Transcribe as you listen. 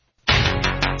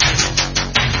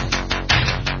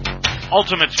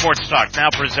Ultimate Sports Talk now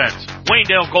presents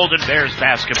Waynedale Golden Bears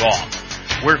basketball.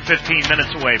 We're 15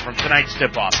 minutes away from tonight's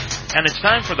tip-off, and it's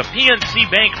time for the PNC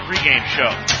Bank pregame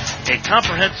show. A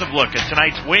comprehensive look at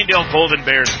tonight's Waynedale Golden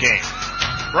Bears game.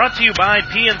 Brought to you by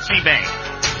PNC Bank.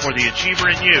 For the achiever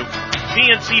in you,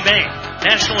 PNC Bank,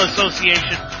 National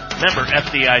Association, member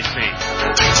FDIC.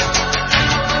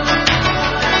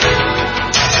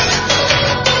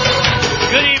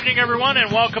 Good evening, everyone, and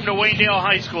welcome to Waynedale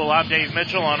High School. I'm Dave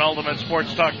Mitchell on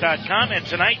UltimateSportsTalk.com, and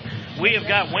tonight we have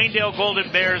got Waynedale Golden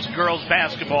Bears girls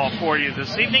basketball for you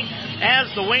this evening,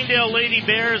 as the Waynedale Lady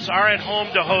Bears are at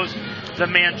home to host the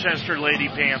Manchester Lady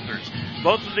Panthers.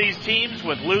 Both of these teams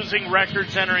with losing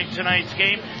records entering tonight's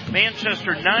game.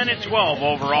 Manchester 9-12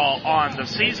 overall on the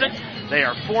season. They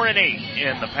are 4-8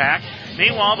 in the pack.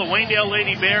 Meanwhile, the Waynedale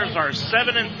Lady Bears are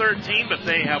 7-13, but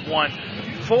they have won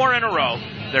 4 in a row.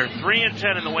 They're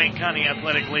 3-10 in the Wayne County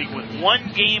Athletic League with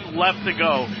one game left to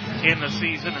go in the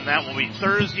season, and that will be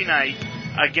Thursday night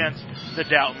against the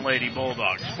Dalton Lady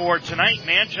Bulldogs. For tonight,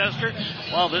 Manchester,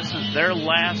 well, this is their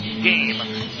last game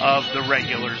of the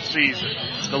regular season.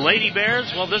 The Lady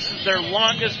Bears, well, this is their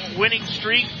longest winning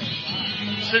streak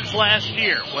since last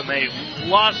year when they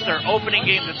lost their opening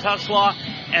game to Tuslaw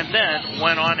and then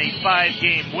went on a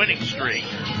 5-game winning streak.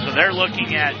 So they're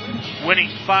looking at winning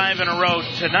 5 in a row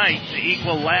tonight to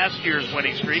equal last year's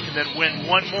winning streak and then win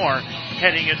one more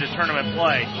heading into tournament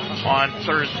play on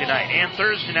Thursday night. And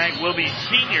Thursday night will be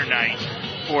senior night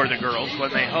for the girls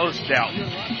when they host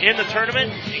Dalton. In the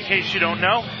tournament, in case you don't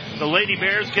know, the Lady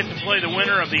Bears get to play the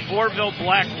winner of the Orville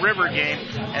Black River game,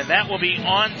 and that will be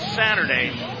on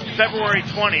Saturday, February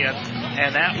 20th,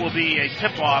 and that will be a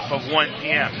tip-off of 1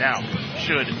 p.m. Now,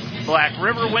 should Black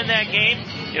River win that game,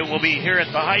 it will be here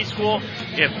at the high school.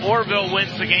 If Orville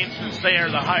wins the game, since they are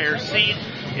the higher seed,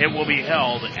 it will be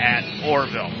held at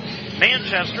Orville.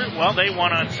 Manchester, well, they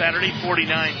won on Saturday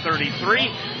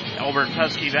 49-33 over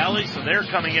Tusky Valley, so they're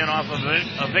coming in off of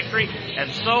a victory,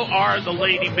 and so are the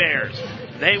Lady Bears.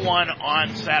 They won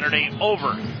on Saturday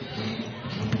over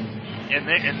in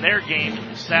their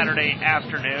game Saturday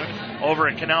afternoon over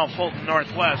at Canal Fulton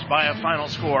Northwest by a final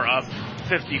score of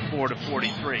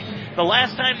 54-43. The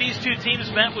last time these two teams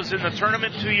met was in the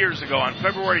tournament 2 years ago on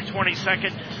February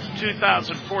 22nd,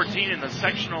 2014 in the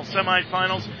sectional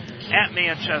semifinals at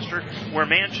Manchester, where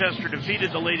Manchester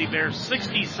defeated the Lady Bears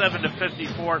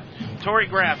 67-54. Tori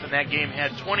Graff in that game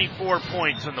had 24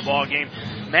 points in the ball game.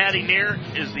 Maddie Neer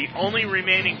is the only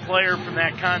remaining player from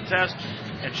that contest,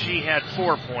 and she had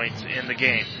 4 points in the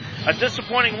game. A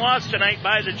disappointing loss tonight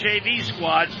by the JV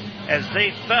squad as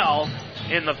they fell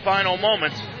in the final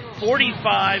moments,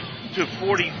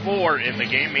 45-44 in the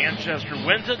game. Manchester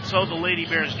wins it, so the Lady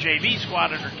Bears JV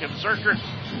squad under Kim Zerker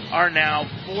are now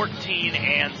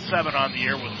 14-7 on the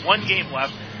year with one game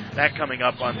left, that coming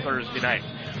up on Thursday night.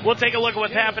 We'll take a look at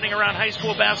what's happening around high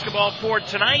school basketball for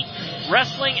tonight,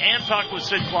 wrestling, and talk with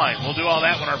Sid Klein. We'll do all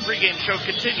that when our pregame show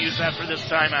continues after this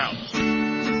timeout.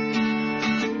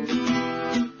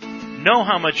 Know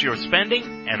how much you're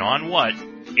spending and on what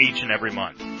each and every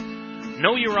month.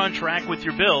 Know you're on track with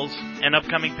your bills and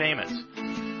upcoming payments.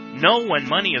 Know when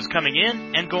money is coming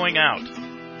in and going out.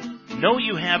 Know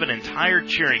you have an entire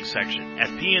cheering section at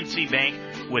PNC Bank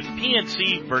with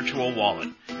PNC Virtual Wallet.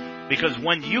 Because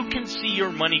when you can see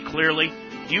your money clearly,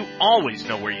 you always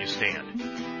know where you stand.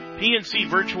 PNC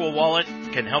Virtual Wallet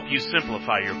can help you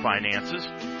simplify your finances,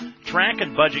 track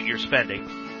and budget your spending,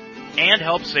 and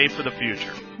help save for the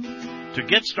future. To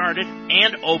get started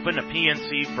and open a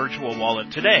PNC Virtual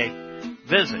Wallet today,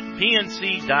 visit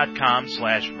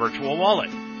pnc.com/virtual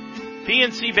wallet.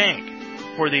 PNC Bank,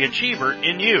 for the achiever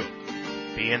in you.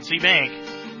 PNC Bank,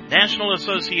 National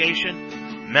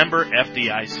Association, member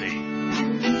FDIC.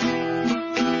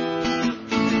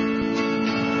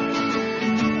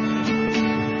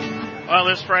 Well,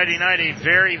 this Friday night, a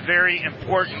very, very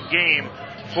important game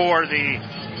for the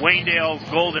Waynedale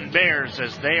Golden Bears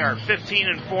as they are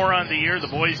 15-4 on the year. The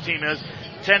boys team is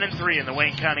 10-3 in the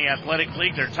Wayne County Athletic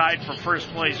League. They're tied for first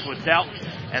place with Dalton,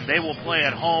 and they will play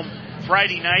at home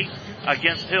Friday night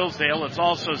against Hillsdale. It's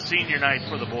also senior night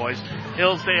for the boys.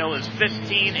 Hillsdale is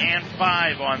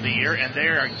 15-5 on the year, and they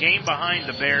are a game behind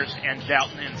the Bears and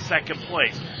Dalton in second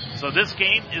place. So this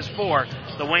game is for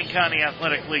the Wayne County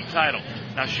Athletic League title.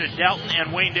 Now, should Dalton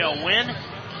and Waynedale win,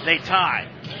 they tie.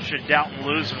 Should Dalton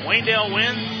lose and Waynedale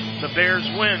win, the Bears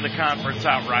win the conference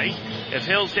outright. If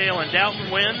Hillsdale and Dalton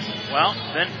wins, well,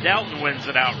 then Dalton wins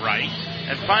it outright.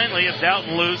 And finally, if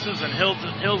Dalton loses and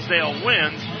Hillsdale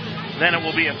wins, then it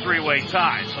will be a three-way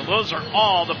tie. So those are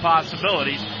all the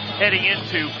possibilities heading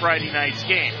into Friday night's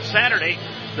game. Saturday,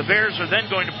 the Bears are then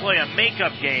going to play a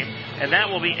makeup game and that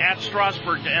will be at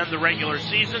Strasburg to end the regular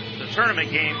season. The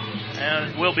tournament game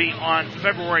will be on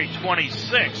February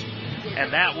 26th,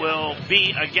 and that will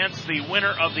be against the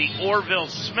winner of the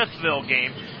Orrville-Smithville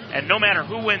game. And no matter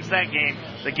who wins that game,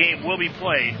 the game will be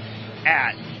played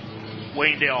at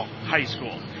Waynedale High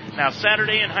School. Now,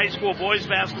 Saturday in high school boys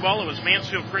basketball, it was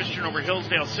Mansfield Christian over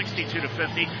Hillsdale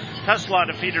 62-50. Tuslaw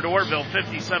defeated Orrville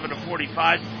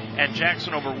 57-45, and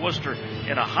Jackson over Worcester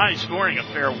in a high-scoring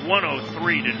affair,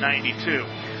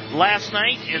 103-92. Last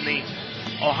night in the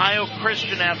Ohio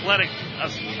Christian Athletic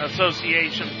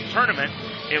Association tournament,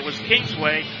 it was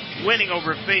Kingsway winning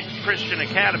over Faith Christian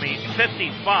Academy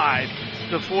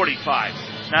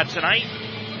 55-45. Now tonight,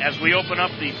 as we open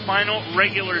up the final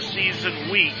regular season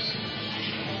week,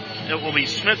 it will be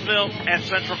Smithville at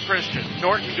Central Christian.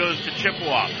 Norton goes to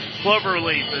Chippewa.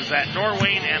 Cloverleaf is at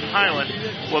Norwayne, and Highland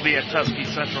will be at Tuskegee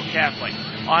Central Catholic.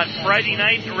 On Friday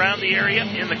night around the area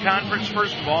in the conference,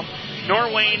 first of all,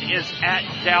 Norwayne is at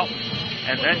Dalton.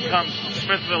 And then comes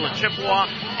Smithville and Chippewa,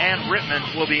 and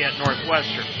Rittman will be at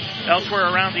Northwestern.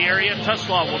 Elsewhere around the area,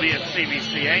 Tuslaw will be at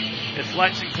CVCA. It's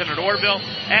Lexington at Orrville.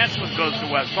 Ashland goes to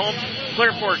West Holmes.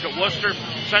 Clear Fork at Worcester.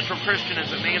 Central Christian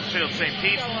is at Mansfield St.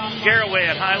 Pete. Garraway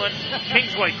at Highland.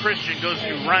 Kingsway Christian goes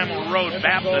to Rymel Road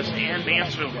Baptist, and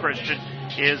Mansfield Christian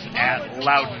is at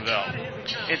Loudonville.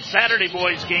 In Saturday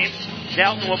boys games,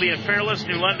 Dalton will be at Fairless,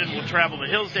 New London will travel to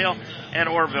Hillsdale, and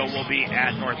Orrville will be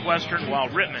at Northwestern, while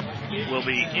Rittman will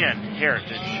be in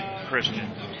Heritage Christian.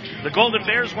 The Golden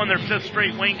Bears won their 5th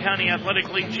straight Wayne County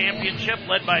Athletic League championship,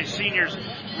 led by seniors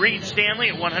Reed Stanley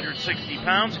at 160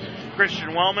 pounds,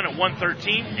 Christian Wellman at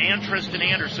 113, and Tristan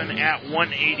Anderson at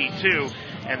 182.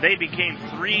 And they became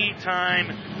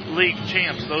 3-time league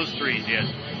champs, those three did,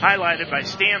 highlighted by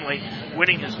Stanley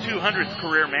winning his 200th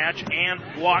career match and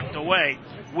walked away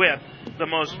with the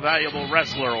Most Valuable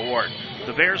Wrestler Award.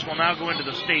 The Bears will now go into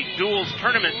the state duals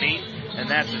tournament meet, and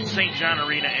that's at St. John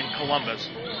Arena in Columbus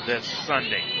this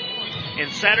Sunday. In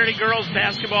Saturday girls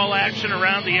basketball action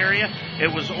around the area,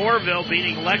 it was Orrville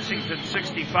beating Lexington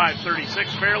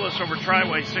 65-36, Fairless over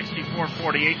Triway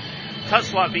 64-48,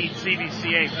 Tuslaw beat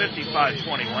CVCA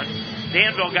 55-21,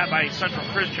 Danville got by Central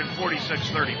Christian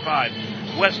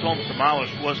 46-35, West Holmes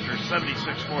demolished Worcester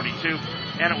 76-42,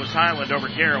 and it was Highland over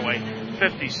Garraway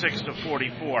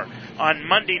 56-44. On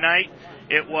Monday night,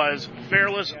 it was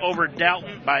Fairless over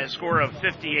Dalton by a score of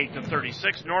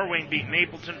 58-36. Norwayne beat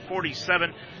Mapleton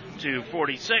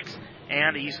 47-46,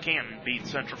 and East Canton beat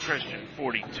Central Christian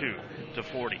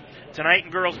 42-40. Tonight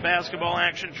in girls basketball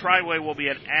action, Triway will be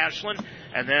at Ashland,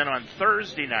 and then on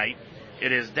Thursday night,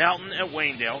 it is Dalton at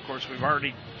Waynedale. Of course, we've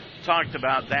already talked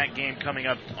about that game coming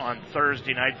up on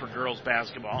Thursday night for girls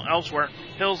basketball. Elsewhere,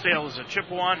 Hillsdale is at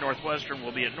Chippewa, Northwestern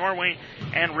will be at Norwayne,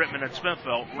 and Rittman at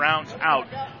Smithville rounds out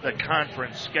the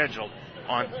conference schedule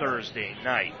on Thursday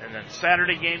night. And then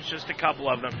Saturday games, just a couple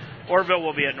of them. Orrville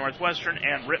will be at Northwestern,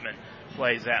 and Rittman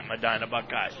plays at Medina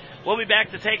Buckeyes. We'll be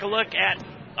back to take a look at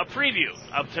a preview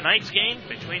of tonight's game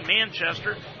between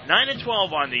Manchester,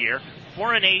 9-12 on the year,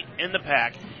 4-8 in the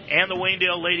pack, and the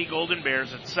Waynedale Lady Golden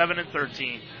Bears at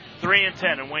 7-13,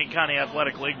 3-10 in Wayne County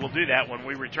Athletic League. We'll do that when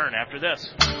we return after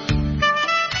this.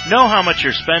 Know how much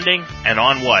you're spending and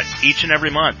on what each and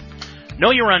every month. Know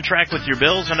you're on track with your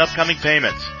bills and upcoming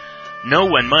payments. Know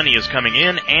when money is coming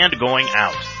in and going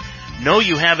out. Know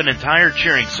you have an entire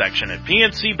cheering section at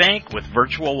PNC Bank with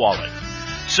Virtual Wallet.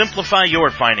 Simplify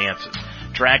your finances,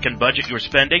 track and budget your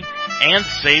spending, and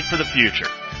save for the future.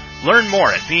 Learn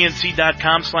more at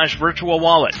pnc.com/virtual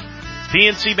wallet.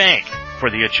 PNC Bank, for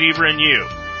the achiever in you.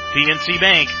 PNC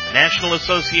Bank, National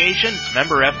Association,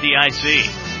 member FDIC.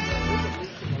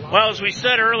 Well, as we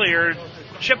said earlier,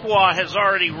 Chippewa has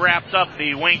already wrapped up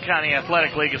the Wayne County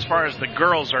Athletic League as far as the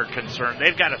girls are concerned.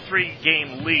 They've got a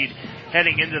 3-game lead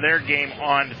heading into their game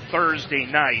on Thursday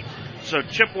night. So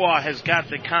Chippewa has got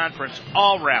the conference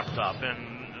all wrapped up,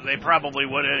 and they probably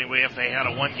would anyway if they had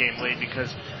a 1-game lead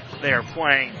because they are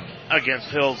playing against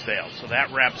Hillsdale. So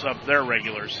that wraps up their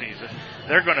regular season.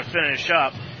 They're going to finish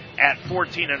up at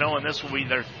 14-0, and this will be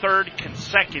their 3rd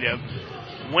consecutive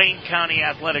Wayne County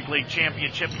Athletic League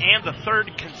championship and the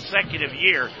 3rd consecutive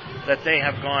year that they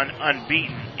have gone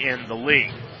unbeaten in the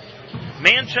league.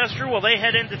 Manchester, well, they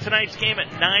head into tonight's game at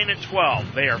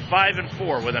 9-12. They are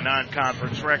 5-4 with a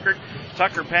non-conference record.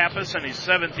 Tucker Pappas in his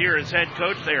 7th year as head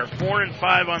coach. They are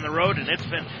 4-5 on the road, and it's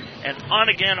been an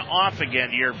on-again,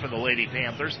 off-again year for the Lady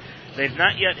Panthers. They've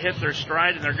not yet hit their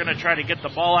stride, and they're going to try to get the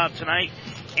ball out tonight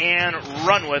and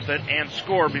run with it and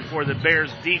score before the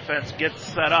Bears' defense gets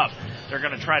set up. They're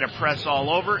going to try to press all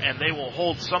over, and they will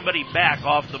hold somebody back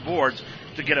off the boards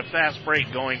to get a fast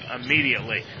break going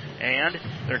immediately. And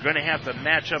they're going to have to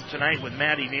match up tonight with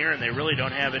Maddie Neer, and they really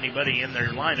don't have anybody in their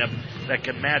lineup that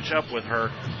can match up with her.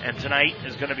 And tonight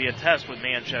is going to be a test with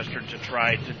Manchester to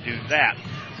try to do that.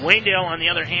 Waynedale, on the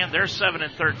other hand, they're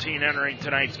 7-13 entering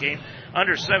tonight's game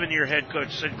under 7-year head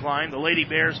coach Sid Klein. The Lady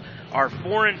Bears are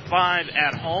 4-5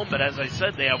 at home, but as I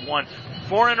said, they have won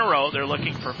 4 in a row. They're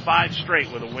looking for 5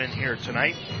 straight with a win here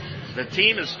tonight. The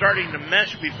team is starting to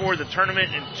mesh before the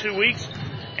tournament in 2 weeks,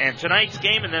 and tonight's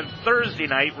game and then Thursday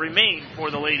night remain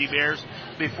for the Lady Bears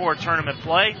before tournament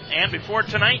play. And before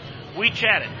tonight, we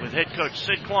chatted with head coach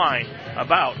Sid Klein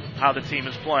about how the team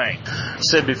is playing.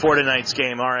 Sid, before tonight's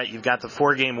game, all right, you've got the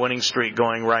 4-game winning streak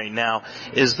going right now.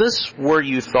 Is this where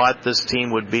you thought this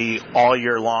team would be all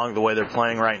year long, the way they're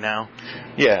playing right now?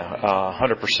 Yeah,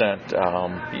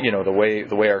 100%. You know, the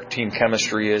way our team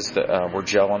chemistry is, we're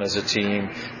gelling as a team.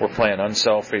 We're playing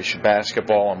unselfish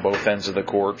basketball on both ends of the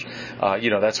court. You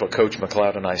know, that's what Coach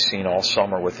McLeod and I seen all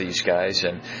summer with these guys.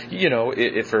 And, you know,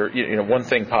 one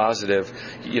thing positive,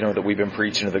 you know, that we've been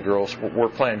preaching to the girls, we're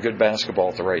playing good basketball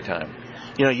at the right time.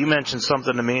 You know, you mentioned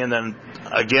something to me, and then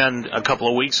again a couple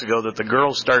of weeks ago that the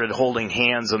girls started holding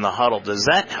hands in the huddle. Does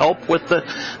that help with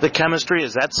the chemistry?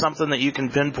 Is that something that you can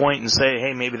pinpoint and say,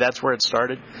 hey, maybe that's where it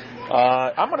started?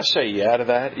 I'm going to say yeah to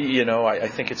that. You know, I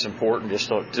think it's important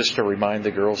just to remind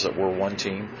the girls that we're one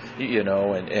team. You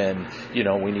know, and you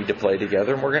know, we need to play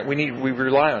together, and we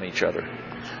rely on each other.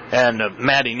 And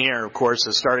Maddie Neer, of course,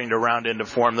 is starting to round into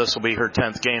form. This will be her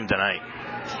 10th game tonight.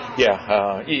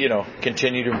 Yeah, you know,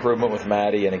 continued improvement with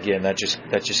Maddie, and again, that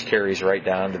just carries right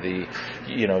down to the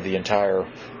entire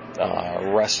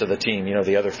rest of the team. You know,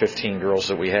 the other 15 girls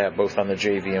that we have, both on the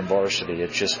JV and varsity.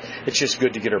 It's just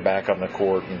good to get her back on the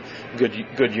court, and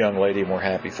good young lady, and we're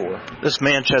happy for her. This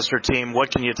Manchester team,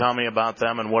 what can you tell me about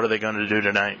them, and what are they going to do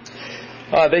tonight?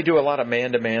 They do a lot of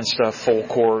man-to-man stuff, full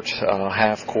court,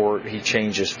 half court. He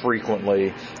changes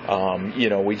frequently. You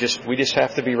know, we just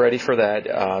have to be ready for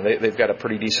that. They've got a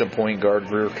pretty decent point guard,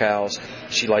 Greer Cowles.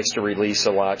 She likes to release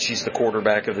a lot. She's the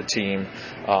quarterback of the team.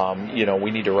 You know,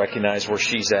 we need to recognize where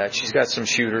she's at. She's got some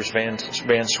shooters.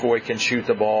 Van Scoy can shoot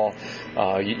the ball.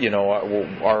 You know,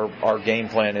 our game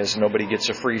plan is nobody gets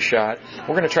a free shot.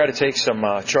 We're going to try to take some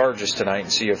charges tonight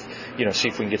and see if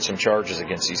we can get some charges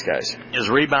against these guys. Is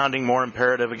rebounding more imperative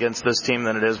against this team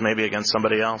than it is maybe against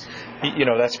somebody else? You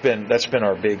know, that's been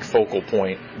our big focal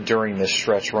point during this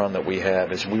stretch run that we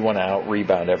have, is we want to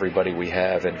out-rebound everybody we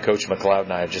have, and Coach McLeod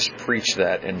and I have just preached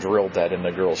that and drilled that in the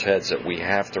girls' heads that we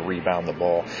have to rebound the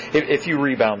ball. If you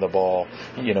rebound the ball,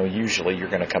 you know, usually you're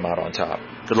going to come out on top.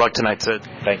 Good luck tonight, Sid.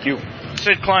 Thank you.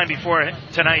 Sid Klein before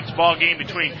tonight's ball game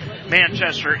between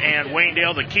Manchester and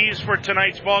Waynedale. The keys for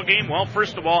tonight's ball game, well,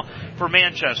 first of all, for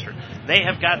Manchester, they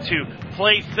have got to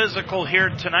play physical here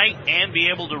tonight and be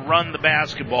able to run the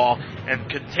basketball and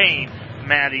contain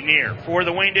Maddie Neer. For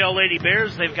the Waynedale Lady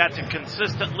Bears, they've got to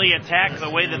consistently attack the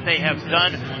way that they have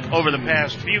done over the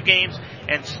past few games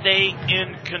and stay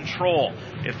in control.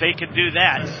 If they can do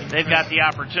that, they've got the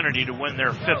opportunity to win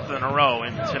their 5th in a row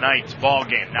in tonight's ball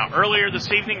game. Now, earlier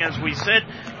this evening, as we said,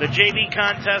 the JV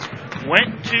contest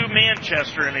went to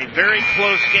Manchester in a very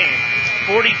close game,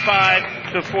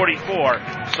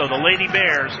 45-44. So the Lady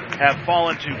Bears have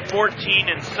fallen to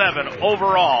 14-7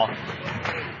 overall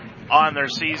on their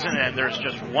season, and there's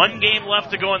just one game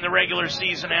left to go in the regular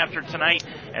season after tonight,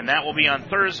 and that will be on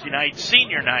Thursday night,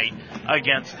 senior night,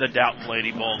 against the Dalton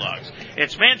Lady Bulldogs.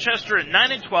 It's Manchester at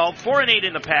 9-12, 4-8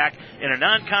 in the pack in a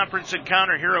non-conference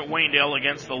encounter here at Waynedale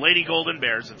against the Lady Golden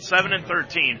Bears at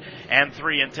 7-13 and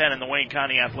 3-10 in the Wayne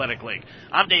County Athletic League.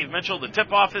 I'm Dave Mitchell. The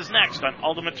tip-off is next on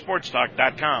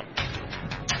UltimateSportsTalk.com.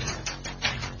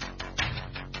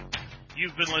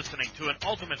 You've been listening to an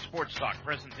Ultimate Sports Talk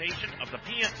presentation of the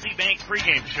PNC Bank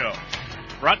pregame show.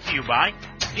 Brought to you by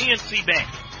PNC Bank.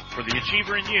 For the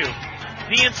achiever in you,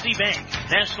 PNC Bank,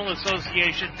 National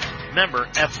Association, member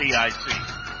FDIC.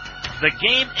 The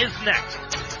game is next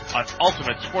on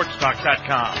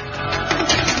UltimateSportsTalk.com.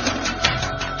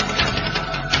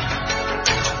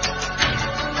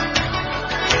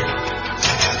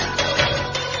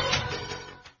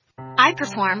 I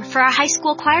perform for our high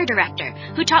school choir director,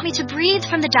 who taught me to breathe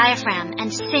from the diaphragm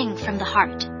and sing from the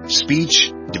heart.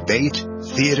 Speech, debate,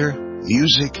 theater,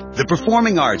 music. The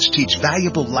performing arts teach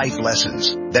valuable life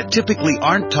lessons that typically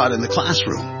aren't taught in the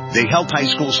classroom. They help high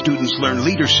school students learn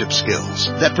leadership skills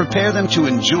that prepare them to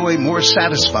enjoy more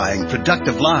satisfying,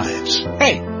 productive lives.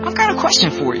 Hey, I've got a question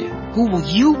for you. Who will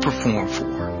you perform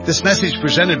for? This message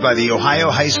presented by the Ohio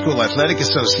High School Athletic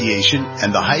Association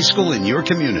and the high school in your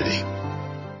community.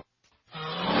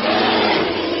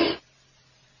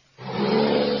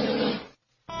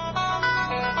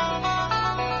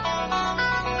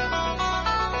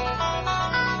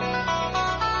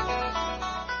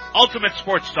 Ultimate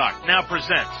Sports Talk now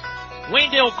presents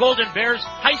Waynedale Golden Bears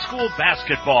High School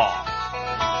Basketball.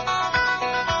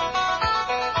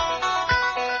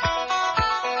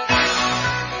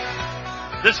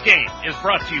 This game is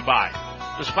brought to you by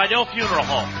the Spidell Funeral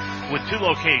Home with 2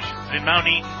 locations in Mount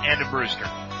Eaton and in Brewster,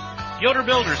 Yoder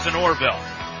Builders in Orrville,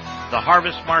 the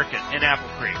Harvest Market in Apple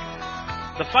Creek,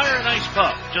 the Fire and Ice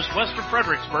Pub just west of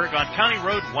Fredericksburg on County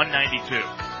Road 192,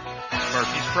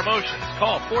 Murphy's Promotions,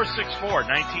 call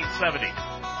 464-1970,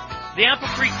 the Apple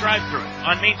Creek Drive-Thru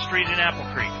on Main Street in Apple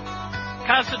Creek,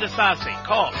 Casa de Sase,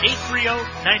 call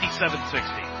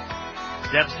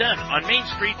 830-9760, Deb's Den on Main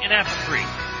Street in Apple Creek,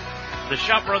 the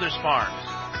Shop Brothers Farms,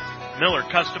 Miller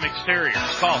Custom Exteriors,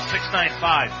 call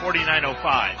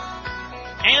 695-4905,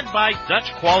 and by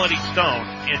Dutch Quality Stone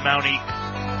in Mount Eaton.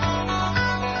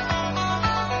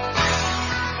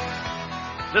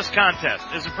 This contest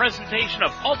is a presentation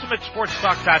of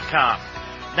UltimateSportsTalk.com.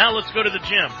 Now let's go to the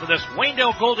gym for this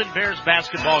Waynedale Golden Bears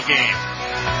basketball game.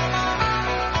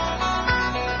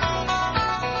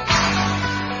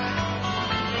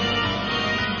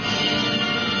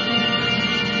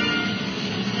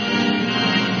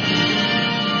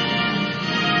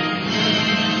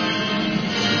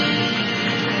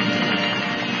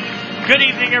 Good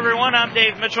evening, everyone. I'm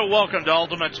Dave Mitchell. Welcome to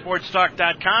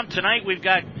UltimateSportsTalk.com. Tonight we've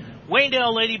got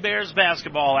Waynedale Lady Bears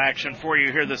basketball action for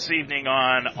you here this evening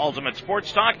on Ultimate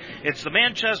Sports Talk. It's the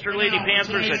Manchester Lady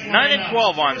Panthers at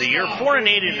 9-12 on the year,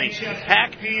 4-8 in the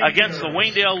pack against the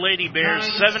Waynedale Lady Bears,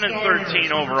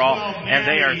 7-13 overall, and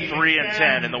they are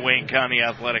 3-10 in the Wayne County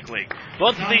Athletic League.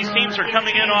 Both of these teams are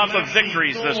coming in off of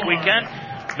victories this weekend.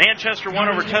 Manchester won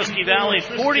over Tusky Valley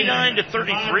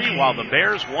 49-33, while the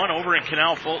Bears won over in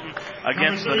Canal Fulton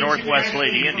against the Northwest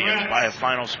Lady Indians by a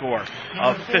final score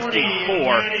of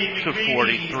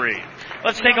 54-43.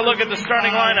 Let's take a look at the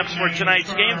starting lineups for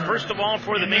tonight's game. First of all,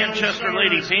 for the Manchester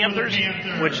Lady Panthers,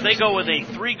 which they go with a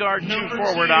 3-guard,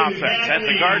 2-forward offense. At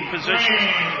the guard position,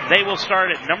 they will start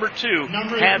at number 2,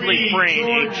 Hadley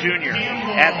Frayne, a junior.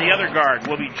 At the other guard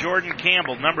will be Jordan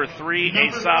Campbell, number 3,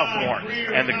 a sophomore.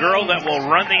 And the girl that will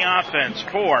run the offense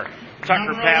for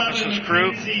Tucker Pappas'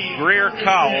 crew, Greer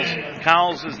Cowles.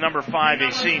 Cowles is number 5,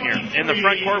 a senior. In the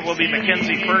front court will be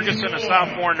Mackenzie Ferguson, a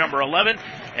sophomore, number 11,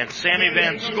 and Sammy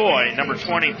Van Scoy, number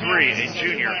 23, a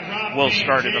junior, will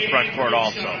start in the front court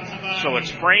also. So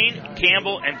it's Frayne,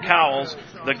 Campbell, and Cowles,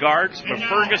 the guards, but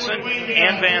Ferguson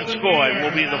and Van Scoy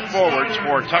will be the forwards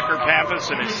for Tucker Pappas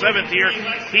in his 7th year.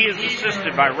 He is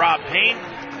assisted by Rob Payne,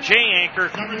 Jay Anchor,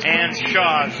 and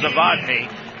Shaw Zavadny.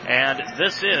 And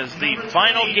this is the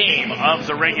final game of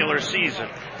the regular season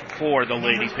for the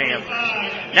Lady Panthers.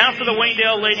 Now for the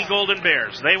Waynedale Lady Golden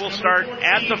Bears. They will start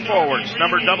at the forwards,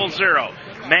 number 00,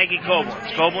 Maggie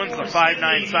Koblenz. Koblenz, the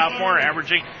 5'9" sophomore,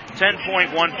 averaging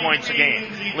 10.1 points a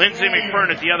game. Lindsay McFern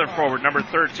at the other forward, number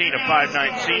 13, a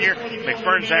 5'9" senior.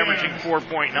 McFern's averaging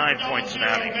 4.9 points an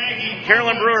outing.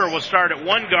 Carolyn Brewer will start at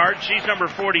 1 guard. She's number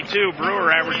 42.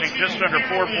 Brewer averaging just under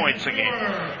 4 points a game.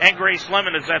 And Grace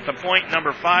Lemon is at the point,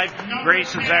 number 5.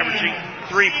 Grace is averaging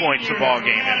 3 points a ball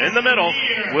game. And in the middle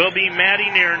will be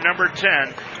Maddie Neer, number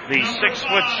 10, the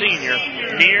 6-foot senior.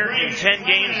 Neer in 10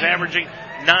 games averaging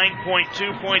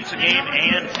 9.2 points a game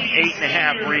and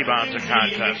 8.5 rebounds a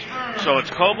contest. So it's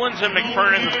Koblenz and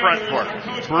McFern in the front court,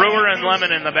 Brewer and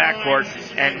Lemon in the back court,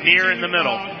 and Neer in the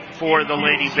middle for the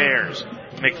Lady Bears.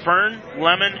 McFern,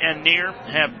 Lemon, and Neer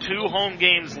have 2 home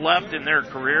games left in their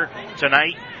career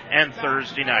tonight and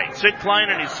Thursday night. Sid Klein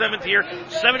in his 7th year,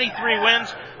 73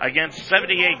 wins against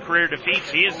 78 career defeats.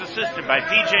 He is assisted by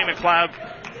P.J. McLeod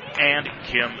and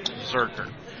Kim Zerker.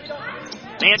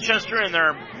 Manchester in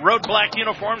their road black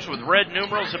uniforms with red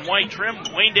numerals and white trim.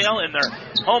 Waynedale in their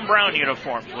home brown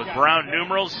uniforms with brown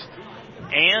numerals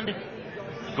and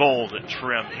gold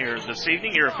trim here this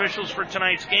evening. Your officials for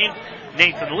tonight's game,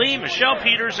 Nathan Lee, Michelle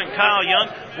Peters, and Kyle Young.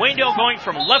 Waynedale going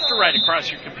from left to right across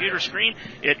your computer screen.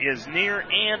 It is Neer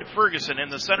and Ferguson in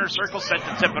the center circle, set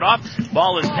to tip it off.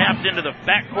 Ball is tapped into the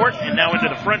back court, and now into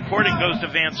the front court. It goes to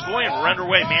Van Scoy, and we're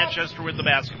underway. Manchester with the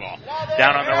basketball.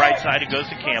 Down on the right side, it goes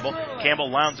to Campbell. Campbell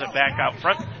lounds it back out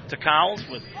front to Cowles,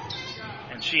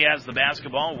 and she has the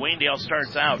basketball. Waynedale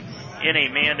starts out in a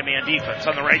man-to-man defense.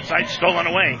 On the right side, stolen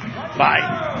away by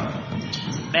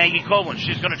Maggie Koblenz.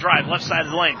 She's going to drive left side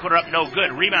of the lane. Put her up, no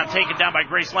good. Rebound taken down by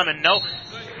Grace Lemon. No.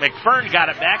 McFern got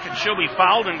it back, and she'll be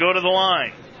fouled and go to the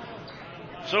line.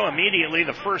 So immediately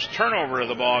the first turnover of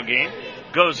the ball game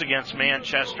goes against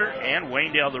Manchester, and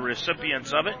Waynedale the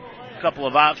recipients of it. A couple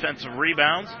of offensive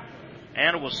rebounds,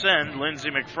 and it will send Lindsay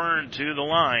McFern to the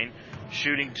line,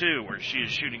 shooting 2, where she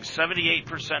is shooting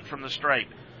 78% from the stripe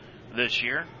this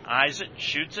year. Eyes it,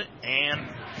 shoots it, and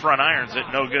front irons it,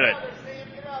 no good.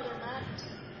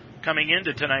 coming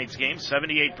into tonight's game.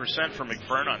 78% for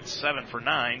McFern on 7 for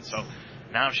 9. So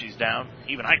now she's down.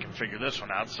 Even I can figure this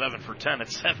one out. 7 for 10 at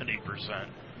 70%.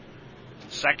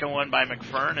 Second one by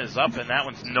McFern is up, and that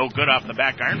one's no good off the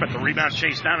back iron, but the rebound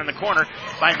chased down in the corner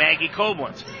by Maggie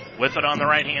Koblenz. With it on the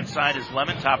right-hand side is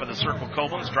Lemon, top of the circle.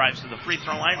 Koblenz drives to the free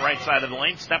throw line, right side of the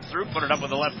lane, step through, put it up with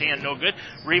the left hand, no good.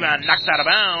 Rebound knocked out of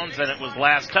bounds, and it was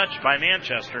last touched by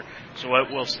Manchester, so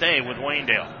it will stay with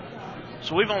Waynedale.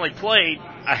 So we've only played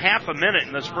a half a minute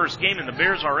in this first game, and the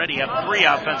Bears already have 3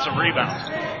 offensive rebounds.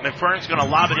 McFern's going to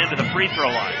lob it into the free throw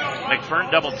line.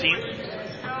 McFern double team.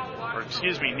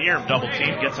 Near double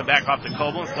team, gets it back off to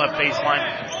Koblenz, left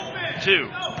baseline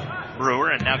to Brewer,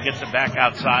 and now gets it back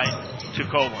outside to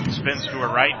Koblenz. Spins to her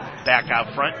right, back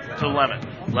out front to Lemon.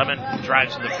 Lemon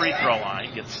drives to the free throw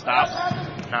line, gets stopped,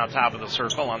 now top of the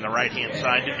circle on the right-hand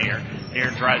side to Neer.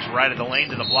 Neer drives right of the lane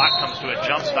to the block, comes to a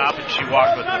jump stop, and she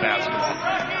walked with the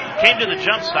basketball. Came to the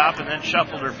jump stop and then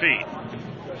shuffled her feet.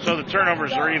 So the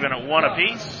turnovers are even at 1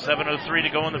 apiece, 7:03 to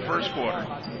go in the first quarter.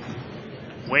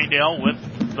 Waynedale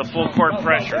with the full court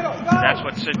pressure. That's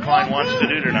what Sid Klein wants to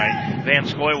do tonight. Van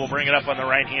Scoy will bring it up on the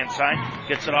right-hand side.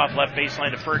 Gets it off left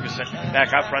baseline to Ferguson.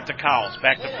 Back out front to Cowles.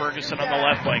 Back to Ferguson on the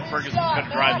left wing. Ferguson's going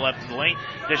to drive left to the lane.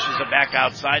 Dishes it back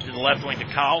outside to the left wing to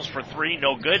Cowles for 3.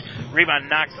 No good. Rebound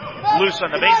knocked loose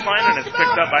on the baseline, and it's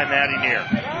picked up by Maddie Neer.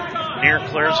 Neer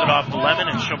clears it off to Lemon,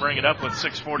 and she'll bring it up with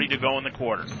 6:40 to go in the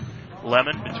quarter.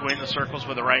 Lemon between the circles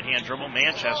with a right-hand dribble.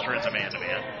 Manchester in the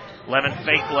man-to-man. Lemon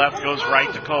fake left, goes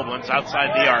right to Koblenz, outside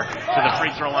the arc, to the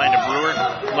free throw line to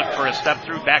Brewer. Look for a step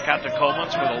through, back out to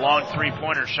Koblenz with a long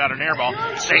three-pointer, shot an air ball.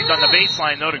 Saved on the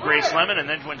baseline, though, to Grace Lemon, and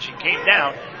then when she came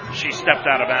down, she stepped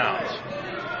out of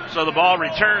bounds. So the ball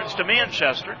returns to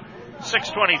Manchester.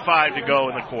 6:25 to go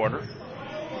in the quarter.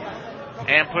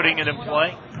 And putting it in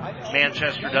play,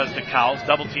 Manchester does to Cowles.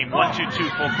 Double team, 1-2-2,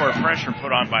 full court pressure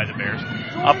put on by the Bears.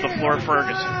 Up the floor,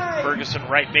 Ferguson. Ferguson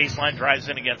right baseline, drives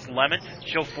in against Lemon.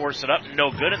 She'll force it up,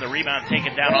 no good, and the rebound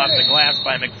taken down off the glass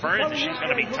by McFern, and she's going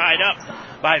to be tied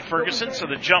up by Ferguson, so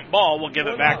the jump ball will give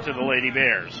it back to the Lady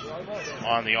Bears.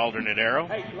 On the alternate arrow,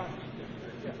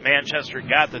 Manchester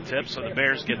got the tip, so the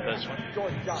Bears get this one.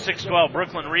 6:12,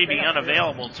 Brooklyn Reeby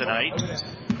unavailable tonight.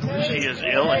 She is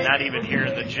ill and not even here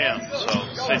in the gym, so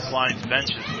Sid Klein's bench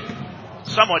is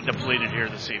somewhat depleted here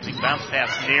this evening. Bounce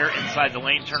pass Neer inside the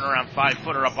lane, turnaround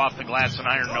 5-footer up off the glass and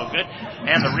iron, no good.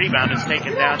 And the rebound is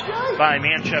taken down by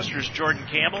Manchester's Jordan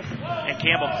Campbell, and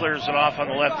Campbell clears it off on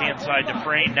the left-hand side to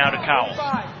Frayne, now to Cowles.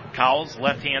 Cowles,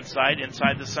 left-hand side,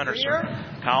 inside the center circle.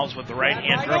 Cowles with the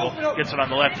right-hand dribble, gets it on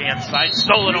the left-hand side,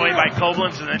 stolen away by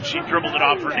Koblenz, and then she dribbled it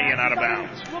off her knee and out of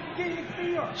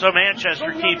bounds. So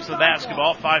Manchester keeps the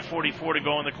basketball, 5:44 to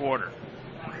go in the quarter.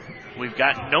 We've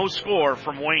got no score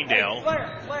from Waynedale.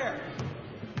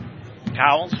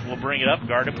 Cowles will bring it up,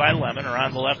 guarded by Lemon,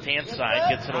 around the left-hand side,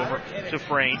 gets it over to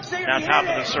Frayne, now top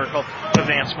of the circle to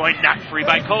Van Scoy, knocked free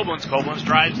by Koblenz. Koblenz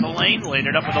drives the lane, laid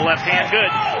it up with the left hand,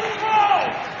 good.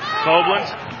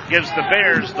 Koblenz gives the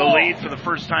Bears the lead for the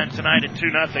first time tonight at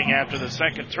 2-0 after the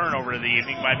second turnover of the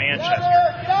evening by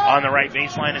Manchester. On the right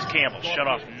baseline is Campbell, shut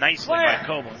off nicely by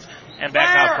Koblenz. And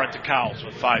back out front to Cowles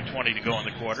with 5:20 to go in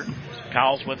the quarter.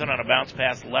 Cowles with it on a bounce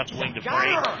pass left wing to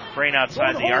Frayne. Frayne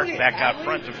outside the arc, back out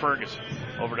front to Ferguson.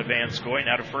 Over to Van Scoy,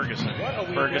 now to Ferguson.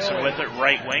 Ferguson with it,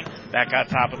 right wing, back out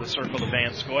top of the circle to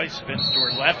Van Scoy. Spins to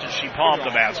her left and she palmed the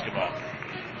basketball.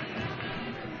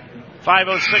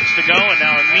 5:06 to go, and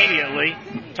now immediately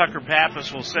Tucker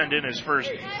Pappas will send in his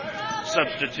first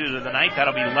substitute of the night.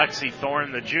 That'll be Lexi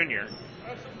Thorne, the junior.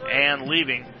 And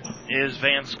leaving is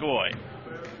Van Scoy.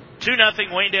 2-0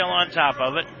 Waynedale on top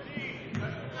of it.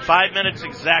 5 minutes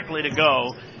exactly to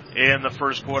go in the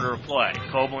first quarter of play.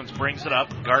 Koblenz brings it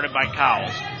up, guarded by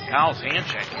Cowles. Cowles hand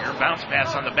check here, bounce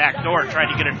pass on the back door,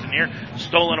 tried to get it to Neer,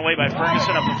 stolen away by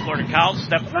Ferguson, up the floor to Cowles,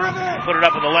 step through, put it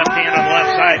up with the left hand on the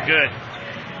left side, good.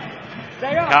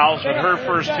 Cowles with her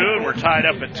first two, and we're tied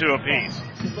up at 2 apiece.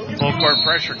 Full court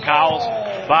pressure, Cowles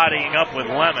bodying up with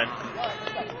Lemon,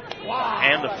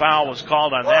 and the foul was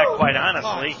called on that, quite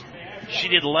honestly. She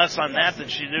did less on that than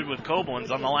she did with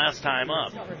Koblenz on the last time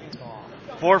up.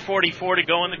 4:44 to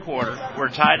go in the quarter. We're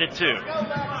tied at 2.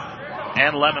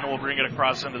 And Lemon will bring it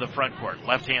across into the front court.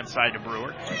 Left-hand side to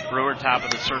Brewer. Brewer top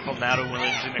of the circle, now to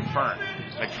Lindsay McFern.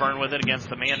 McFern with it against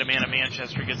the man-to-man of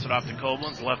Manchester. Gets it off to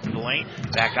Koblenz, left of the lane.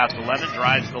 Back out to Lemon,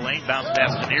 drives the lane, bounce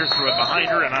pass to Neer, threw it behind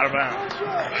her and out of bounds.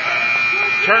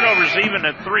 Turnovers even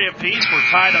at 3 apiece. We're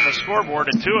tied on the scoreboard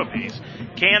at 2 apiece.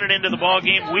 Cannon into the ball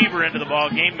game, Weaver into the ball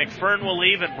game. McFern will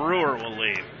leave and Brewer will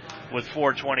leave with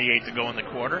 4:28 to go in the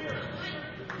quarter.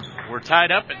 We're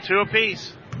tied up at 2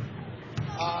 apiece.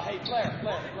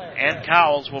 And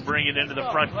Cowles will bring it into the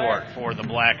front court for the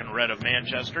black and red of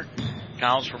Manchester.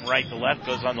 Cowles from right to left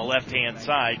goes on the left-hand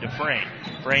side to Frayne.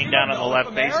 Frayne down on the left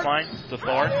baseline to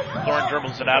Thorne. Thorne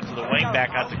dribbles it out to the wing,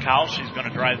 back out to Cowles. She's going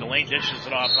to drive the lane, dishes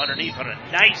it off underneath on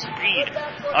a nice feed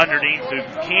underneath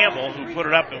to Campbell, who put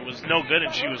it up and was no good,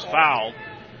 and she was fouled.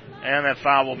 And that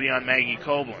foul will be on Maggie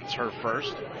Koblenz, her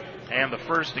first. And the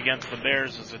first against the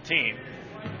Bears as a team.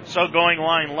 So going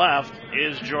line left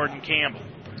is Jordan Campbell.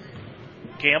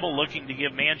 Campbell looking to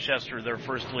give Manchester their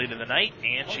first lead of the night,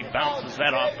 and she bounces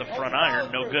that off the front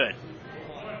iron, no good.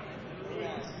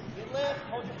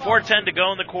 4:10 to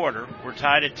go in the quarter. We're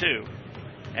tied at 2.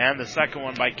 And the second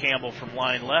one by Campbell from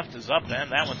line left is up,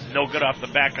 and that one's no good off the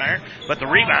back iron, but the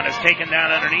rebound is taken down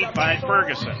underneath by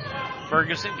Ferguson.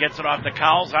 Ferguson gets it off the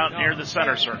Cowles out near the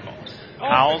center circle.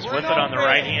 Cowles with it on the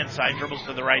right-hand side, dribbles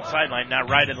to the right sideline, now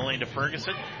right in the lane to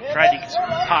Ferguson. Tried to get some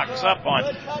talks up on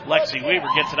Lexi Weaver,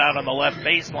 gets it out on the left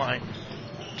baseline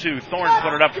to Thorne,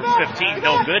 put it up from 15,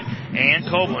 no good. And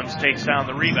Koblenz takes down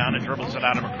the rebound and dribbles it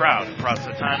out of a crowd. Across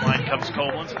the timeline comes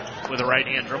Koblenz with a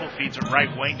right-hand dribble, feeds it right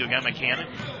wing to Emma Cannon.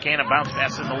 Cannon bounce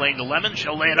pass in the lane to Lemon.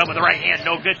 She'll lay it up with the right hand,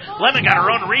 no good. Lemon got her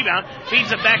own rebound,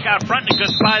 feeds it back out front, and it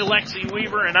goes by Lexi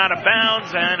Weaver and out of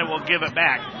bounds, and it will give it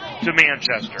back to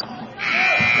Manchester.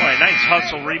 Boy, nice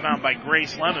hustle rebound by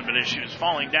Grace Lemon, but as she was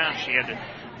falling down, she had to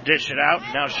dish it out.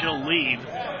 Now she'll leave.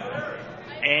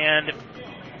 And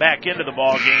back into the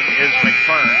ball game is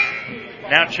McFern.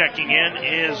 Now checking in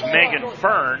is Megan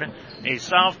Fern, a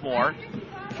sophomore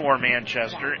for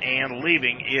Manchester, and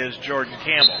leaving is Jordan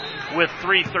Campbell. With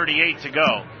 3:38 to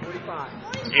go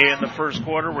in the first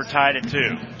quarter, we're tied at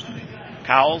 2.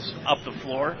 Cowles up the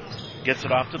floor, gets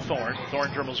it off to Thorne.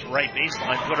 Thorne dribbles right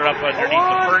baseline, put it up underneath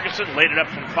to Ferguson, laid it up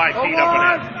from 5 feet up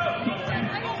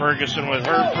and in. Ferguson with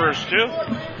her first 2.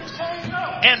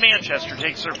 And Manchester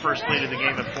takes their first lead of the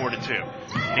game at 4-2.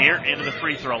 Near into the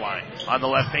free throw line. On the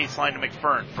left baseline to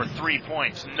McFern for 3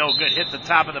 points. No good. Hit the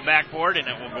top of the backboard and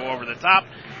it will go over the top.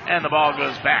 And the ball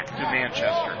goes back to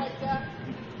Manchester.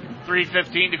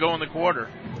 3:15 to go in the quarter.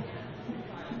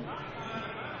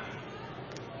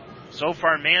 So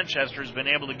far Manchester's been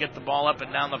able to get the ball up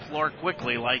and down the floor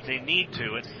quickly like they need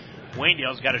to.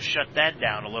 Waynedale's got to shut that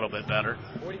down a little bit better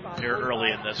here early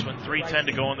in this one. 3:10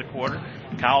 to go in the quarter.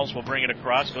 Cowles will bring it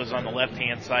across, goes on the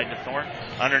left-hand side to Thorne.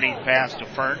 Underneath pass to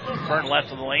Fern. Fern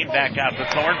left of the lane, back out to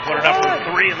Thorne. Put it up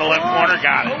with 3 in the left corner,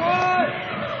 got it.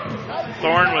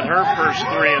 Thorne with her first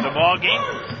 3 of the ball game.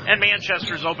 And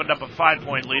Manchester's opened up a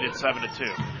 5-point lead at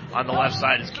 7-2. On the left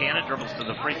side is Cannon, dribbles to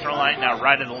the free throw line, now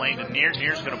right in the lane to Neer.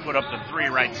 Neer's going to put up the 3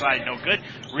 right side, no good.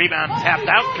 Rebound tapped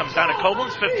out, comes down to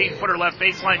Koblenz, 15-footer left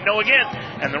baseline, no again.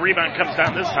 And the rebound comes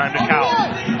down this time to Cowles.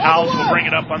 Cowles will bring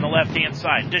it up on the left-hand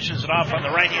side, dishes it off on the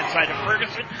right-hand side to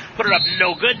Ferguson, put it up,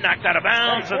 no good, knocked out of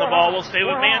bounds, and the ball will stay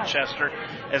with Manchester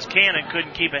as Cannon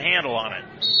couldn't keep a handle on it.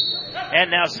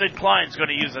 And now Sid Klein's going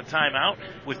to use a timeout.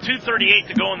 With 2:38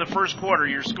 to go in the first quarter,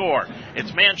 your score.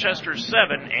 It's Manchester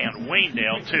 7 and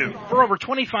Waynedale 2. For over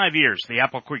 25 years, the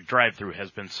Apple Creek drive-thru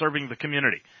has been serving the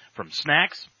community. From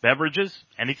snacks, beverages,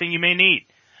 anything you may need.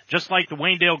 Just like the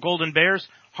Waynedale Golden Bears,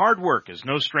 hard work is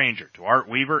no stranger to Art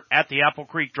Weaver at the Apple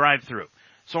Creek drive-thru.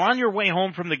 So on your way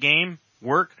home from the game,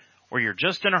 work, or you're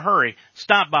just in a hurry,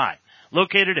 stop by.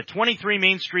 Located at 23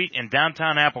 Main Street in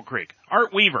downtown Apple Creek,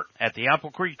 Art Weaver at the Apple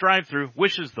Creek drive-thru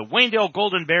wishes the Waynedale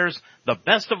Golden Bears the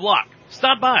best of luck.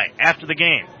 Stop by after the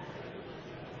game.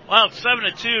 Well, it's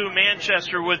 7-2,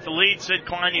 Manchester with the lead. Sid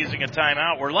Klein using a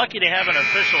timeout. We're lucky to have an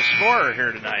official scorer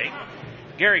here tonight.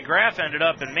 Gary Graff ended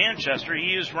up in Manchester. He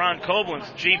used Ron Koblenz's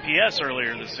GPS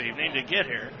earlier this evening to get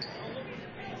here.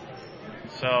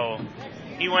 So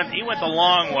he went the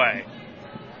long way.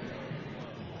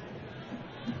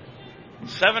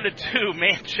 7-2,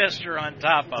 Manchester on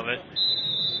top of it.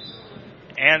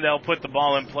 And they'll put the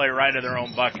ball in play right at their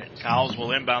own bucket. Cowles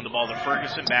will inbound the ball to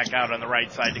Ferguson, back out on the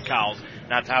right side to Cowles.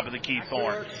 Now top of the key,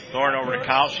 Thorne. Thorne over to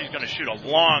Cowles. She's going to shoot a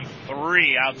long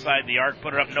 3 outside the arc,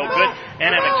 put it up, no good.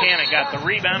 And Emma Cannon got the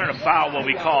rebound, and a foul will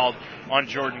be called on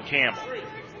Jordan Campbell.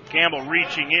 Campbell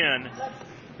reaching in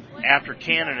after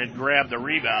Cannon had grabbed the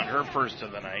rebound, her first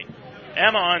of the night.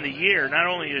 Emma on the year, not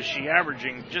only is she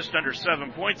averaging just under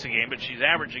 7 points a game, but she's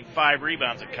averaging 5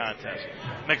 rebounds a contest.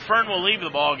 McFern will leave the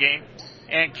ball game,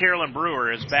 and Carolyn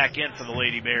Brewer is back in for the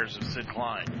Lady Bears of Sid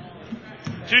Klein.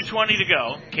 2:20 to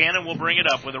go. Cannon will bring it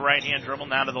up with a right-hand dribble,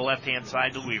 now to the left-hand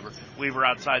side to Weaver. Weaver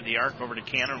outside the arc, over to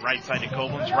Cannon, right side to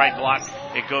Koblenz, right block.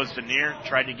 It goes to Neer,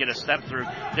 tried to get a step through,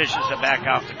 dishes it back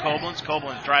off to Koblenz.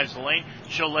 Koblenz drives the lane,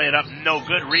 she'll lay it up, no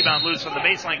good. Rebound loose on the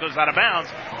baseline, goes out of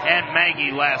bounds, and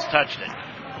Maggie last touched it.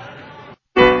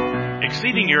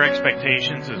 Exceeding your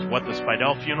expectations is what the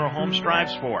Spidell Funeral Home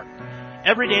strives for.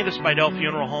 Every day the Spidell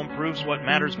Funeral Home proves what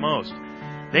matters most.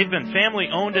 They've been family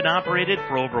owned and operated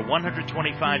for over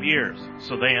 125 years,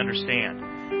 so they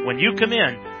understand. When you come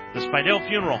in, the Spidell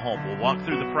Funeral Home will walk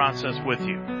through the process with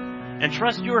you. And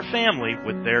trust your family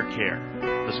with their care.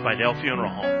 The Spidell Funeral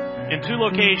Home. In 2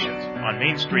 locations, on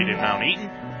Main Street in Mount Eaton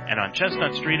and on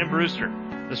Chestnut Street in Brewster.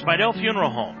 The Spidell Funeral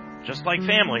Home. Just like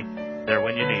family, they're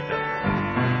when you need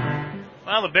them.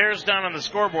 Well, the Bears down on the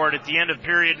scoreboard at the end of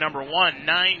period number 1,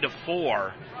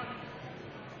 9-4.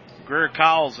 Greer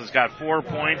Cowles has got 4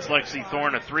 points. Lexi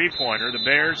Thorne a 3-pointer. The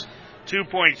Bears 2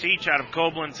 points each out of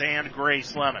Koblenz and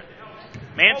Grace Lemon.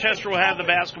 Manchester will have the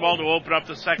basketball to open up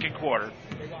the second quarter.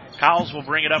 Cowles will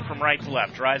bring it up from right to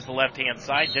left. Drives the left-hand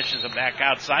side, dishes it back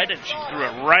outside, and she threw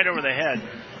it right over the head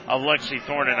of Lexi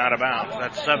Thorne and out of bounds.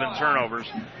 That's 7 turnovers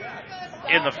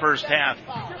in the first half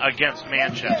against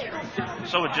Manchester.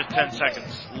 So with just 10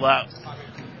 seconds left,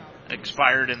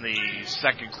 expired in the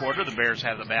second quarter, the Bears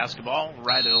have the basketball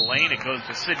right of the lane. It goes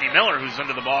to Sydney Miller, who's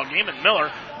into the ball game, and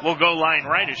Miller will go line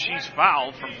right as she's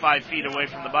fouled from 5 feet away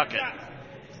from the bucket.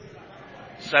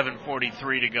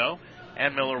 7:43 to go,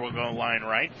 and Miller will go line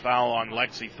right. Foul on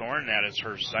Lexi Thorne. That is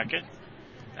her second.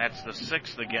 That's the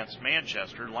 6th against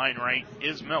Manchester. Line right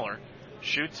is Miller.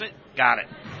 Shoots it. Got it.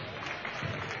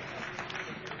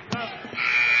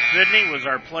 Sydney was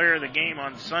our player of the game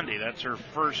on Sunday. That's her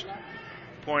first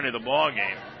point of the ball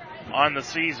game on the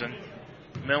season.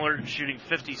 Miller shooting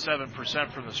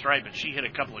 57% from the stripe, and she hit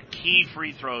a couple of key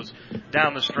free throws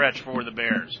down the stretch for the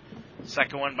Bears.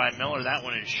 Second one by Miller. That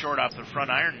one is short off the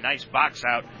front iron. Nice box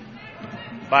out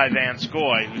by Van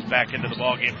Scoy, who's back into the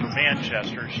ballgame for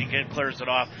Manchester. She clears it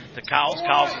off to Cowles.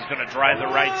 Cowles is going to drive the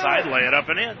right side, lay it up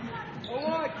and in.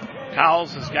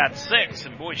 Cowles has got 6,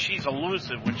 and boy, she's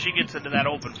elusive. When she gets into that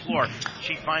open floor,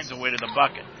 she finds a way to the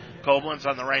bucket. Koblenz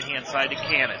on the right-hand side to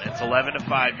Cannon. It's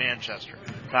 11-5 Manchester.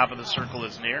 Top of the circle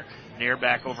is Neer. Neer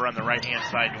back over on the right-hand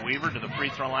side to Weaver to the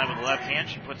free throw line with the left hand.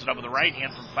 She puts it up with the right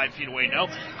hand from 5 feet away. No.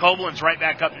 Koblenz right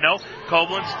back up. No.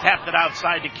 Koblenz tapped it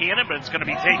outside to Cannon, but it's going to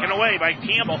be taken away by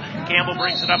Campbell. Campbell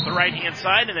brings it up the right-hand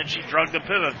side, and then she drug the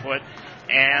pivot foot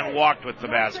and walked with the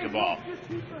basketball.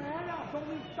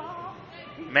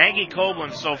 Maggie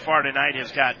Koblenz so far tonight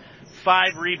has got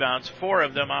 5 rebounds, 4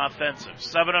 of them offensive.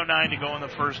 7:09 to go in the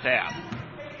first half.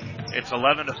 It's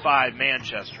 11-5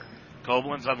 Manchester.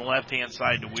 Koblenz on the left-hand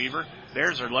side to Weaver.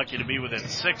 Bears are lucky to be within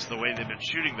 6 the way they've been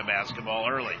shooting the basketball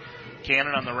early.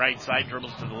 Cannon on the right side,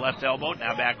 dribbles to the left elbow.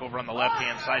 Now back over on the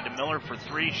left-hand side to Miller for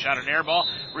 3. Shot an air ball.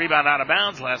 Rebound out of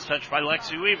bounds. Last touch by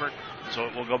Lexi Weaver. So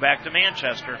it will go back to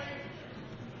Manchester.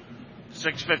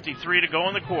 6:53 to go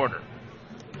in the quarter.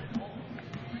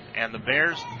 And the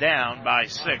Bears down by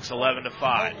 6,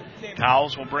 11-5.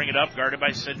 Cowles will bring it up, guarded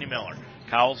by Sydney Miller.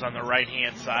 Cowles on the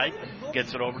right-hand side,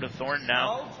 gets it over to Thorne,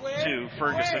 now to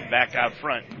Ferguson, back out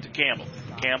front to Campbell.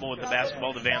 Campbell with the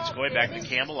basketball to Van Scoy, back to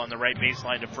Campbell on the right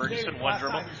baseline to Ferguson, 1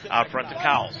 dribble, out front to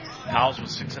Cowles. Cowles with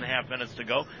 6.5 minutes to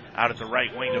go, out at the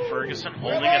right wing to Ferguson,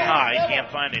 holding it high,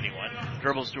 can't find anyone.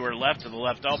 Dribbles to her left, to the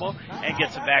left elbow, and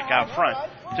gets it back out front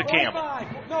to Campbell.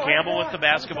 Campbell with the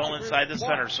basketball inside the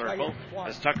center circle,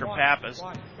 as Tucker Pappas,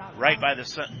 right by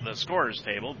the scorer's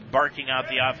table, barking out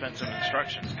the offensive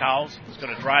instructions. Cowles is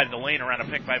going to drive the lane around a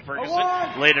pick by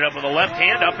Ferguson, laid it up with a left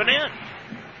hand, up and in.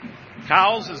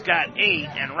 Cowles has got 8,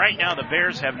 and right now the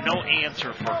Bears have no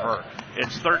answer for her.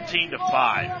 It's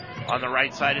 13-5. On the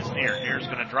right side is Neer. Neer's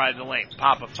going to drive the lane.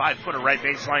 Pop a 5-footer right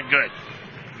baseline, good.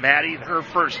 Maddie, her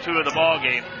first 2 of the ball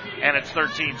game, and it's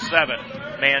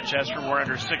 13-7. Manchester, we're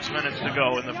under 6 minutes to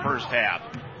go in the first half.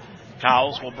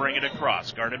 Cowles will bring it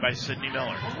across, guarded by Sydney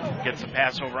Miller. Gets the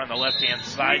pass over on the left-hand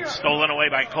side, stolen away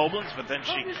by Koblenz, but then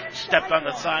she stepped on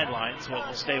the sideline, so it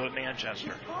will stay with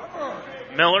Manchester.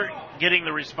 Miller getting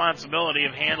the responsibility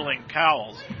of handling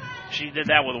Cowles. She did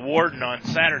that with Warden on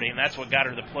Saturday, and that's what got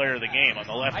her the player of the game. On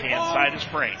the left-hand side is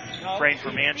Frayne. Frayne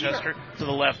for Manchester to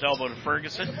the left elbow to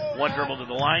Ferguson. 1 dribble to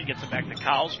the line, gets it back to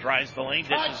Cowles, drives the lane,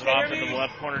 dishes it off into the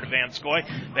left corner to Van Scoy.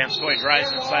 Van Scoy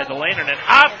drives inside the lane, and an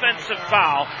offensive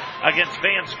foul against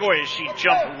Van Scoy as she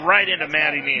jumped right into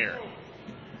Maddie Neer.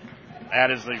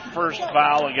 That is the first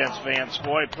foul against Van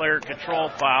Scoy, player control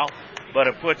foul, but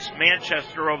it puts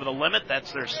Manchester over the limit.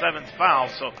 That's their 7th foul,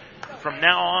 so from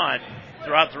now on,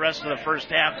 throughout the rest of the first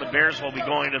half, the Bears will be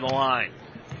going to the line.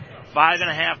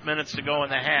 5.5 minutes to go in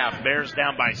the half. Bears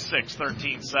down by 6,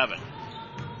 13-7.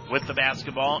 With the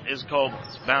basketball is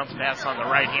Koblenz. Bounce pass on the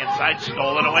right-hand side,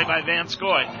 stolen away by Van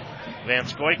Scoy. Van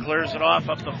Scoy clears it off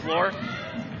up the floor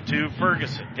to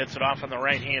Ferguson. Gets it off on the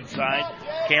right-hand side.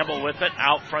 Campbell with it,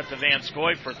 out front to Van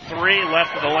Scoy for 3,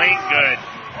 left of the lane, good.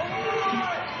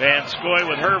 Vanscoy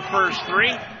with her first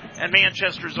three. And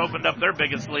Manchester's opened up their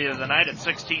biggest lead of the night at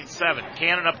 16-7.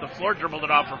 Cannon up the floor, dribbled it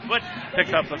off her foot,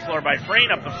 picked up the floor by Frayne,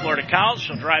 up the floor to Cowles.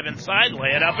 She'll drive inside,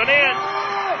 lay it up and in.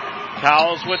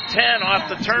 Cowles with 10 off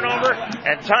the turnover,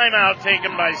 and timeout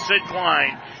taken by Sid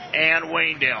Klein and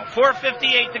Waynedale.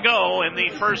 4:58 to go in the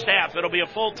first half. It'll be a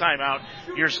full timeout.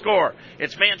 Your score,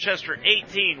 it's Manchester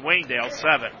 18, Waynedale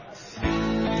 7.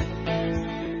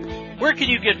 Where can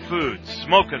you get food?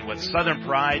 Smoking with Southern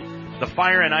Pride, the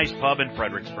Fire and Ice Pub in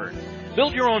Fredericksburg.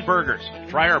 Build your own burgers.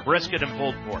 Try our brisket and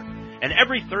pulled pork. And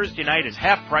every Thursday night is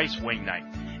half-price wing night.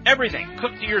 Everything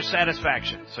cooked to your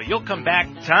satisfaction, so you'll come back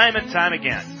time and time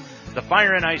again. The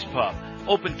Fire and Ice Pub,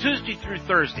 open Tuesday through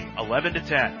Thursday, 11 to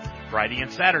 10. Friday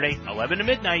and Saturday, 11 to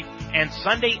midnight. And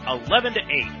Sunday, 11 to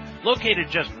 8. Located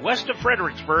just west of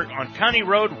Fredericksburg on County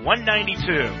Road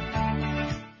 192.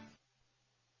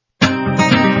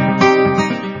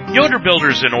 Yoder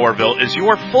Builders in Orrville is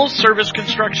your full-service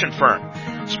construction firm,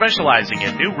 specializing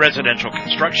in new residential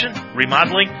construction,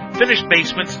 remodeling, finished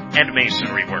basements, and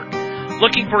masonry work.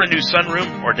 Looking for a new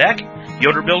sunroom or deck?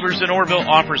 Yoder Builders in Orrville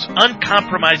offers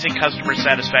uncompromising customer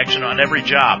satisfaction on every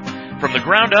job, from the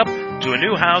ground up to a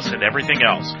new house and everything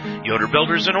else. Yoder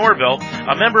Builders in Orrville,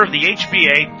 a member of the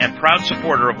HBA and proud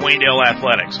supporter of Waynedale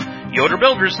Athletics. Yoder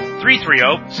Builders,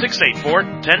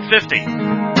 330-684-1050.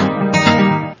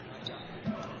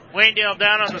 Waynedale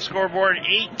down on the scoreboard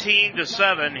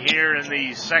 18-7 here in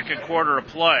the second quarter of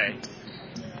play.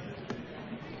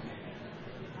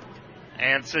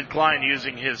 And Sid Klein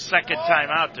using his second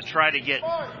timeout to try to get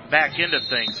back into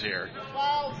things here.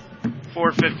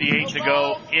 4:58 to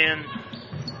go in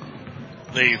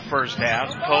the first half.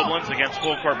 Koblenz against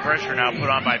full court pressure now put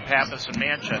on by Pappas and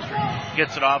Manchester.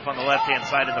 Gets it off on the left-hand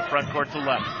side in the front court to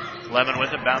Lemon. Lemon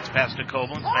with it, bounce pass to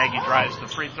Koblenz. Maggie drives the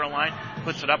free throw line,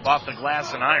 puts it up off the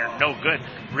glass and iron. No good.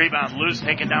 Rebound loose,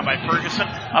 taken down by Ferguson.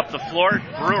 Up the floor,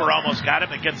 Brewer almost got it,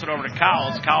 but gets it over to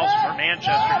Cowles. Cowles for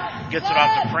Manchester gets it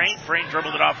off to Frayne. Frayne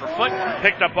dribbled it off her foot,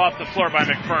 picked up off the floor by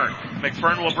McFern.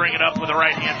 McFern will bring it up with a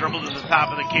right-hand dribble to the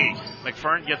top of the key.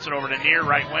 McFern gets it over to Neer,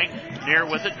 right wing. Neer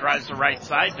with it, drives the right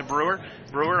side to Brewer.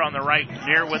 Brewer on the right,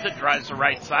 Neer with it, drives the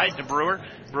right side to Brewer.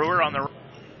 Brewer on the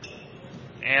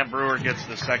and Brewer gets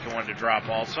the second one to drop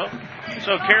also.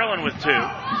 So Carolyn with 2.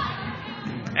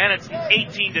 And it's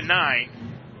 18-9.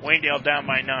 Waynedale down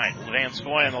by 9.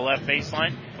 Vanscoy on the left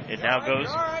baseline. It now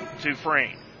goes to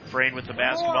Frayne. Frayne with the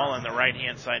basketball on the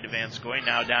right-hand side to Vanscoy.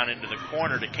 Now down into the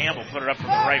corner to Campbell. Put it up from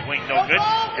the right wing. No good.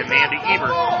 And Mandy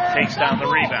Ebert takes down the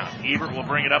rebound. Ebert will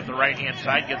bring it up the right-hand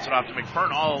side. Gets it off to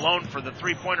McFern. All alone for the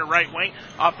three-pointer right wing.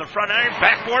 Off the front iron.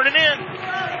 Backboard and in.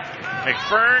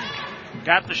 McFern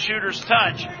got the shooter's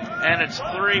touch, and it's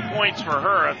 3 points for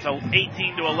her. It's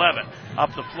 18-11.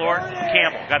 Up the floor,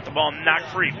 Campbell got the ball knocked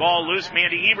free. Ball loose.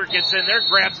 Mandy Ebert gets in there,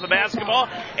 grabs the basketball,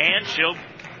 and she'll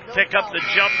pick up the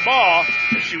jump ball.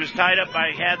 She was tied up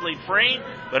by Hadley Frayne,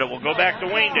 but it will go back to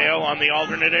Waynedale on the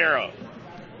alternate arrow.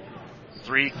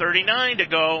 3:39 to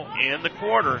go in the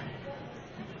quarter.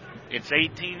 It's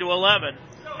 18-11,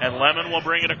 and Lemon will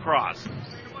bring it across.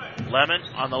 Lemon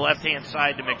on the left-hand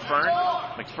side to McFern.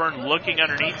 McFern looking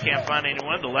underneath, can't find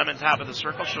anyone. The Lemon top of the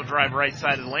circle. She'll drive right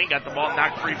side of the lane. Got the ball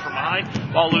knocked free from behind.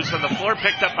 Ball loose on the floor.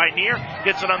 Picked up by Neer.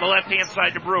 Gets it on the left-hand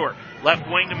side to Brewer. Left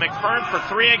wing to McFern for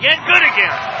 3 again. Good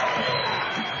again.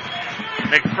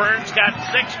 McFern's got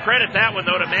 6. Credit that one,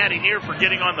 though, to Maddie Neer for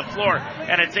getting on the floor.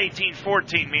 And it's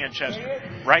 18-14 Manchester.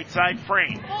 Right side,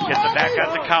 Frayne. Gets it back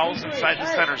out to Cowles inside the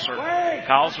center circle.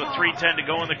 Cowles with 3:10 to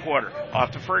go in the quarter.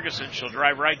 Off to Ferguson. She'll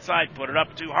drive right side. Put it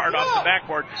up too hard off the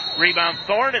backboard. Rebound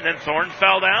Thorne, and then Thorne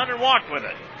fell down and walked with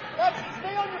it.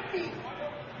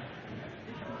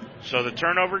 So the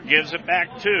turnover gives it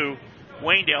back to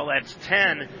Waynedale. That's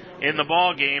 10 in the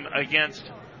ball game against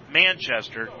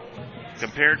Manchester,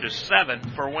 compared to 7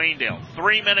 for Waynedale.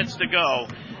 3 minutes to go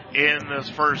in this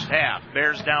first half.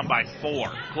 Bears down by 4.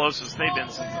 Closest they've been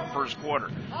since the first quarter.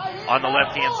 On the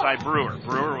left-hand side, Brewer.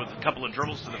 Brewer with a couple of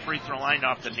dribbles to the free throw line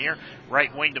off the Neer.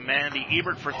 Right wing to Mandy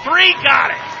Ebert for 3.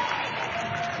 Got it!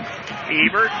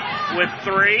 Ebert with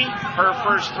 3. Her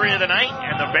first 3 of the night.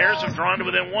 And the Bears have drawn to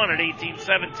within 1 at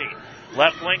 18-17.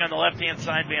 Left wing on the left-hand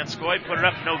side, Vanscoy put it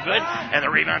up, no good, and the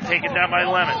rebound taken down by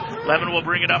Lemon. Lemon will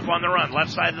bring it up on the run,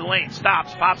 left side of the lane,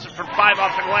 stops, pops it from 5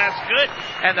 off the glass, good,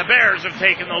 and the Bears have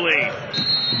taken the lead.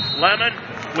 Lemon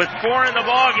with 4 in the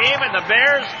ball game, and the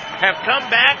Bears have come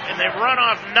back, and they've run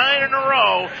off 9 in a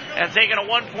row and taken a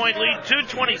 1-point lead.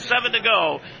 2:27 to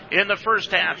go in the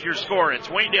first half. Your score, it's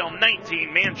Waynedale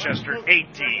 19, Manchester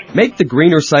 18. Make the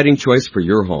greener siding choice for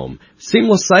your home.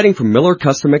 Seamless siding from Miller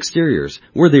Custom Exteriors.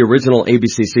 We're the original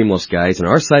ABC Seamless guys, and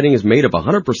our siding is made of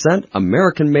 100%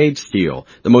 American-made steel,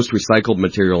 the most recycled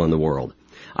material in the world.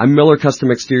 I'm Miller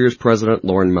Custom Exteriors President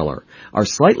Lauren Miller. Our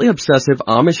slightly obsessive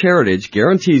Amish heritage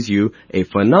guarantees you a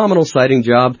phenomenal siding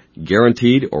job,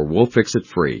 guaranteed, or we'll fix it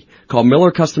free. Call Miller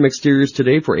Custom Exteriors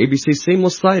today for ABC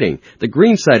Seamless Siding, the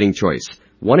green siding choice.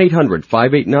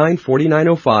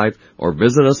 1-800-589-4905 or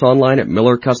visit us online at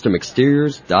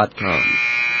MillerCustomExteriors.com.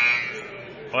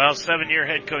 Well, 7-year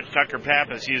head coach Tucker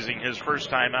Pappas using his first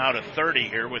time out of 30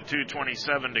 here with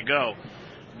 2:27 to go.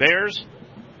 Bears,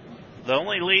 the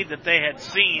only lead that they had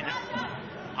seen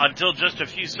until just a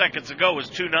few seconds ago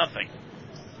was 2-0.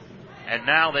 And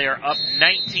now they are up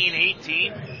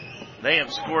 19-18. They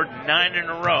have scored 9 in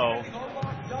a row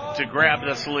to grab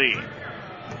this lead.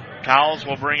 Cowles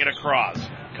will bring it across.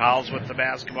 Cowles with the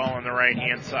basketball on the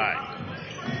right-hand side.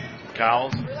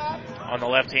 Cowles on the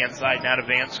left-hand side, now to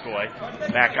Vanskoy.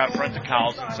 Back out front to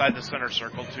Cowles inside the center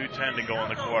circle. 2:10 to go in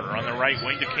the quarter. On the right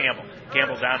wing to Campbell.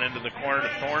 Campbell down into the corner to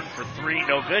Thorne for 3,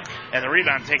 no good. And the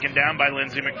rebound taken down by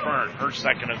Lindsay McFern, her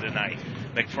second of the night.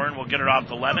 McFern will get it off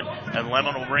to Lemon, and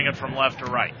Lemon will bring it from left to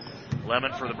right.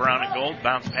 Lemon for the brown and gold.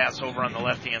 Bounce pass over on the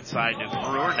left-hand side to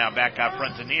Brewer. Now back out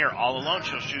front to Neer. All alone,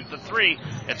 she'll shoot the 3.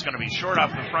 It's going to be short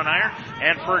off the front iron,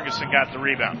 and Ferguson got the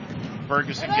rebound.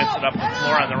 Ferguson gets it up the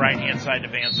floor on the right-hand side to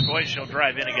Vanskoy. She'll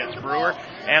drive in against Brewer,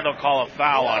 and they'll call a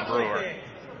foul on Brewer.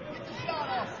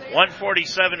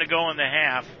 1:47 to go in the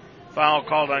half. Foul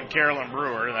called on Carolyn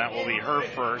Brewer. That will be her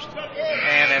first.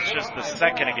 And that's just the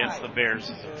second against the Bears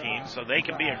as a team, so they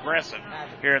can be aggressive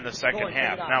here in the second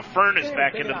half. Now Fern is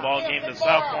back into the ball game. The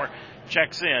sophomore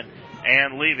checks in,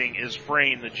 and leaving is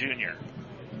Frayne, the junior.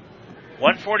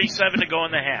 1:47 to go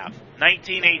in the half.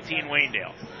 19-18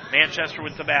 Waynedale. Manchester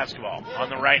with the basketball. On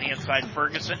the right-hand side,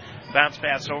 Ferguson. Bounce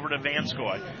pass over to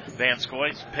Vanskoy.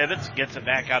 Vanskoy pivots, gets it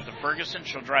back out to Ferguson.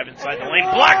 She'll drive inside the lane.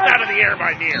 Blocked out of the air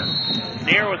by Neer.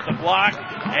 Neer with the block,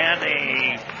 and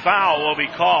a foul will be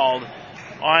called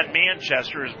on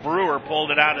Manchester as Brewer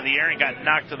pulled it out of the air and got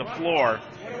knocked to the floor.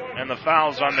 And the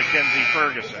foul's on Mackenzie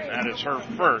Ferguson. That is her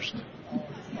first.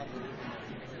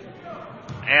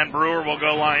 And Brewer will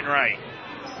go line right.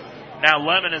 Now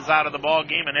Lemon is out of the ball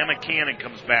game, and Emma Cannon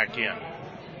comes back in.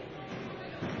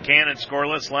 Cannon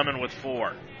scoreless, Lemon with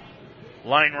 4.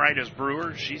 Line right is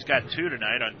Brewer. She's got 2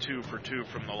 tonight on 2 for 2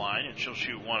 from the line, and she'll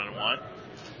shoot 1-1.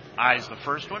 Eyes the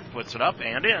first one, puts it up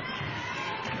and in.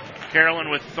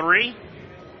 Carolyn with 3.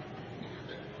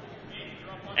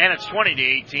 And it's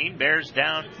 20-18. Bears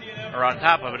down, or on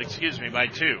top of it, by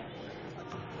 2.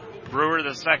 Brewer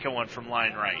the second one from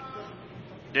line right.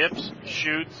 Dips,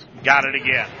 shoots, got it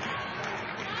again.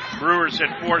 Brewer's hit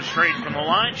 4 straight from the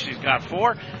line. She's got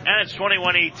 4. And it's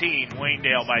 21-18.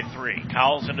 Waynedale by 3.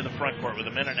 Cowles into the front court with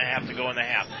 1.5 minutes to go in the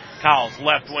half. Cowles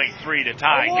left wing 3 to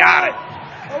tie. Got it.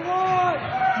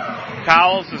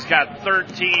 Cowles has got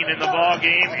 13 in the ball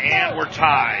game, and we're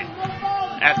tied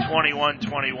at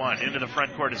 21-21. Into the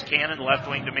front court is Cannon. Left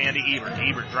wing to Mandy Ebert.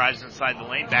 Ebert drives inside the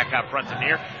lane. Back out front to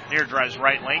Neer. Neer drives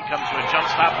right lane. Comes to a jump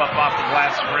stop up off the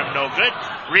glass rim. No good.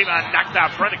 Rebound knocked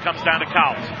out front. It comes down to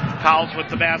Cowles. Cowles with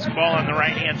the basketball on the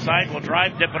right-hand side. Will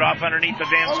drive. Dip it off underneath the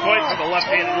Vanskoy for the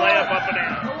left-handed layup up and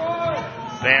in.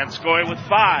 Vanskoy with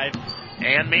 5.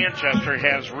 And Manchester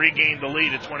has regained the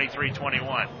lead at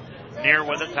 23-21. Neer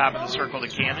with it, top of the circle to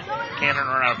Cannon. Cannon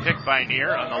around picked by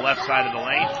Neer on the left side of the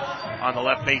lane. On the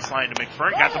left baseline to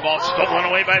McFern. Got the ball stolen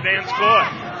away by Vanskoy.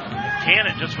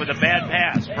 Cannon just with a bad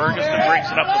pass. Ferguson brings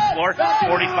it up the floor.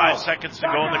 45 seconds to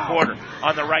go in the quarter.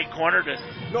 On the right corner to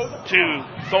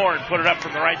Thorne. Put it up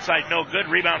from the right side. No good.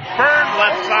 Rebound. Fern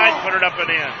left side. Put it up and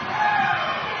in.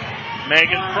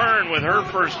 Megan Fern with her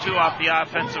first 2 off the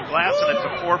offensive glass, and it's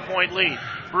a 4-point lead.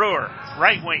 Brewer,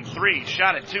 right wing 3,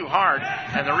 shot it too hard,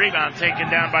 and the rebound taken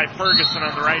down by Ferguson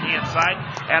on the right-hand side,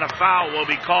 and a foul will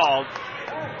be called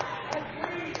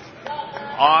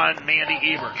on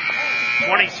Mandy Ebert.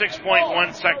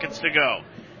 26.1 seconds to go.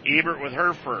 Ebert with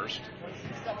her first,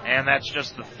 and that's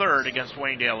just the third against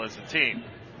Waynedale as a team.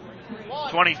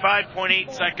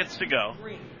 25.8 seconds to go.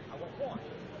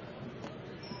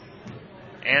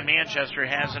 And Manchester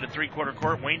has it at three-quarter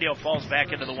court. Waynedale falls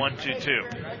back into the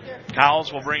 1-2-2.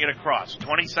 Cowles will bring it across.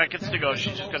 20 seconds to go.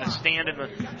 She's just going to stand in the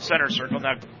center circle.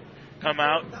 Now, come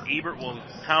out. Ebert will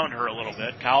hound her a little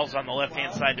bit. Cowles on the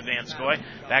left-hand side to Vanskoy.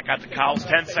 Back out to Cowles.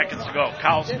 10 seconds to go.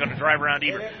 Cowles is going to drive around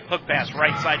Ebert. Hook pass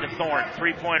right side to Thorne.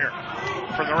 Three-pointer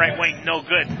from the right wing. No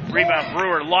good. Rebound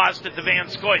Brewer lost it to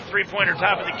Vanskoy. Three-pointer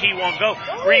top of the key won't go.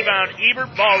 Rebound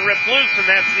Ebert. Ball ripped loose, and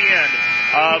that's the end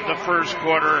of the first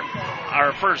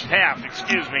half,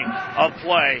 of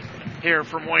play here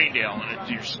from Waynedale. And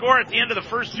it's your score at the end of the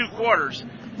first two quarters.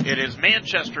 It is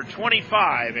Manchester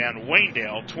 25 and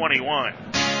Waynedale 21.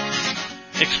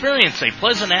 Experience a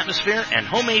pleasant atmosphere and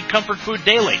homemade comfort food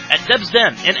daily at Deb's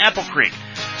Den in Apple Creek.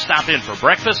 Stop in for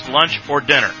breakfast, lunch, or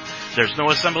dinner. There's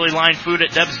no assembly line food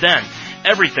at Deb's Den.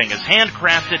 Everything is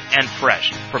handcrafted and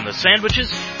fresh, from the sandwiches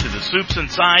to the soups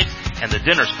and sides and the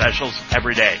dinner specials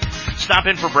every day. Stop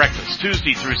in for breakfast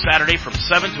Tuesday through Saturday from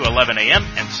 7 to 11 a.m.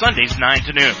 and Sundays 9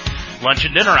 to noon. Lunch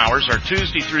and dinner hours are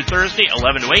Tuesday through Thursday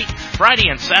 11 to 8, Friday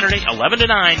and Saturday 11 to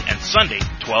 9, and Sunday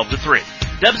 12 to 3.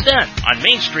 Deb's Den on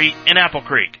Main Street in Apple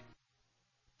Creek.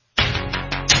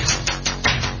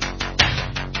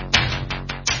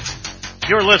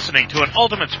 You're listening to an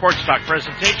Ultimate Sports Talk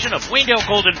presentation of Waynedale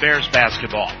Golden Bears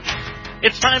basketball.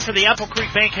 It's time for the Apple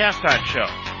Creek Bank Halftime Show.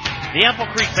 The Apple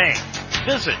Creek Bank.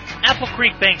 Visit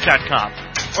applecreekbank.com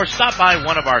or stop by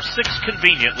one of our 6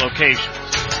 convenient locations.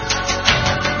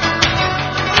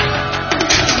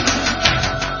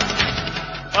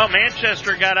 Well,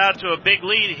 Manchester got out to a big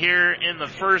lead here in the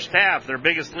first half. Their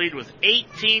biggest lead was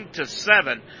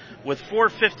 18-7 with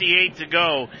 4:58 to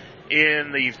go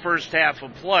in the first half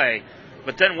of play.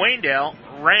 But then Waynedale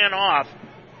ran off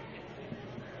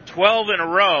 12 in a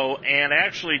row and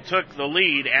actually took the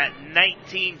lead at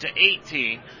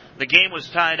 19-18. The game was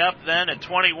tied up then at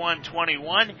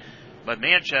 21-21, but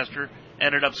Manchester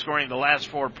ended up scoring the last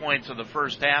 4 points of the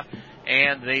first half,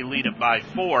 and they lead it by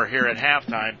 4 here at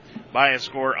halftime by a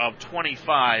score of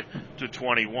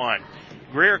 25-21.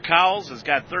 Greer Cowles has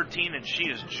got 13, and she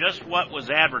is just what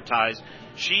was advertised.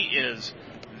 She is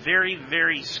very,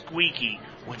 very squeaky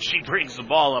when she brings the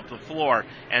ball up the floor,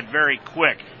 and very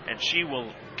quick, and she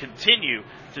will continue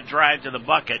to drive to the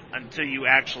bucket until you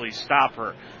actually stop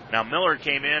her. Now, Miller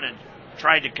came in and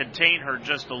tried to contain her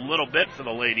just a little bit for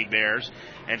the Lady Bears,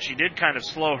 and she did kind of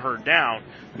slow her down,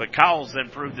 but Cowles then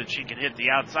proved that she can hit the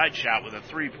outside shot with a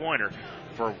three-pointer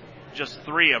for just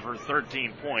 3 of her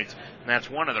 13 points, and that's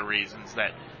one of the reasons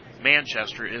that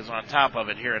Manchester is on top of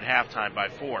it here at halftime by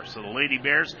 4. So the Lady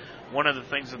Bears, one of the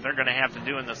things that they're going to have to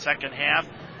do in the second half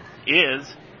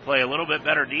is play a little bit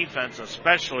better defense,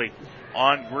 especially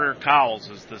on Greer Cowles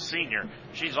as the senior.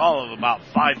 She's all of about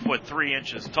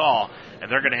 5'3" tall,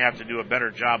 and they're going to have to do a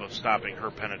better job of stopping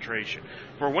her penetration.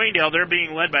 For Waynedale, they're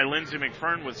being led by Lindsay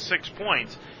McFern with 6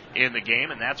 points in the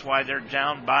game, and that's why they're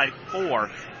down by 4,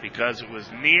 because it was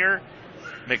near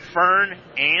McFern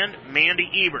and Mandy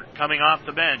Ebert coming off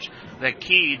the bench that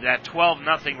keyed that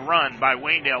 12-0 run by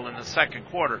Waynedale in the second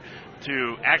quarter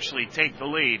to actually take the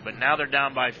lead. But now they're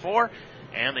down by 4,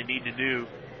 and they need to do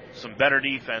some better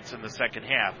defense in the second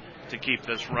half to keep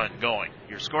this run going.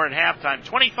 Your score at halftime,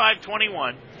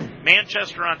 25-21.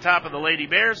 Manchester on top of the Lady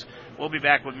Bears. We'll be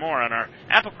back with more on our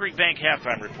Apple Creek Bank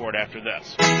halftime report after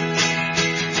this.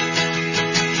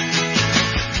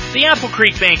 The Apple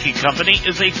Creek Banking Company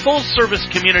is a full-service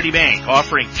community bank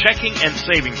offering checking and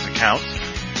savings accounts,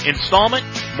 installment,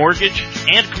 mortgage,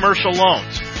 and commercial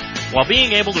loans. While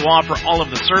being able to offer all of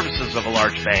the services of a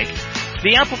large bank,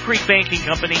 the Apple Creek Banking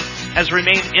Company has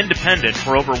remained independent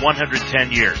for over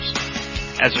 110 years.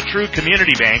 As a true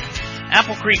community bank,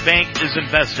 Apple Creek Bank is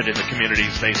invested in the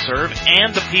communities they serve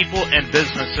and the people and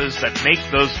businesses that make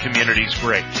those communities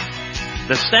great.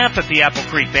 The staff at the Apple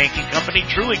Creek Banking Company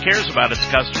truly cares about its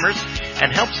customers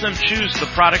and helps them choose the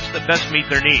products that best meet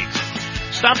their needs.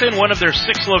 Stop in one of their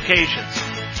 6 locations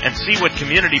and see what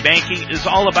community banking is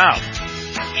all about.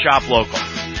 Shop local.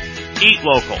 Eat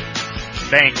local.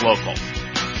 Bank local.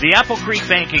 The Apple Creek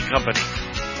Banking Company.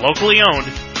 Locally owned.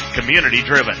 Community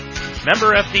driven.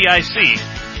 Member FDIC.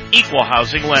 Equal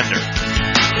housing lender.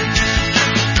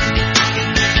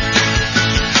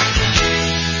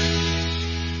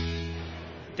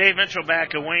 Dave Mitchell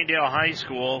back at Waynedale High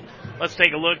School. Let's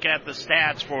take a look at the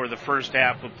stats for the first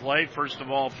half of play. First of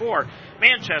all, for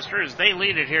Manchester, as they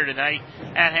lead it here tonight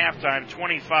at halftime,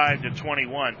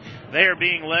 25-21. They are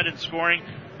being led in scoring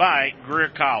by Greer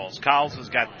Cowles. Cowles has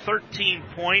got 13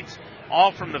 points,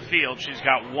 all from the field. She's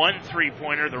got 1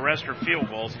 3-pointer, the rest are field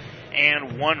goals,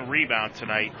 and 1 rebound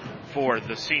tonight for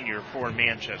the senior for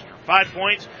Manchester. 5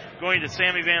 points going to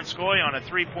Sammy Vanskoy on a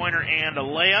 3-pointer and a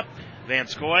layup.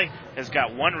 Vanskoy has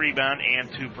got 1 rebound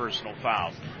and 2 personal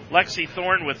fouls. Lexi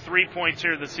Thorne with 3 points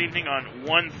here this evening on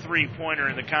 1 3-pointer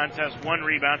in the contest, 1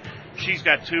 rebound. She's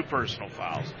got 2 personal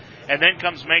fouls. And then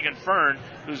comes Megan Fern,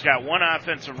 who's got 1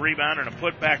 offensive rebound and a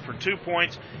putback for 2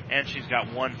 points, and she's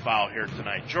got 1 foul here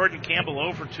tonight. Jordan Campbell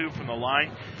 0 for 2 from the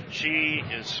line. She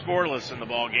is scoreless in the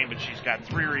ball game, but she's got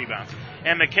 3 rebounds.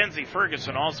 And Mackenzie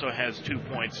Ferguson also has 2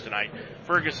 points tonight.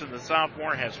 Ferguson, the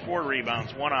sophomore, has 4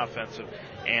 rebounds, 1 offensive,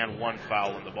 and 1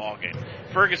 foul in the ball game.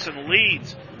 Ferguson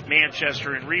leads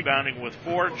Manchester in rebounding with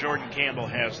 4. Jordan Campbell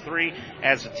has 3.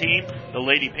 As a team, the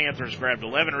Lady Panthers grabbed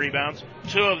 11 rebounds,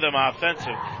 2 of them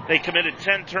offensive. They committed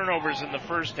 10 turnovers in the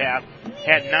first half,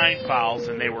 had 9 fouls,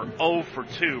 and they were 0 for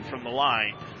 2 from the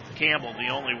line. Campbell, the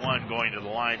only one going to the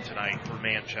line tonight for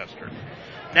Manchester.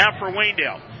 Now for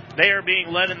Waynedale. They are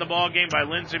being led in the ball game by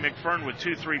Lindsay McFern with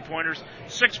 2 3-pointers,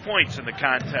 6 points in the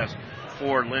contest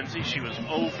for Lindsay. She was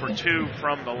 0 for 2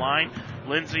 from the line.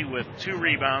 Lindsay with 2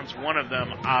 rebounds, 1 of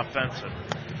them offensive.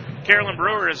 Carolyn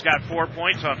Brewer has got 4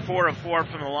 points on 4 of 4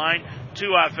 from the line,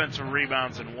 2 offensive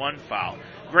rebounds and 1 foul.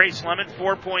 Grace Lemon,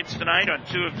 4 points tonight on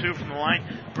 2 of 2 from the line.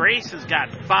 Grace has got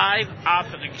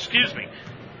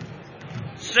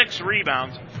 6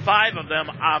 rebounds, 5 of them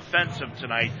offensive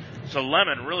tonight. So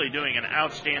Lemon really doing an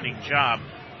outstanding job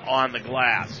on the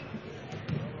glass.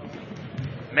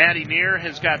 Maddie Neer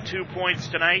has got 2 points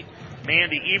tonight.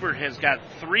 Mandy Ebert has got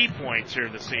 3 points here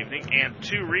this evening and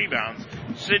 2 rebounds.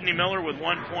 Sydney Miller with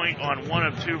 1 point on 1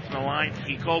 of 2 from the line.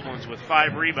 E. Koblenz with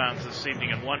 5 rebounds this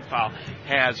evening and 1 foul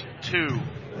has 2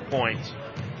 points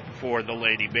for the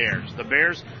Lady Bears. The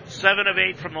Bears, 7 of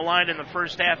 8 from the line in the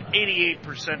first half,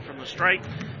 88% from the strike.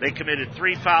 They committed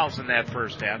 3 fouls in that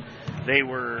first half. They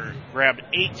grabbed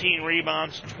 18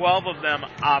 rebounds, 12 of them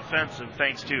offensive,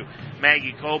 thanks to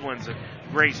Maggie Koblenz and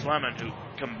Grace Lemon, who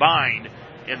combined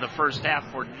in the first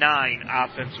half for 9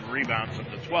 offensive rebounds of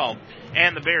the 12.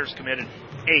 And the Bears committed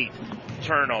 8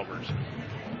 turnovers.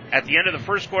 At the end of the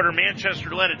first quarter, Manchester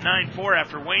led at 9-4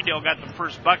 after Waynedale got the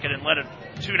first bucket and led it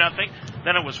 2-0.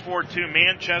 Then it was 4-2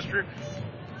 Manchester.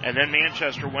 And then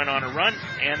Manchester went on a run,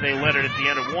 and they led it at the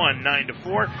end of 1,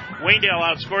 9-4. Waynedale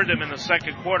outscored them in the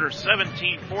second quarter,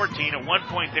 17-14. At one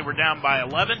point, they were down by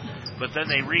 11, but then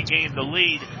they regained the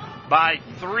lead by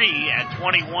 3 at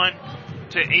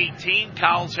 21-18.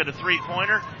 Cowles hit a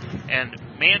 3-pointer, and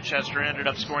Manchester ended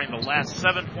up scoring the last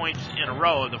 7 points in a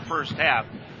row of the first half,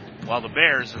 while the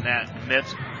Bears in that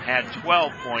midst had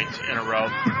 12 points in a row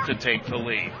to take the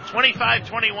lead.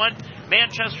 25-21,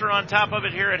 Manchester on top of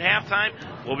it here at halftime.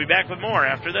 We'll be back with more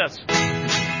after this.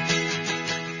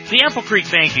 The Apple Creek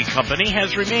Banking Company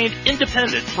has remained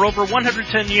independent for over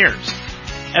 110 years.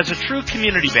 As a true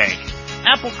community bank,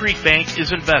 Apple Creek Bank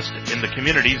is invested in the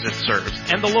communities it serves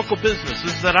and the local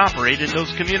businesses that operate in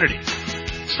those communities.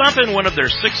 Stop in one of their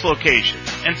 6 locations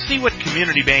and see what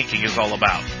community banking is all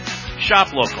about.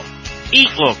 Shop local, eat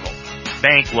local,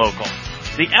 bank local.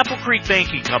 The Apple Creek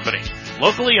Banking Company,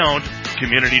 locally owned,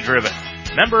 community driven.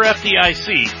 Member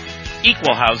FDIC,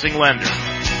 equal housing lender.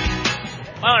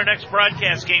 Well, our next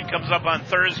broadcast game comes up on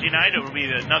Thursday night. It will be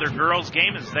another girls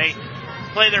game as they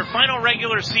play their final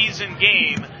regular season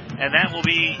game, and that will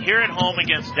be here at home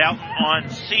against Dalton on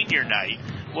senior night.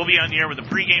 We'll be on the air with a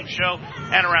pregame show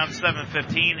at around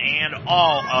 7:15 and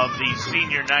all of the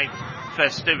senior night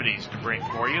festivities to bring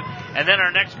for you. And then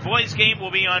our next boys game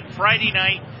will be on Friday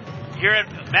night here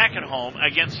back at home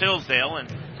against Hillsdale.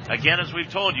 And again, as we've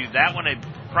told you, that one is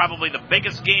probably the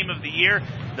biggest game of the year.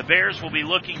 The Bears will be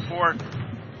looking for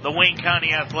the Wayne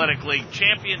County Athletic League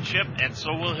championship, and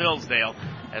so will Hillsdale,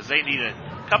 as they need a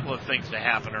couple of things to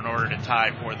happen in order to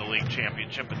tie for the league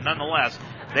championship. But nonetheless,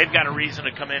 they've got a reason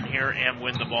to come in here and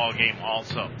win the ball game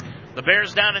also. The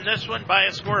Bears down in this one by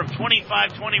a score of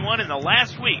 25-21 in the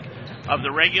last week of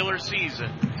the regular season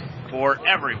for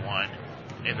everyone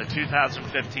in the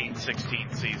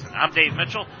 2015-16 season. I'm Dave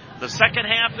Mitchell. The second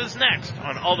half is next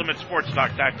on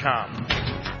UltimateSportsTalk.com.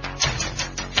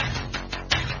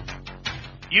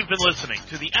 You've been listening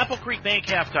to the Apple Creek Bank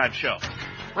Halftime Show,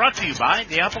 brought to you by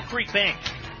the Apple Creek Bank.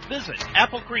 Visit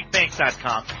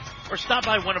AppleCreekBank.com or stop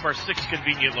by one of our 6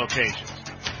 convenient locations.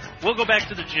 We'll go back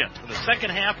to the gym for the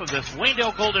second half of this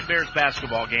Waynedale Golden Bears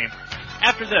basketball game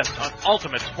after this on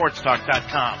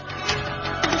UltimateSportsTalk.com.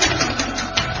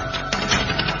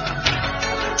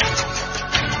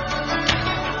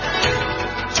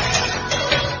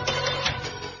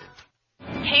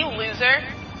 Hey, loser.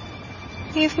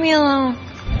 Leave me alone.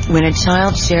 When a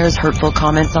child shares hurtful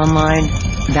comments online,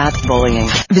 that's bullying.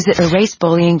 Visit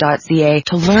erasebullying.ca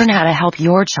to learn how to help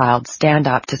your child stand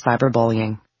up to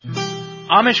cyberbullying.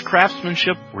 Amish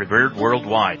craftsmanship revered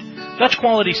worldwide. Dutch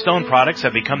Quality Stone products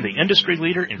have become the industry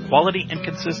leader in quality and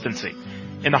consistency.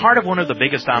 In the heart of one of the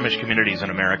biggest Amish communities in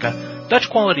America, Dutch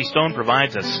Quality Stone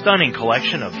provides a stunning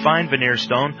collection of fine veneer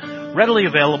stone readily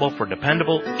available for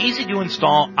dependable,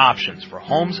 easy-to-install options for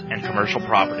homes and commercial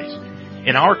properties.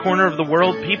 In our corner of the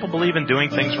world, people believe in doing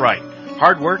things right.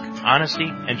 Hard work, honesty,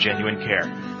 and genuine care.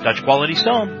 Dutch Quality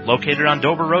Stone, located on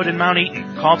Dover Road in Mount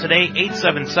Eaton. Call today,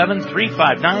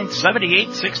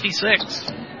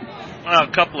 877-359-7866. Well,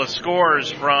 a couple of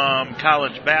scores from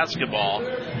college basketball.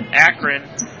 Akron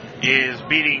is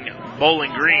beating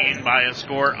Bowling Green by a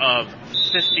score of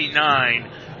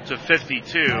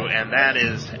 59-52, and that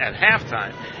is at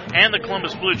halftime. And the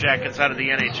Columbus Blue Jackets out of the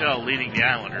NHL leading the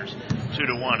Islanders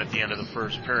 2-1 at the end of the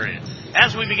first period.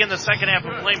 As we begin the second half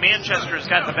of play, Manchester has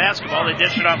got the basketball. They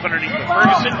dish it off underneath to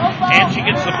Ferguson, and she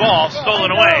gets the ball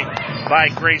stolen away by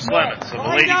Grace Lemon. So the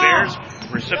Lady Bears,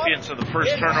 recipients of the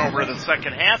first turnover of the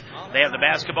second half, they have the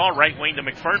basketball. Right wing to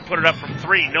McFern, put it up from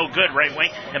three, no good right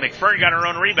wing, and McFern got her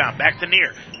own rebound. Back to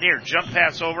Neer. Neer, jump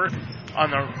pass over on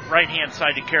the right-hand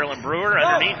side to Carolyn Brewer.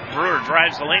 Underneath, Brewer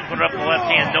drives the lane, put it up the left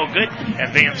hand, no good,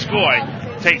 and Van Scoy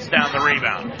takes down the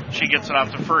rebound. She gets it off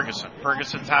to Ferguson.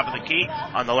 Ferguson top of the key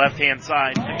on the left-hand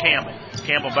side to Campbell.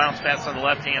 Campbell bounce pass on the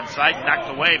left-hand side, knocked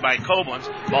away by Koblenz.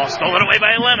 Ball stolen away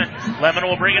by Lemon. Lemon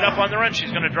will bring it up on the run.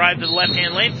 She's going to drive to the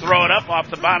left-hand lane, throw it up off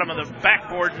the bottom of the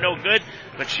backboard, no good,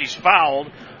 but she's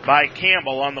fouled by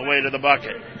Campbell on the way to the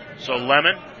bucket. So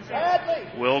Lemon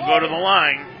will go to the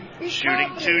line,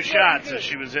 shooting two shots as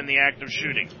she was in the act of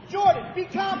shooting. Jordan, be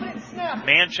confident, snap.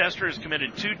 Manchester has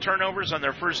committed 2 turnovers on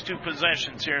their first 2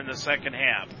 possessions here in the second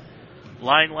half.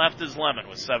 Line left is Lemon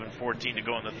with 7:14 to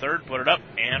go in the third. Put it up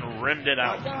and rimmed it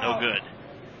out. No good.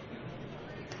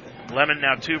 Lemon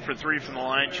now 2 for 3 from the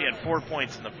line. She had 4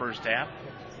 points in the first half.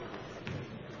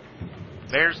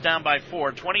 Bears down by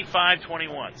 4,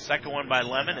 25-21. Second one by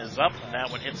Lemon is up, and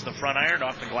that one hits the front iron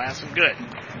off the glass and good.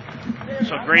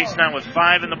 So Grace now with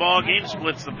 5 in the ball game,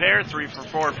 splits the pair, 3 for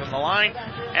 4 from the line,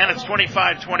 and it's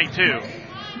 25-22.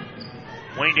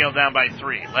 Waynedale down by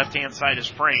 3. Left-hand side is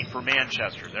Frayne for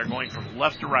Manchester. They're going from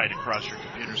left to right across your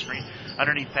computer screen.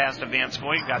 Underneath pass to Van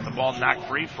Scoy. Got the ball knocked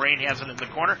free. Frayne has it in the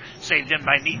corner. Saved in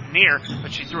by Neer,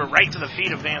 but she threw it right to the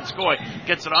feet of Van Scoy.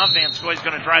 Gets it off. Van Scoy's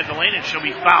going to drive the lane, and she'll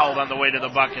be fouled on the way to the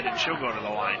bucket, and she'll go to the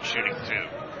line shooting 2.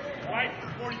 White,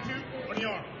 42, 20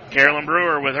 yard. Carolyn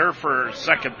Brewer with her for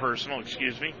second personal,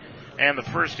 and the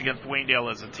first against Waynedale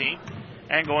as a team.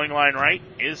 And going line right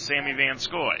is Sammy Van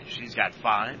Scoy. She's got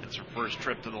 5. It's her first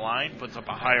trip to the line. Puts up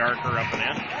a high arcer up and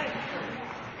in.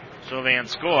 So Van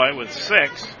Scoy with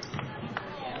 6.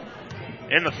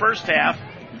 In the first half,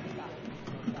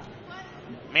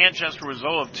 Manchester was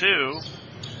 0 of 2.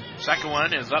 Second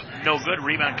one is up, no good.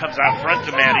 Rebound comes out front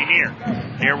to Maddie Neer.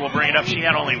 Neer will bring it up. She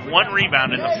had only 1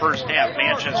 rebound in the first half.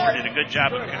 Manchester did a good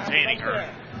job of containing her.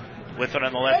 With it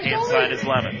on the left-hand side is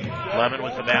Lemon. Lemon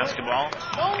with the basketball,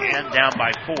 and down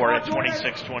by 4 at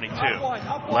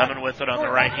 26-22. Lemon with it on the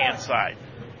right-hand side.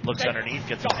 Looks underneath,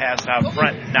 gets a pass out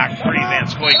front, knocked free. Van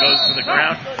Scoy goes to the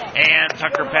ground, and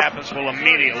Tucker Pappas will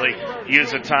immediately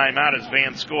use a timeout as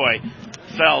Van Scoy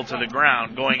fell to the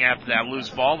ground going after that loose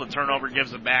ball. The turnover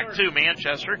gives it back to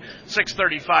Manchester.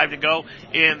 6:35 to go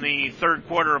in the third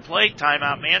quarter of play.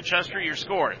 Timeout Manchester, your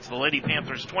score. It's the Lady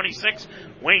Panthers 26,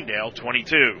 Waynedale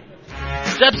 22.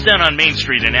 Deb's Den on Main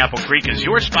Street in Apple Creek is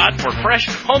your spot for fresh,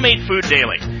 homemade food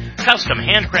daily. Custom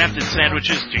handcrafted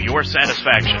sandwiches to your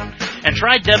satisfaction. And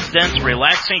try Deb's Den's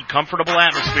relaxing, comfortable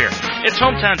atmosphere. It's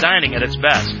hometown dining at its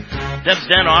best. Deb's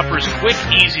Den offers quick,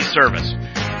 easy service.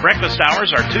 Breakfast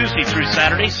hours are Tuesday through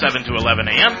Saturday, 7 to 11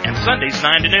 a.m., and Sundays,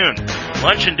 9 to noon.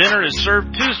 Lunch and dinner is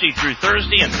served Tuesday through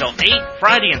Thursday until 8,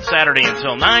 Friday and Saturday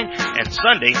until 9, and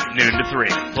Sunday, noon to 3.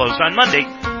 Closed on Monday.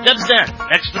 Deb's Den,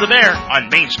 next to the Bear on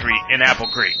Main Street in Apple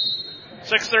Creek.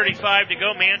 6:35 to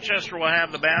go. Manchester will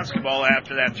have the basketball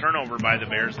after that turnover by the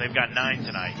Bears. They've got 9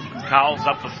 tonight. Cowles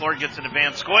up the floor, gets into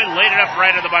Van Scoy, laid it up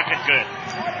right of the bucket, good.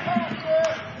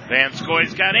 Van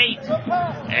Scoy's got 8.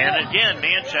 And again,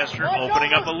 Manchester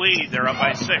opening up a lead. They're up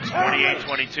by 6,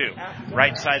 28-22.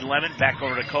 Right side Lemon, back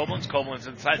over to Koblenz. Koblenz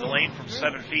inside the lane from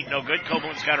 7 feet, no good.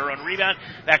 Koblenz got her own rebound.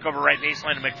 Back over right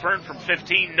baseline to McFern from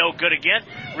 15, no good again.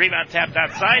 Rebound tapped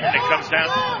outside, and it comes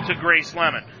down to Grace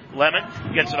Lemon. Lemon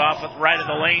gets it off right of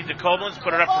the lane to Koblenz,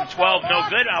 put it up from 12, no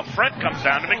good. Out front comes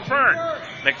down to McFern.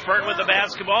 McFern with the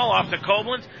basketball off to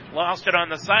Koblenz, lost it on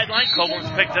the sideline.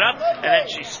 Koblenz picked it up, and then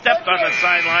she stepped on the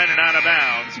sideline and out of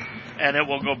bounds, and it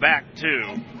will go back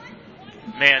to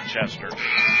Manchester.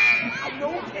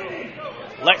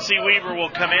 Lexi Weaver will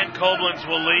come in, Koblenz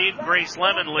will leave, Grace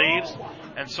Lemon leaves,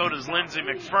 and so does Lindsay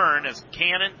McFern as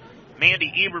Cannon,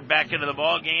 Mandy Ebert back into the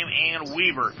ball game, and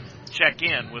Weaver check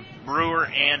in with Brewer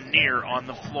and Neer on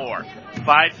the floor.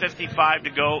 5:55 to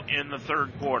go in the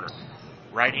third quarter.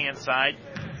 Right-hand side,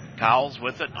 Cowles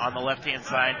with it on the left-hand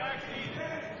side.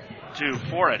 to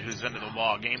Foret, who's into the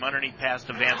ball game. Underneath pass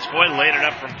to Van Scoy, laid it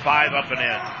up from 5 up and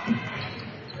in.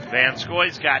 Van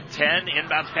Scoy's got 10.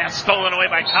 Inbounds pass stolen away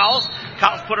by Cowles.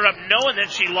 Cowles put it up no, and then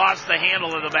she lost the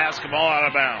handle of the basketball out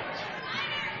of bounds.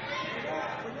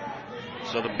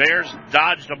 So the Bears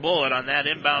dodged a bullet on that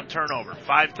inbound turnover.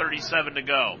 5:37 to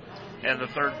go. And the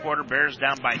third quarter, Bears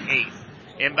down by 8.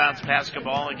 Inbounds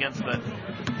basketball against the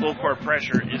full court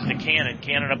pressure is to Cannon.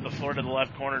 Cannon up the floor to the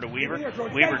left corner to Weaver.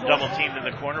 Weaver double teamed in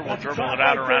the corner. Will dribble it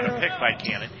out around a pick by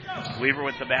Cannon. Weaver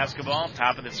with the basketball,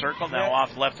 top of the circle. Now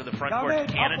off left to the front court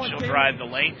to Cannon. She'll drive the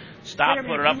lane. Stop,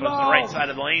 put it up on the right side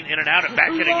of the lane. In and out and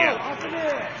back in again.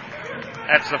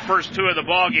 That's the first 2 of the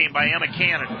ball game by Emma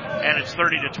Cannon, and it's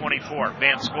 30-24.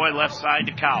 Van Scoy left side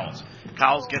to Cowles.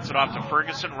 Cowles gets it off to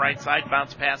Ferguson, right side,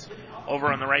 bounce pass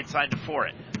over on the right side to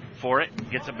Foret.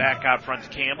 Foret gets it back out front to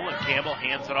Campbell, and Campbell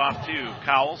hands it off to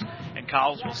Cowles, and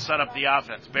Cowles will set up the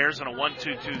offense. Bears in a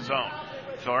 1-2-2 zone.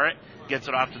 Foret gets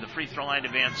it off to the free throw line to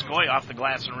Van Scoy, off the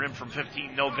glass and rim from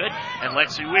 15, no good, and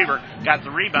Lexi Weaver got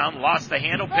the rebound, lost the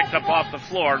handle, picked up off the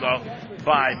floor, though,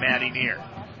 by Maddie Neer.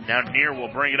 Now Neer will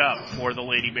bring it up for the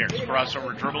Lady Bears.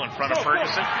 Crossover dribble in front of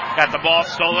Ferguson. Got the ball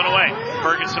stolen away.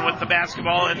 Ferguson with the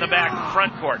basketball in the back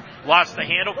front court. Lost the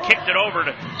handle, kicked it over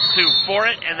to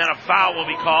Foret, and then a foul will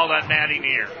be called on Maddie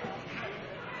Neer.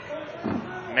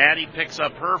 Maddie picks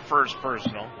up her first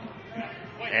personal,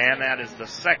 and that is the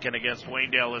second against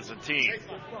Waynedale as a team.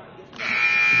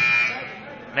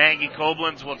 Maggie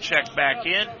Koblenz will check back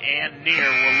in, and Neer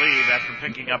will leave after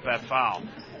picking up that foul.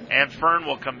 And Fern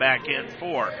will come back in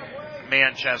for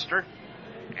Manchester.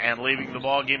 And leaving the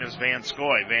ball game is Van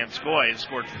Scoy. Van Scoy has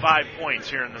scored 5 points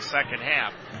here in the second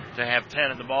half to have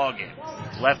 10 in the ball game.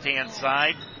 Left-hand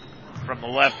side from the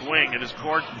left wing. It is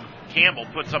court. Campbell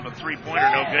puts up a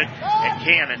 3-pointer, no good. And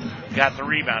Cannon got the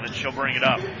rebound, and she'll bring it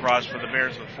up. Cross for the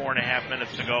Bears with 4.5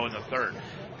 minutes to go in the third.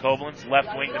 Koblenz,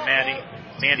 left wing to Mandy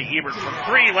Ebert from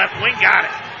 3. Left wing, got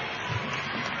it.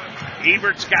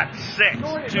 Ebert's got 6,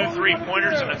 2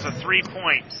 3-pointers, and it's a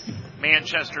 3-point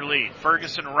Manchester lead.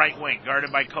 Ferguson, right wing,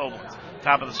 guarded by Koblenz.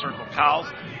 Top of the circle, Cowles.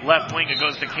 Left wing, it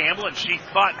goes to Campbell, and she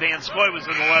thought Van Scoy was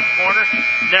in the left corner,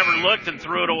 never looked, and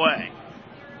threw it away.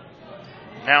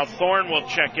 Now Thorne will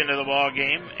check into the ball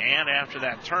game, and after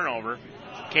that turnover,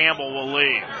 Campbell will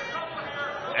leave.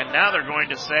 And now they're going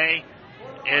to say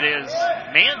it is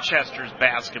Manchester's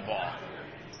basketball.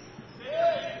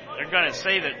 They're going to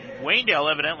say that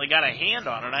Waynedale evidently got a hand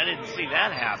on it. I didn't see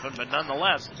that happen, but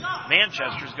nonetheless,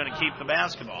 Manchester's going to keep the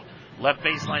basketball. Left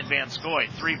baseline, Van Scoy.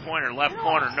 3-pointer, left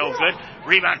corner, no good.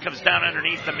 Rebound comes down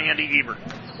underneath to Mandy Ebert.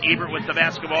 Ebert with the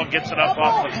basketball gets it up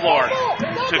off the floor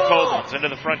to Koblenz into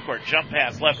the front court. Jump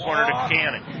pass, left corner to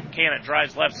Cannon. Cannon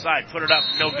drives left side, put it up,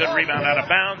 no good. Rebound out of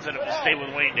bounds, and it will stay with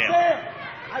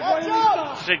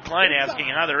Waynedale. Sid Klein asking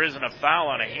how there isn't a foul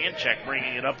on a hand check,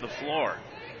 bringing it up the floor.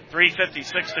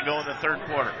 3:56 to go in the third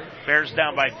quarter. Bears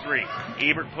down by 3.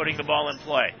 Ebert putting the ball in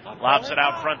play. Lobs it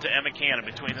out front to Emma Cannon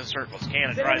between the circles.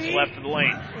 Cannon drives left of the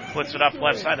lane. Puts it up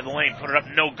left side of the lane. Put it up,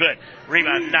 no good.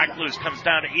 Rebound knocked loose. Comes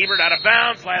down to Ebert out of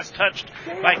bounds. Last touched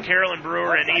by Carolyn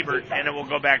Brewer and Ebert, and it will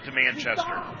go back to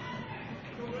Manchester.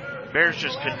 Bears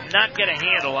just could not get a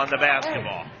handle on the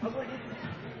basketball.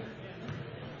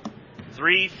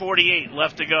 3:48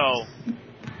 left to go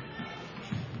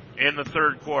in the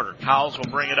third quarter. Cowles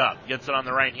will bring it up. Gets it on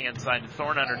the right-hand side to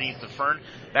Thorne underneath to Fern.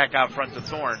 Back out front to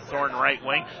Thorne. Thorne right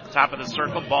wing. Top of the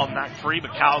circle. Ball knocked free,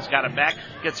 but Cowles got it back.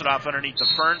 Gets it off underneath to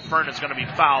Fern. Fern is going to be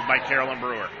fouled by Carolyn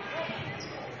Brewer.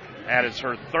 That is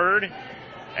her third,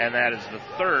 and that is the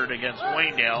third against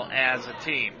Waynedale as a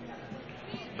team.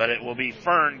 But it will be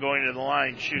Fern going to the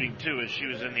line shooting 2 as she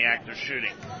was in the act of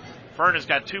shooting. Fern has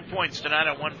got 2 points tonight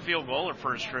on 1 field goal, her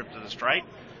first trip to the stripe.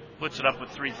 Puts it up with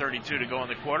 3:32 to go in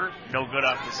the quarter. No good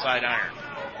off the side iron.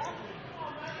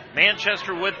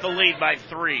 Manchester with the lead by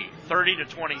 3,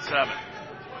 30-27.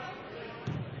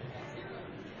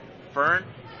 Fern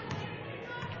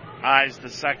eyes the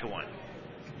second one.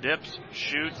 Dips,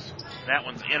 shoots. That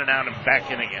one's in and out and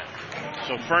back in again.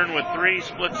 So Fern with 3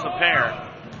 splits the pair.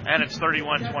 And it's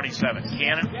 31-27.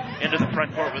 Cannon into the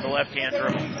front court with a left-hand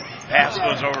dribble. Pass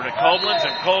goes over to Koblenz,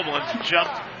 and Koblenz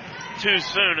jumped too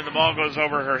soon, and the ball goes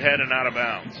over her head and out of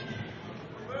bounds.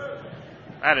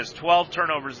 That is 12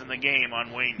 turnovers in the game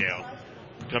on Waynedale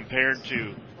compared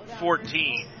to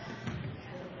 14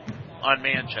 on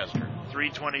Manchester.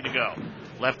 3:20 to go.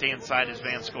 Left-hand side is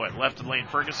Van Scoy. Left of lane,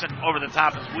 Ferguson. Over the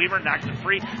top is Weaver. Knocked it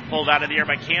free. Pulled out of the air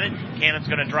by Cannon. Cannon's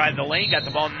going to drive the lane. Got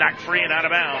the ball knocked free and out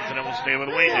of bounds, and it will stay with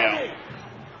Waynedale.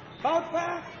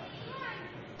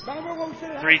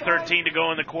 3:13 to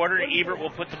go in the quarter. Ebert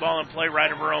will put the ball in play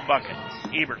right of her own bucket.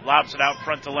 Ebert lobs it out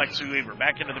front to Lexi Weaver.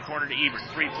 Back into the corner to Ebert.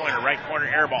 Three-pointer, right corner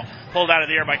air ball. Pulled out of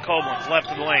the air by Koblenz. Left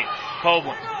of the lane.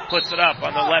 Koblenz puts it up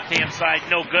on the left-hand side.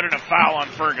 No good, and a foul on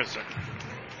Ferguson.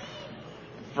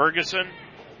 Ferguson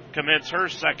commits her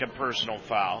second personal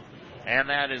foul, and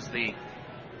that is the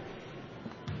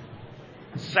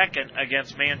second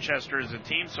against Manchester as a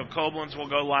team, so Koblenz will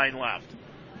go line left.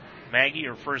 Maggie,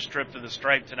 her first trip to the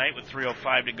stripe tonight with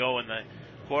 3:05 to go in the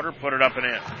quarter, put it up and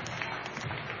in.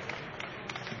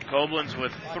 Koblenz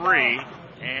with 3,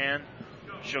 and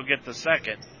she'll get the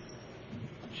second.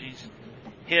 She's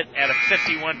hit at a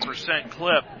 51%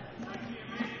 clip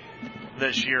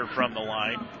this year from the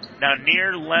line. Now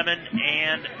near Lemon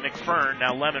and McFern.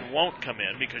 Now Lemon won't come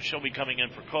in because she'll be coming in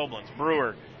for Koblenz.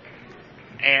 Brewer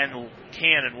and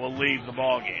Cannon will leave the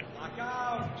ball game.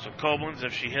 So Koblenz,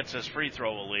 if she hits this free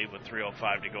throw, will leave with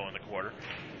 3:05 to go in the quarter.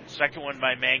 Second one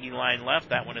by Maggie, line left.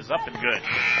 That one is up and good.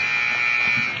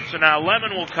 So now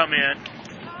Lemon will come in,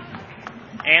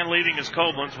 and leading is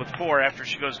Koblenz with 4 after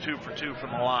she goes 2 for 2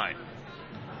 from the line.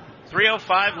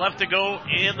 3:05 left to go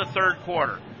in the third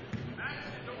quarter.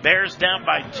 Bears down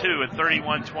by 2 at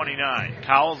 31-29.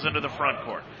 Cowles into the front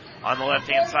court. On the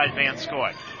left-hand side, Van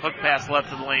Scoy. Hook pass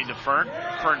left of the lane to Fern.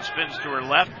 Fern spins to her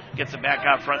left, gets it back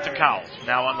out front to Cowles.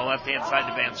 Now on the left-hand side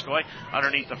to Van Scoy.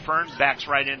 Underneath the Fern, backs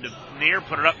right into Neer,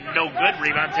 put it up, no good.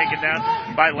 Rebound taken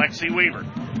down by Lexi Weaver.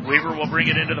 Weaver will bring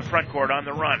it into the front court on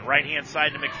the run. Right-hand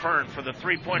side to McFern for the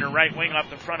three-pointer, right wing off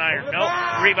the front iron.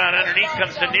 No. Rebound underneath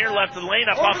comes to Neer, left of the lane,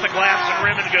 up off the glass and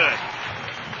rim and good.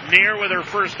 Neer with her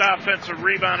first offensive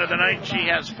rebound of the night. She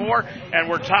has 4, and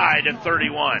we're tied at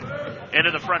 31. Into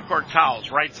the front court,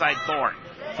 Cowles. Right side, Thorne.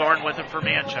 Thorne with it for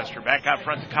Manchester. Back out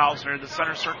front to Cowles near the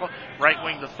center circle. Right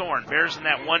wing to Thorne. Bears in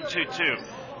that 1-2-2.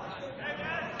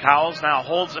 Cowles now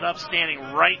holds it up,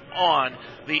 standing right on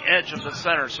the edge of the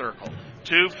center circle.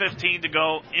 2:15 to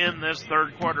go in this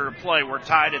third quarter of play. We're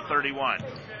tied at 31.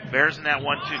 Bears in that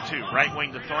 1-2-2. Right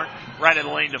wing to Thorne. Right of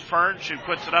the lane to Fern. She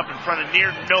puts it up in front of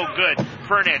Neer. No good.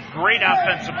 Fern had great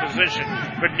offensive position,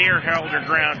 but Neer held her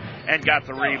ground and got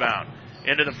the rebound.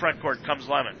 Into the front court comes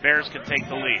Lemon. Bears can take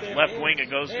the lead. Left wing,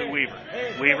 it goes to Weaver.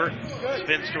 Weaver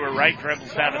spins to her right,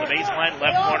 dribbles down to the baseline.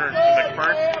 Left corner to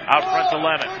McFern. Out front to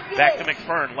Lemon. Back to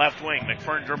McFern, left wing.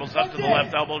 McFern dribbles up to the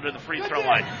left elbow to the free throw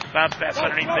line. Bounce pass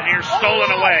underneath the Neer.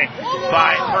 Stolen away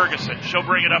by Ferguson. She'll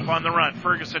bring it up on the run.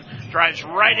 Ferguson drives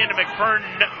right into McFern.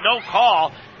 No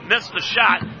call. Missed the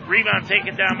shot. Rebound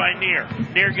taken down by Neer.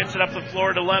 Neer gets it up the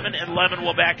floor to Lemon, and Lemon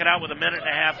will back it out with 1.5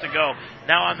 minutes to go.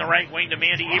 Now on the right wing to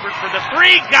Mandy Ebert for the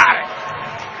 3. Got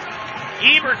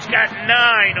it! Ebert's got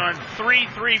 9 on 3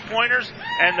 3-pointers,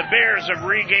 and the Bears have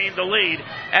regained the lead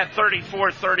at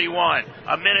 34-31.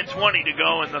 1:20 to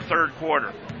go in the third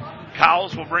quarter.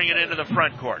 Cowles will bring it into the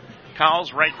front court.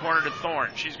 Cowles, right corner to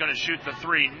Thorne. She's going to shoot the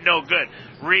 3. No good.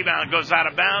 Rebound goes out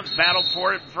of bounds. Battled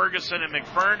for it, Ferguson and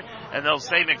McFern. And they'll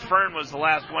say McFern was the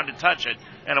last one to touch it.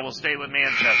 And it will stay with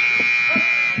Manchester.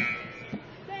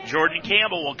 Jordan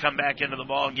Campbell will come back into the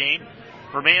ball game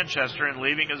for Manchester, and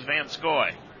leaving is Van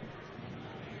Scoy.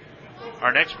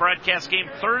 Our next broadcast game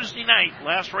Thursday night.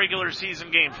 Last regular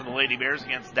season game for the Lady Bears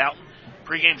against Dalton.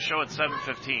 Pre-game show at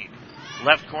 7:15.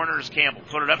 Left corner is Campbell.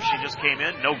 Put it up. She just came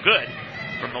in. No good.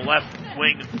 From the left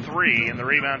wing 3, and the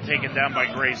rebound taken down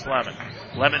by Grace Lemon.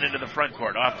 Lemon into the front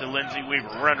court, off to Lindsay Weaver.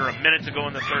 We're under 1 minute to go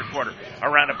in the third quarter.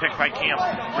 Around a pick by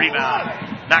Campbell.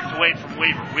 Rebound knocked away from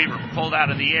Weaver. Weaver pulled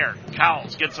out of the air.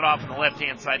 Cowles gets it off on the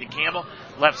left-hand side to Campbell.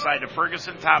 Left side to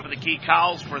Ferguson. Top of the key,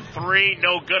 Cowles for 3.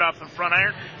 No good off the front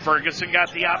iron. Ferguson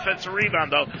got the offensive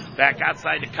rebound, though. Back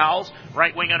outside to Cowles.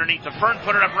 Right wing underneath to Fern.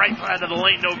 Put it up right side of the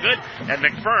lane. No good. And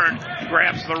McFern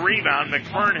grabs the rebound.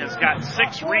 McFern has got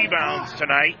 6 rebounds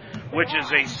tonight, which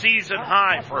is a season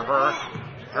high for her.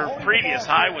 Her previous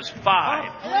high was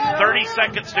 5. 30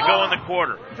 seconds to go in the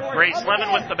quarter. Grace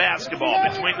Lemon with the basketball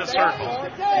between the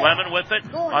circles. Lemon with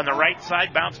it on the right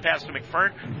side. Bounce pass to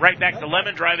McFern. Right back to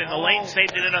Lemon. Driving the lane.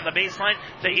 Saved it in on the baseline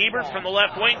to Ebert from the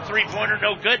left wing. 3-pointer,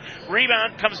 no good.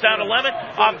 Rebound comes down to Lemon.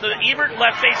 Off to Ebert.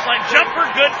 Left baseline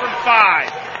jumper. Good from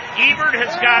 5. Ebert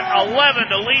has got 11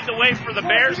 to lead the way for the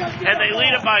Bears, and they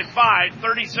lead it by 5,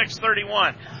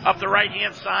 36-31. Up the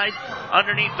right-hand side,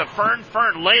 underneath the Fern.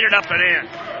 Fern laid it up and in.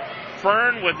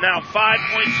 Fern with now 5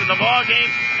 points in the ball game,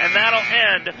 and that'll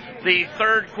end the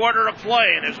third quarter of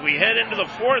play. And as we head into the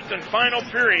fourth and final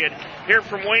period here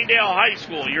from Waynedale High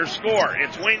School, your score,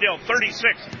 it's Waynedale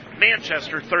 36,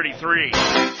 Manchester 33.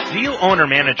 Do you own or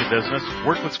manage a business?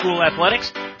 Work with school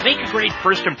athletics? Make a great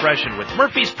first impression with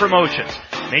Murphy's Promotions.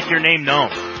 Make your name known.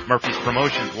 Murphy's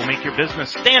Promotions will make your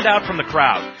business stand out from the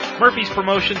crowd. Murphy's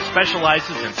Promotions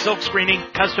specializes in silk screening,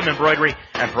 custom embroidery,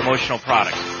 and promotional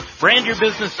products. Brand your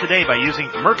business today by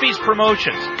using Murphy's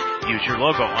Promotions. Use your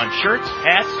logo on shirts,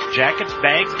 hats, jackets,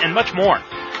 bags, and much more.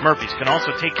 Murphy's can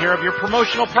also take care of your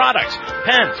promotional products,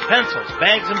 pens, pencils,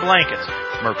 bags, and blankets.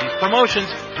 Murphy's Promotions,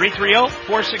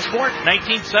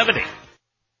 330-464-1970.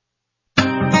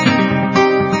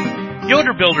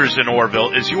 Yoder Builders in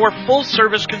Orrville is your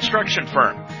full-service construction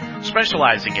firm,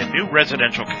 specializing in new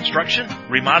residential construction,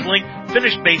 remodeling,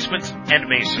 finished basements, and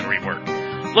masonry work.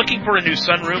 Looking for a new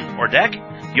sunroom or deck?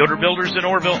 Yoder Builders in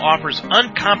Orrville offers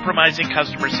uncompromising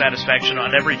customer satisfaction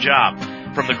on every job,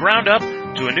 from the ground up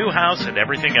to a new house and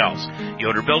everything else.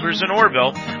 Yoder Builders in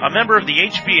Orrville, a member of the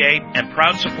HBA and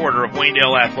proud supporter of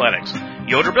Waynedale Athletics.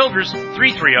 Yoder Builders,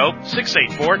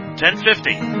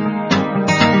 330-684-1050.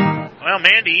 Well,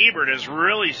 Mandy Ebert has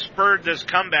really spurred this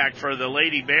comeback for the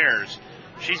Lady Bears.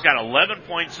 She's got 11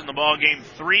 points in the ball game,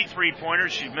 3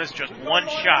 3-pointers. She's missed just one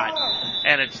shot,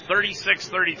 and it's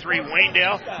 36-33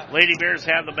 Waynedale. Lady Bears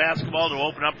have the basketball to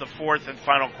open up the fourth and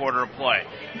final quarter of play.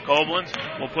 Koblenz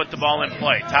will put the ball in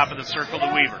play. Top of the circle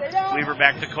to Weaver. Weaver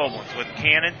back to Koblenz with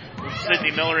Cannon, Sydney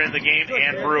Miller in the game,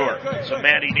 and Brewer. So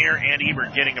Mandy Neer and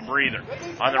Ebert getting a breather.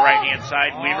 On the right-hand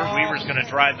side, Weaver. Weaver's going to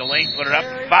drive the lane, put it up,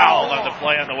 foul on the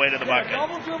play on the way to the bucket.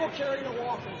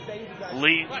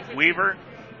 Weaver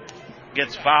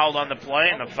gets fouled on the play,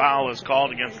 and the foul is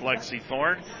called against Lexi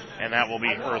Thorne, and that will be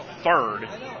her third.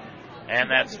 And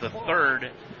that's the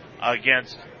third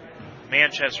against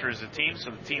Manchester as a team,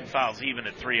 so the team fouls even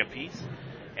at 3 apiece.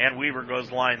 And Weaver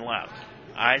goes line left.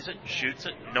 Eyes it, shoots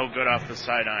it, no good off the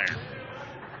side iron.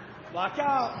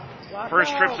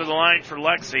 First trip to the line for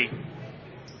Lexi.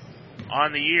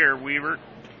 On the year, Weaver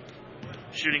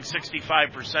shooting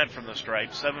 65% from the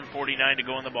stripe, 7:49 to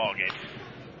go in the ball game.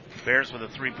 Bears with a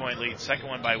 3-point lead. Second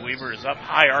one by Weaver is up.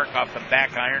 High arc off the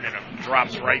back iron, and it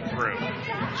drops right through.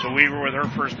 So Weaver with her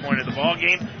first point of the ball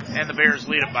game, and the Bears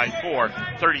lead it by 4,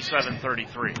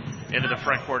 37-33. Into the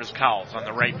front court is Cowles on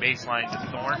the right baseline to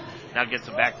Thorne. Now gets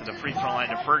it back to the free throw line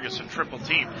to Ferguson. Triple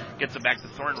team. Gets it back to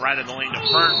Thorne, right in the lane to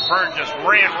Fern. Fern just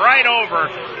ran right over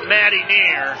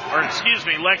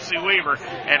Lexi Weaver,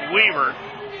 and Weaver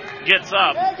gets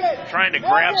up, trying to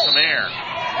grab some air.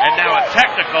 And now a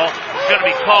technical is going to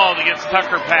be called against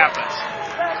Tucker Pappas.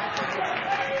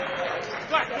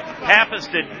 Pappas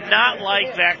did not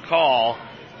like that call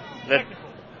that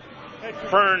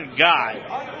Fern got,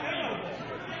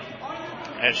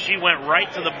 as she went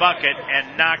right to the bucket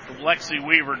and knocked Lexi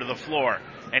Weaver to the floor.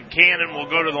 And Cannon will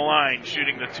go to the line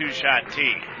shooting the 2-shot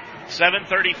tee.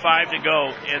 7:35 to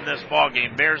go in this ball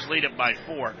game. Bears lead it by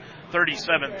 4,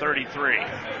 37-33.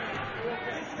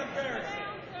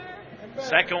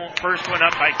 First one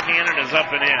up by Cannon is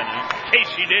up and in. In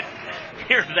case you didn't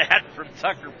hear that from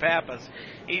Tucker Pappas,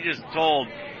 he just told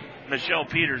Michelle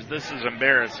Peters this is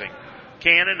embarrassing.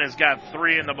 Cannon has got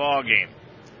 3 in the ball game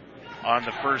on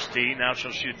the first tee. Now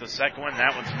she'll shoot the second one.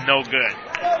 That one's no good.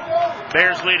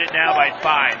 Bears lead it now by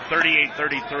 5,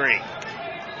 38-33.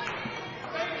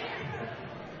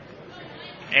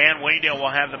 And Waynedale will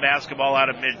have the basketball out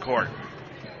of midcourt.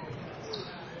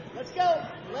 Let's go.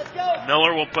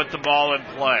 Miller will put the ball in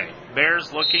play.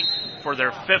 Bears looking for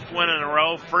their 5th win in a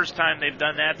row. First time they've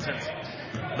done that since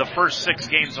the first 6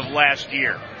 games of last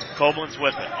year. Koblenz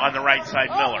with it. On the right side,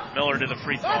 Miller. Miller to the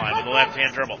free throw line with the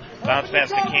left-hand dribble. Bounce pass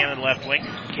to Cannon, left wing.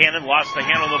 Cannon lost the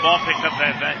handle of the ball, picked up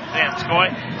that Van Scoy.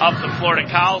 Up the floor to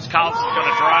Cowles. Cowles is going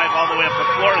to drive all the way up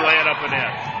the floor, lay it up and in.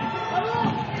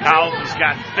 Cowles has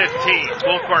got 15.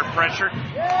 Full court pressure.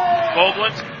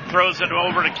 Koblenz throws it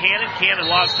over to Cannon. Cannon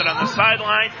lost it on the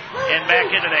sideline and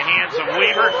back into the hands of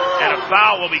Weaver. And a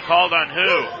foul will be called on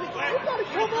who?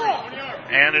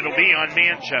 And it'll be on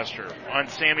Manchester, on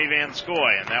Sammy Van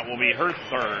Scoy, and that will be her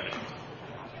third.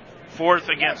 4th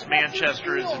against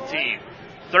Manchester as a team.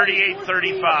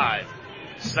 38-35.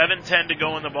 7:10 to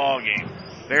go in the ball game.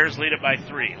 Bears lead it by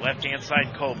 3. Left-hand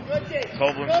side, Koblenz.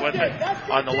 Koblenz with it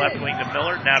on the left wing to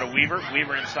Miller. Now to Weaver.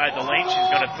 Weaver inside the lane. She's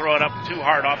going to throw it up too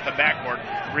hard off the backboard.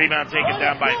 Rebound taken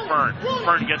down by Fern.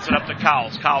 Fern gets it up to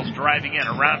Cowles. Cowles driving in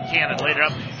around Cannon. Laid it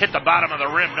up. Hit the bottom of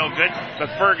the rim. No good.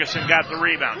 But Ferguson got the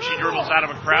rebound. She dribbles out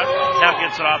of a crowd. Now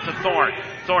gets it off to Thorne.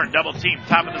 Thorne double team.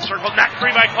 Top of the circle. Knocked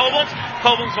free by Koblenz.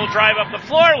 Koblenz will drive up the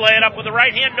floor. Lay it up with the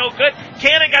right hand. No good.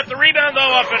 Cannon got the rebound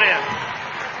though, up and in.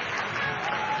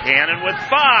 Cannon with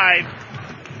 5,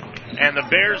 and the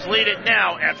Bears lead it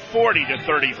now at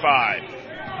 40-35.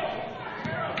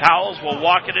 Cowles will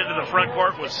walk it into the front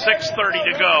court with 6:30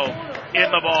 to go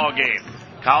in the ball game.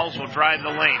 Cowles will drive the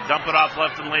lane, dump it off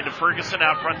left of the lane to Ferguson,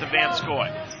 out front to Van Scoy.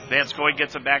 Van Scoy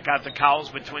gets it back out to Cowles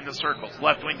between the circles.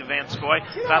 Left wing to Van Scoy,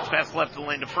 bounce pass left of the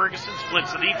lane to Ferguson,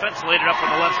 splits the defense, laid it up on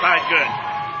the left side, good.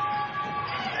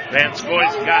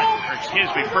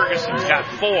 Ferguson's got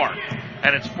 4,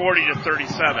 and it's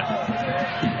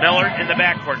 40-37. Miller in the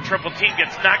backcourt, triple team,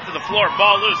 gets knocked to the floor,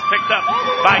 ball loose, picked up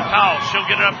by Cowles. She'll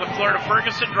get it up the floor to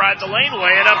Ferguson, drive the lane,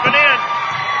 lay it up and in.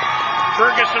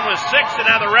 Ferguson was 6, and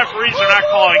now the referees are not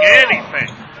calling anything.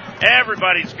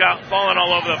 Everybody's falling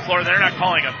all over the floor. They're not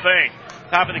calling a thing.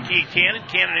 Top of the key, Cannon.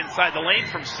 Cannon inside the lane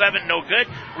from 7, no good.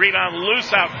 Rebound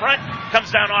loose out front. Comes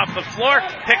down off the floor.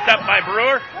 Picked up by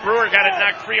Brewer. Brewer got it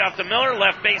knocked free off to Miller.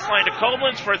 Left baseline to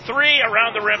Koblenz for 3.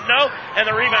 Around the rim, no. And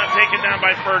the rebound taken down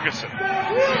by Ferguson.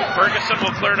 Ferguson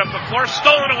will clear it up the floor.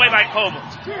 Stolen away by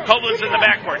Koblenz. Koblenz in the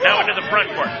backcourt. Now into the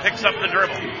front court. Picks up the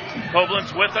dribble.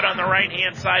 Koblenz with it on the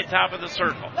right-hand side, top of the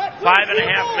circle. 5.5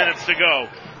 minutes to go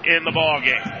in the ball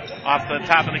game. Off the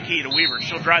top of the key to Weaver.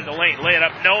 She'll drive the lane, lay it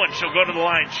up, no, and she'll go to the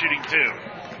line shooting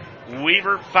 2.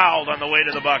 Weaver fouled on the way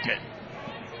to the bucket.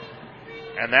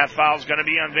 And that foul's going to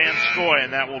be on Van Scoy,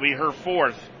 and that will be her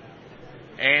 4th.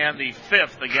 And the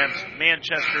 5th against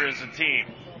Manchester as a team.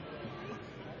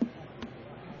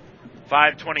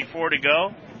 5:24 to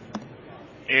go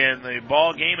in the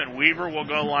ball game, and Weaver will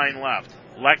go line left.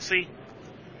 Lexi,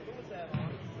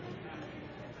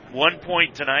 1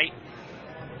 point tonight.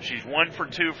 She's 1 for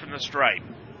 2 from the stripe.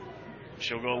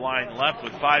 She'll go line left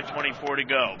with 5:24 to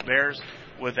go. Bears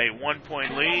with a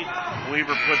 1-point lead.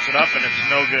 Weaver puts it up, and it's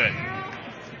no good.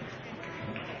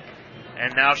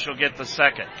 And now she'll get the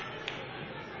second.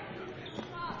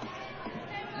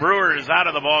 Brewer is out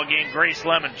of the ball game. Grace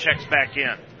Lemon checks back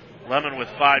in. Lemon with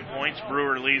 5 points.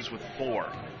 Brewer leaves with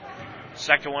 4.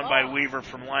 Second one by Weaver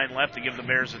from line left to give the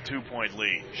Bears a 2-point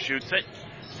lead. Shoots it.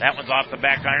 That one's off the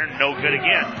back iron, no good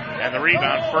again. And the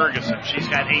rebound, Ferguson. She's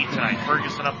got 8 tonight.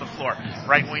 Ferguson up the floor.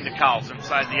 Right wing to Cowles,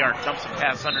 inside the arc. Dumps a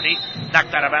pass underneath.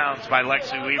 Knocked out of bounds by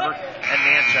Lexi Weaver. And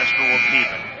Manchester will keep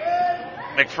it.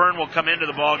 McFern will come into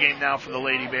the ballgame now for the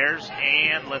Lady Bears.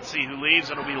 And let's see who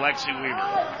leaves. It'll be Lexi Weaver.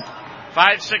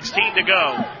 5:16 to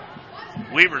go.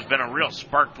 Weaver's been a real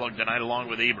spark plug tonight along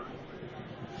with Eber.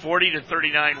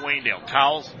 40-39 Waynedale.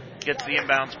 Cowles gets the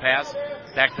inbounds pass.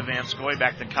 Back to Van Scoy,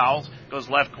 back to Cowles. Goes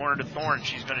left corner to Thorne.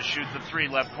 She's going to shoot the 3.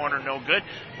 Left corner, no good.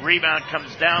 Rebound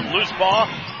comes down. Loose ball.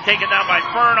 Taken down by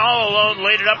Fern all alone.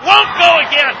 Laid it up. Won't go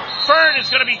again. Fern is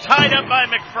going to be tied up by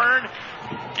McFern.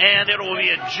 And it will be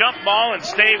a jump ball and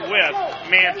stay with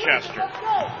Manchester.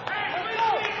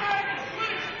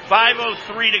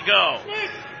 5:03 to go.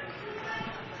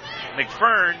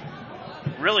 McFern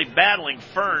really battling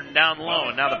Fern down low,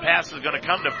 and now the pass is going to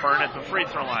come to Fern at the free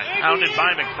throw line. Pounded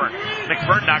by McFern.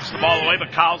 McFern knocks the ball away,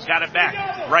 but Cowles got it back.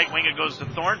 Right wing it goes to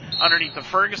Thorne, underneath the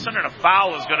Ferguson, and a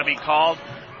foul is going to be called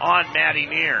on Maddie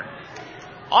Neer.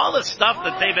 All the stuff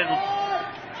that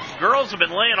girls have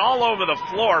been laying all over the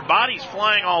floor, bodies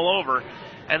flying all over,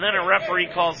 and then a referee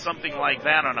calls something like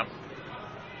that on a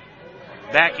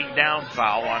backing down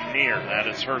foul on Neer. That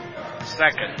is her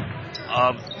second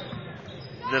of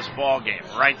this ball game.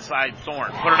 Right side, Thorne.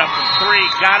 Put it up from 3.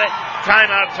 Got it.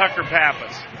 Timeout, Tucker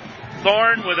Pappas.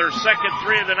 Thorne with her second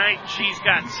 3 of the night. She's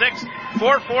got 6.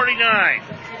 4:49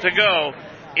 to go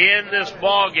in this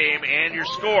ball game. And your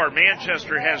score,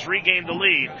 Manchester has regained the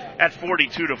lead at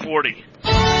 42-40.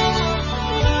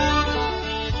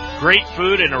 Great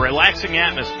food and a relaxing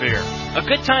atmosphere. A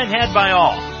good time had by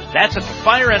all. That's at the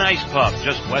Fire and Ice Pub,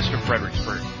 just west of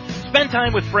Fredericksburg. Spend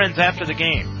time with friends after the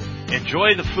game.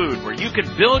 Enjoy the food where you can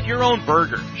build your own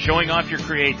burger, showing off your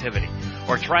creativity,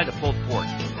 or try the pulled pork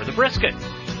or the brisket.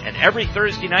 And every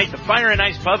Thursday night, the Fire and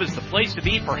Ice Pub is the place to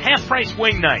be for half-price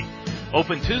wing night.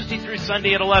 Open Tuesday through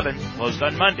Sunday at 11, closed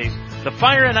on Mondays. The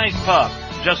Fire and Ice Pub,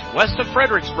 just west of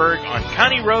Fredericksburg on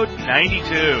County Road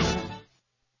 92.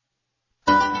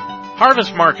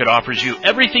 Harvest Market offers you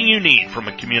everything you need from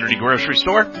a community grocery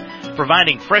store,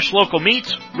 providing fresh local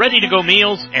meats, ready-to-go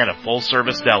meals, and a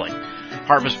full-service deli.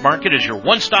 Harvest Market is your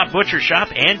one-stop butcher shop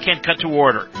and can cut to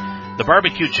order. The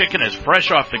barbecue chicken is fresh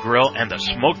off the grill, and the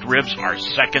smoked ribs are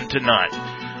second to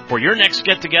none. For your next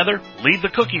get-together, leave the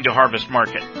cooking to Harvest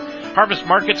Market. Harvest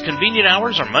Market's convenient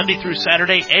hours are Monday through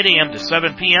Saturday, 8 a.m. to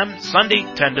 7 p.m., Sunday,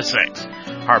 10 to 6.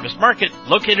 Harvest Market,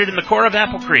 located in the core of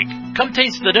Apple Creek. Come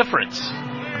taste the difference.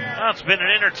 Well, it's been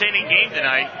an entertaining game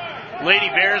tonight. Lady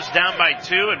Bears down by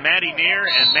 2, and Maddie Neer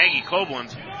and Maggie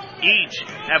Koblenz each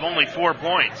have only 4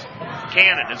 points.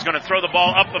 Cannon is going to throw the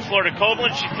ball up the floor to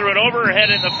Koblenz. She threw it over her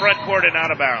head in the front court and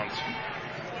out of bounds.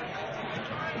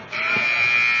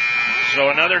 So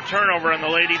another turnover on the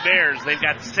Lady Bears. They've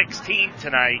got 16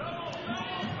 tonight.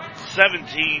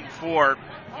 17 for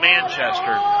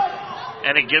Manchester.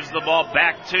 And it gives the ball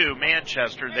back to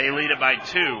Manchester. They lead it by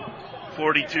 2,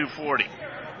 42-40.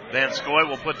 Van Scoy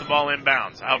will put the ball in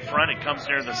bounds. Out front, it comes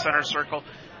near the center circle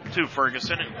to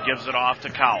Ferguson and gives it off to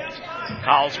Cowles.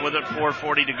 Cowles with it,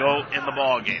 4:40 to go in the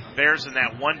ball game. Bears in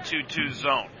that 1-2-2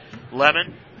 zone.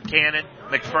 Lemon, Cannon,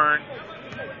 McFern,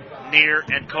 Neer,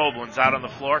 and Koblenz out on the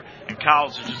floor, and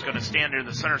Cowles is just going to stand near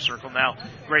the center circle. Now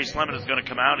Grace Lemon is going to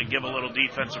come out and give a little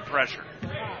defensive pressure,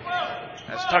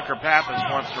 as Tucker Pappas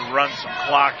wants to run some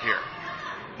clock here.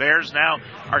 Bears now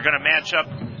are going to match up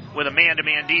with a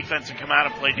man-to-man defense and come out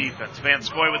and play defense. Van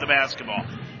Scoy with the basketball,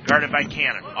 guarded by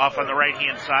Cannon. Off on the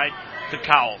right-hand side to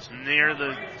Cowles, near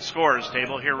the scorer's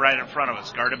table here right in front of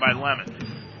us, guarded by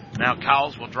Lemon. Now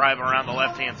Cowles will drive around the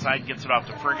left-hand side, gets it off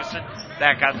to Ferguson,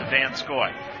 back out to Van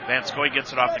Scoy. Van Scoy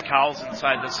gets it off to Cowles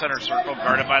inside the center circle,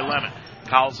 guarded by Lemon.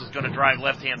 Cowles is going to drive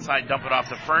left-hand side, dump it off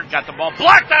to Fern. Got the ball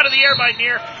blocked out of the air by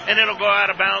Neer, and it'll go out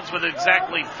of bounds with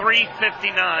exactly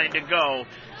 3:59 to go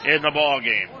in the ball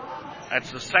game. That's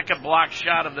the second block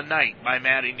shot of the night by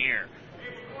Maddie Neer.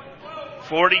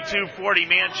 42-40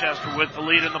 Manchester with the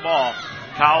lead in the ball.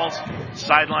 Cowles,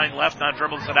 sideline left, now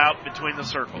dribbles it out between the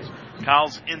circles.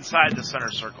 Cowles inside the center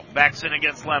circle. Backs in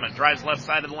against Lemon. Drives left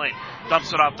side of the lane.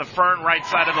 Dumps it off to Fern, right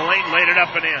side of the lane. Laid it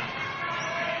up and in.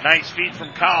 Nice feed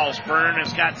from Cowles. Fern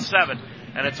has got 7,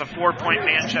 and it's a 4-point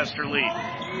Manchester lead.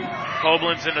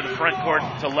 Koblenz into the front court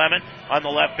to Lemon. On the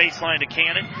left baseline to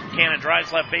Cannon. Cannon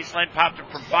drives left baseline. Popped it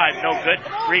from 5. No good.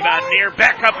 Rebound Neer.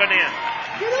 Back up and in.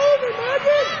 Get over,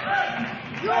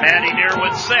 Maddie Neer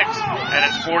with 6, and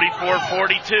it's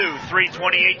 44-42.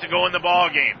 3:28 to go in the ball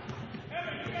game.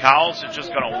 Cowles is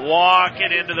just going to walk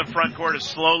it into the front court as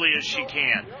slowly as she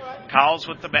can. Cowles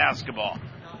with the basketball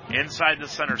inside the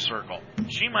center circle.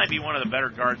 She might be one of the better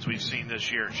guards we've seen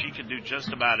this year. She can do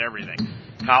just about everything.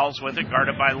 Cowles with it,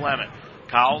 guarded by Lemon.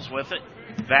 Cowles with it,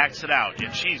 backs it out.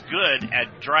 And she's good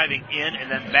at driving in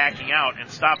and then backing out and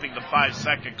stopping the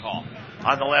 5-second call.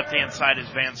 On the left-hand side is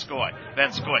Van Scoy.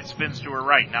 Van Scoy spins to her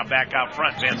right. Now back out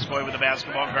front. Van Scoy with the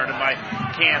basketball, guarded by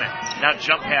Cannon. Now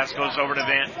jump pass goes over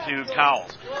to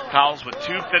Cowles. Cowles with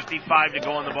 2:55 to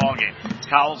go in the ballgame.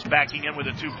 Cowles backing in with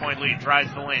a 2-point lead.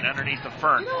 Drives the lane underneath the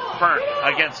Fern. Fern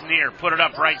against Neer. Put it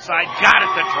up right side. Got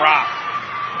it to drop.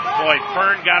 Boy,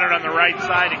 Fern got it on the right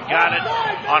side and got it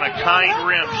on a kind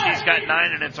rim. She's got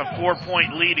 9, and it's a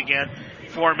 4-point lead again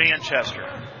for Manchester.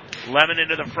 Lemon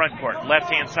into the front court.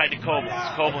 Left-hand side to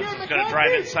Koblenz. Koblenz is going to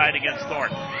drive inside against Thorne.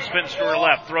 Spins to her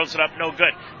left. Throws it up. No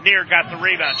good. Neer got the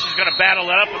rebound. She's going to battle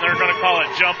it up, and they're going to call it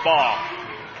jump ball.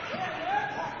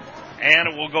 And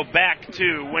it will go back to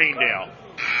Waynedale.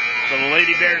 So the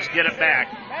Lady Bears get it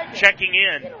back. Checking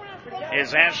in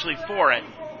is Ashley Forrett.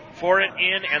 Forrett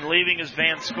in and leaving is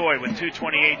Van Scoy with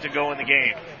 2:28 to go in the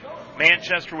game.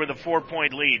 Manchester with a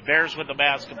 4-point lead. Bears with the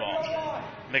basketball.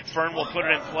 McFern will put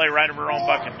it in play right of her own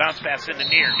bucket. Bounce pass into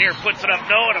Neer. Neer puts it up.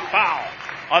 No, and a foul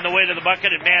on the way to the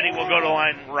bucket, and Maddie will go to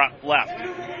line left.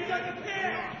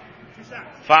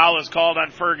 Foul is called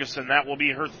on Ferguson. That will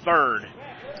be her 3rd,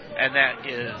 and that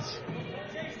is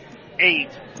 8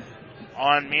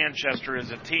 on Manchester as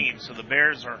a team. So the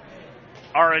Bears are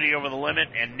already over the limit,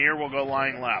 and Neer will go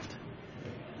line left.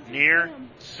 Neer,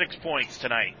 6 points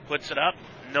tonight. Puts it up.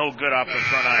 No good off the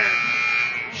front iron.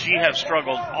 She has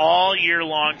struggled all year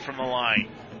long from the line.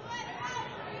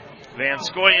 Van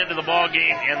Scoy into the ball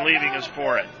game and leaving is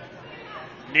for it.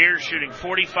 Neer shooting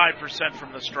 45%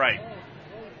 from the stripe.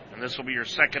 And this will be your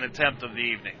 2nd attempt of the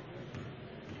evening.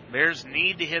 Bears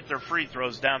need to hit their free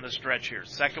throws down the stretch here.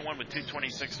 Second one with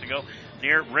 2:26 to go.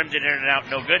 Neer rimmed it in and out,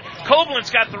 no good.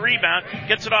 Koblenz got the rebound,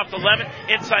 gets it off the Lemon,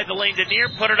 inside the lane to Neer,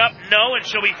 put it up, no, and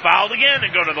she'll be fouled again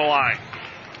and go to the line.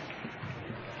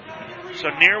 So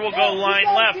Neer will go line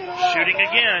left, shooting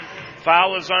again.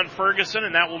 Foul is on Ferguson,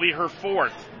 and that will be her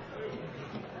 4th.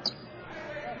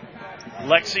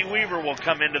 Lexi Weaver will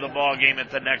come into the ball game at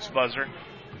the next buzzer.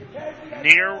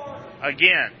 Neer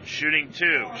again, shooting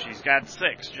 2. She's got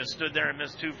 6. Just stood there and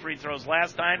missed 2 free throws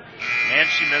last time, and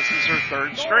she misses her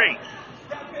 3rd straight.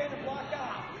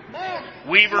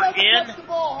 Weaver in,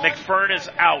 McFern is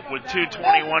out with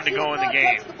 2:21 to go in the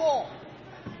game.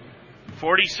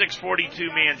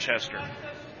 46-42 Manchester.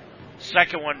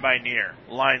 Second one by Neer.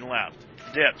 Line left.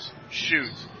 Dips.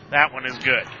 Shoots. That one is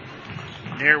good.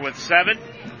 Neer with 7.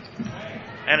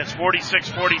 And it's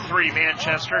 46-43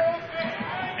 Manchester.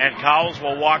 And Cowles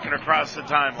will walk it across the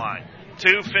timeline.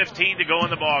 2:15 to go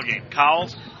in the ballgame.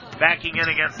 Cowles backing in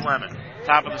against Lemon.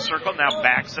 Top of the circle. Now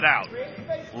backs it out.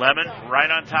 Lemon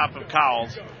right on top of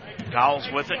Cowles. Cowles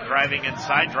with it, driving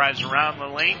inside, drives around the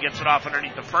lane, gets it off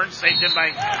underneath the Fern, saved in by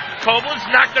Koblenz,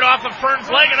 knocked it off of Fern's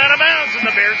leg and out of bounds, and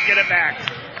the Bears get it back.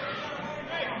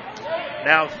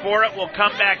 Now Fort will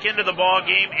come back into the ball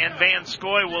game, and Van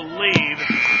Scoy will leave.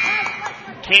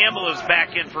 Campbell is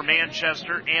back in for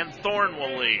Manchester, and Thorne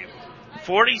will leave.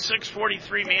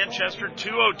 46-43 Manchester,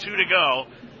 2:02 to go.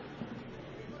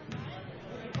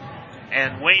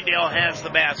 And Waynedale has the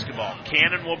basketball.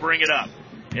 Cannon will bring it up.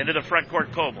 Into the front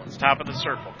court, Koblenz, top of the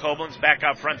circle. Koblenz back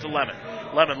out front to Lemon.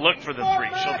 Lemon look for the three.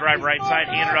 She'll drive right side,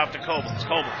 hand it off to Koblenz.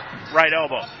 Koblenz, right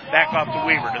elbow. Back off to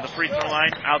Weaver to the free throw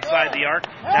line, outside the arc.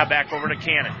 Now back over to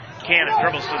Cannon. Cannon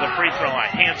dribbles to the free throw line,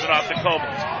 hands it off to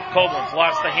Koblenz. Koblenz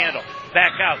lost the handle.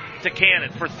 Back out to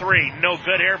Cannon for three. No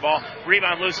good air ball.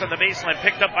 Rebound loose on the baseline,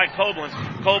 picked up by Koblenz.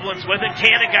 Koblenz with it.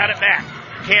 Cannon got it back.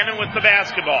 Cannon with the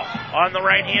basketball on the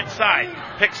right-hand side.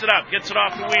 Picks it up, gets it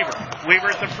off to Weaver. Weaver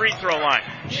at the free throw line.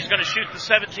 She's going to shoot the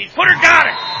 17-footer. Got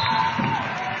it!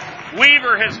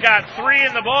 Weaver has got three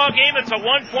in the ball game. It's a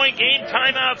 1-point game.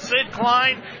 Timeout, Sid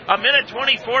Klein.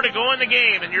 1:24 to go in the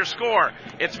game. And your score,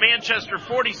 it's Manchester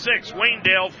 46,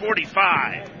 Waynedale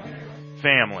 45.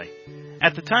 Family.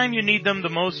 At the time you need them the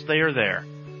most, they are there.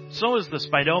 So is the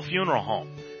Spidell Funeral Home.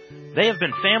 They have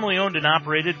been family-owned and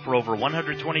operated for over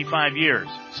 125 years,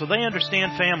 so they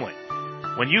understand family.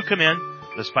 When you come in,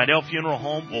 the Spidell Funeral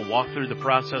Home will walk through the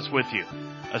process with you,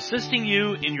 assisting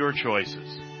you in your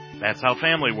choices. That's how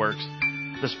family works.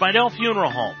 The Spidell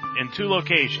Funeral Home in 2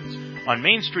 locations, on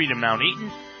Main Street in Mount Eaton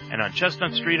and on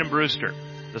Chestnut Street in Brewster.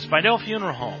 The Spidell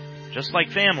Funeral Home, just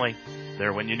like family,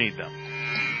 there when you need them.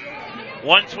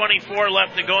 1:24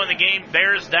 left to go in the game.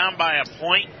 Bears down by a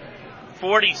point.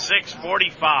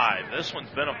 46-45. This one's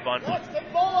been a fun one.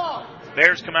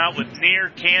 Bears come out with Neer,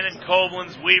 Cannon,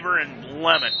 Koblenz, Weaver, and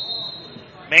Lemon.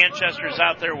 Manchester's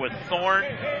out there with Thorne,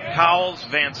 Cowles,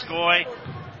 Van Scoy,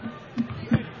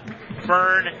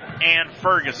 Fern, and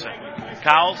Ferguson.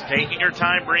 Cowles taking her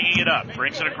time, bringing it up.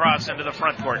 Brings it across into the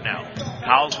front court now.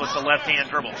 Cowles with the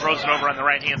left-hand dribble. Throws it over on the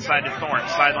right-hand side to Thorne.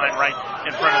 Sideline right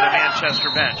in front of the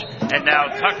Manchester bench. And now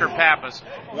Tucker Pappas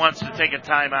wants to take a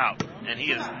timeout. And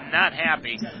he is not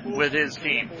happy with his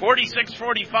team.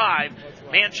 46-45,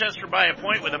 Manchester by a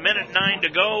point with 1:09 to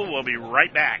go. We'll be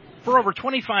right back. For over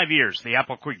 25 years, the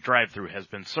Apple Creek drive-thru has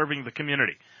been serving the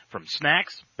community. From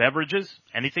snacks, beverages,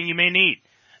 anything you may need.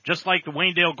 Just like the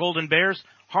Waynedale Golden Bears,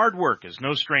 hard work is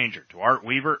no stranger to Art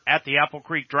Weaver at the Apple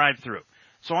Creek drive-thru.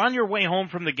 So on your way home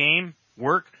from the game,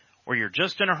 work, or you're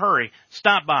just in a hurry,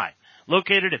 stop by.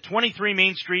 Located at 23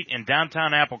 Main Street in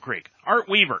downtown Apple Creek, Art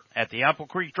Weaver at the Apple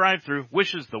Creek drive-thru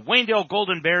wishes the Waynedale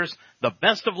Golden Bears the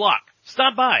best of luck.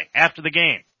 Stop by after the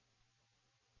game.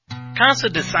 Casa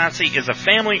de Sassi is a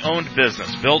family-owned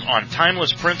business built on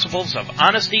timeless principles of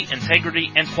honesty,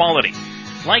 integrity, and quality.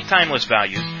 Like timeless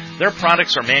values, their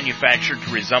products are manufactured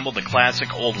to resemble the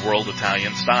classic old-world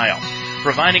Italian style.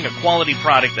 Providing a quality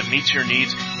product that meets your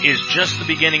needs is just the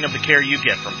beginning of the care you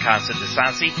get from Casa de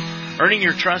Sassi. Earning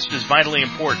your trust is vitally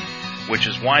important, which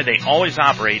is why they always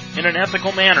operate in an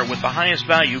ethical manner with the highest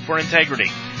value for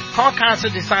integrity. Call Casa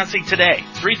de Sassi today,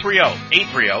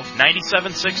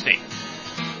 330-830-9760.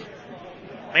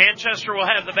 Manchester will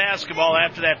have the basketball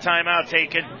after that timeout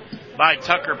taken by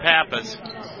Tucker Pappas.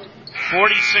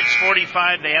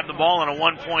 46-45, they have the ball in a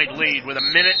 1-point lead with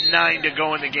 1:09 to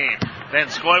go in the game. Van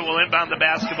Scoy will inbound the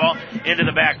basketball into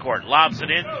the backcourt, lobs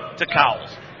it in to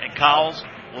Cowles, and Cowles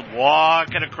will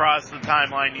walk it across the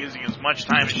timeline using as much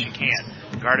time as she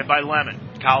can. Guarded by Lemon.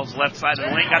 Cowles left side of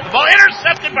the lane, got the ball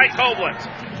intercepted by Koblenz.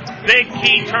 Big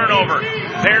key turnover.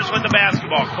 Bears with the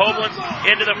basketball. Koblenz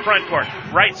into the front court.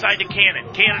 Right side to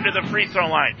Cannon. Cannon to the free throw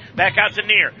line. Back out to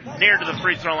Neer. Neer to the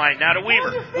free throw line. Now to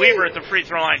Weaver. Weaver at the free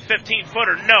throw line.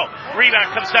 15-footer. No. Rebound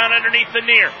comes down underneath the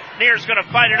Neer. Neer's going to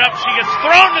fight it up. She gets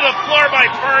thrown to the floor by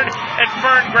Fern, and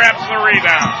Fern grabs the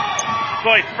rebound.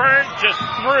 Boy, Fern just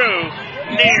threw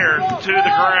Neer to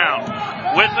the ground.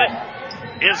 With it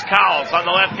is Cowles on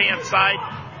the left-hand side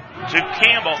to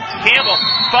Campbell. Campbell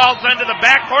falls into the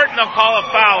backcourt, and they'll call a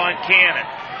foul on Cannon.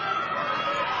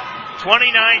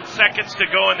 29 seconds to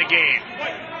go in the game.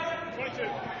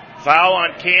 Foul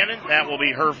on Cannon. That will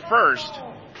be her first.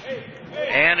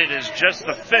 And it is just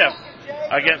the 5th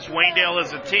against Waynedale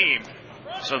as a team.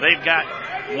 So they've got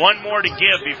one more to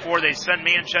give before they send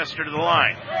Manchester to the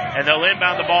line. And they'll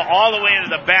inbound the ball all the way into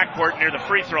the backcourt near the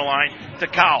free throw line to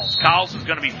Cowles. Cowles is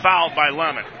going to be fouled by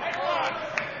Lemon.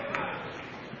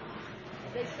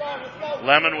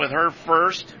 Lemon with her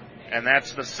first, and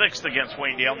that's the 6th against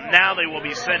Waynedale. Now they will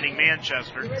be sending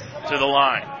Manchester to the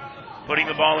line. Putting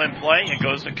the ball in play, it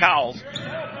goes to Cowles.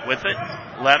 With it,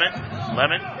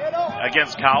 Lemon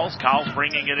against Cowles. Cowles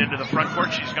bringing it into the front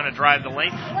court. She's going to drive the lane,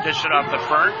 dish it off to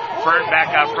Fern. Fern back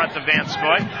out front to Van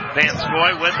Scoy. Van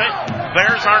Scoy with it.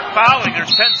 Bears aren't fouling.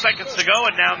 There's 10 seconds to go,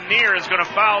 and now Neer is going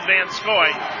to foul Van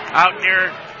Scoy out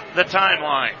near the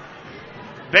timeline.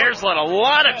 Bears let a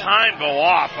lot of time go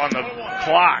off on the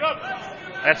clock.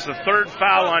 That's the third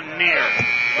foul on Neer.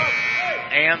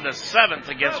 And the 7th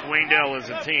against Waynedale as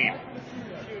a team.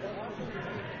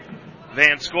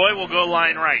 Van Scoy will go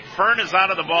line right. Fern is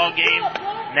out of the ball game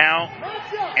now,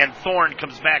 and Thorne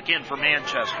comes back in for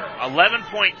Manchester.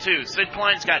 11.2. Sid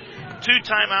Klein's got 2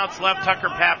 timeouts left. Tucker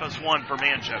Pappas 1 for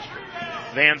Manchester.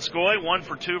 Van Scoy 1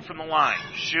 for 2 from the line.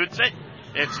 Shoots it.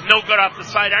 It's no good off the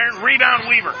side iron.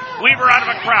 Rebound Weaver. Weaver out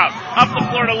of a crowd. Up the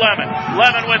floor to Lemon.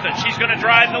 Lemon with it. She's going to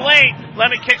drive the lane.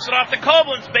 Lemon kicks it off to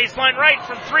Koblenz. Baseline right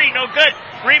from 3. No good.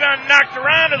 Rebound knocked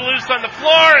around and loose on the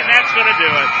floor, and that's going to do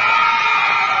it.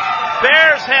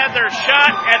 Bears had their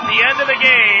shot at the end of the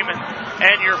game,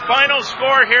 and your final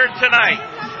score here tonight,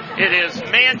 it is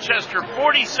Manchester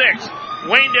 46,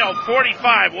 Waynedale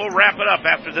 45. We'll wrap it up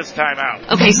after this timeout.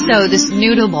 Okay, so this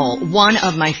noodle bowl, one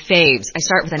of my faves. I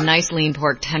start with a nice lean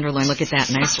pork tenderloin. Look at that,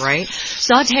 nice, right?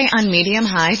 Saute on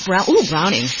medium-high,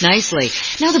 browning nicely.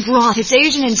 Now the broth, it's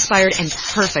Asian-inspired and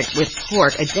perfect with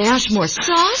pork. A dash more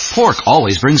sauce. Pork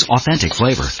always brings authentic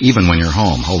flavor, even when you're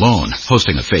home, alone,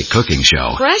 hosting a fake cooking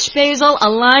show. Fresh basil, a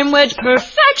lime wedge,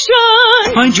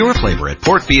 perfection! Find your flavor at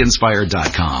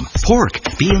porkbeinspired.com. Pork,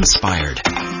 be inspired.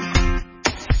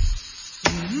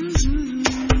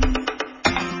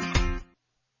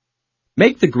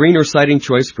 Make the greener siding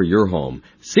choice for your home.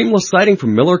 Seamless siding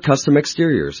from Miller Custom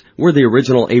Exteriors. We're the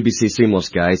original ABC Seamless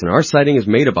guys, and our siding is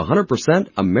made of 100%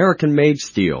 American-made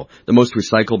steel, the most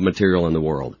recycled material in the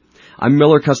world. I'm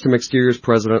Miller Custom Exteriors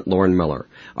President Lauren Miller.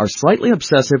 Our slightly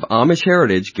obsessive Amish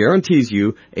heritage guarantees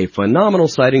you a phenomenal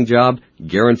siding job,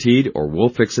 guaranteed, or we'll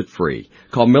fix it free.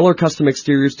 Call Miller Custom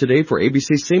Exteriors today for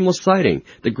ABC Seamless Siding,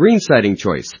 the green siding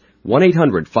choice.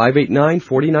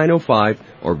 1-800-589-4905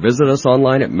 or visit us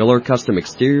online at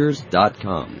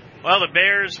millercustomexteriors.com. Well, the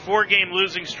Bears' 4-game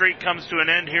losing streak comes to an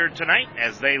end here tonight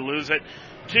as they lose it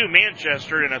to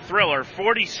Manchester in a thriller,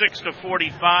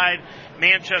 46-45.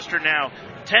 Manchester now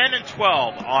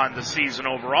 10-12 on the season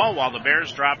overall, while the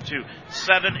Bears drop to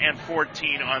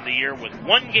 7-14 on the year with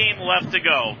 1 game left to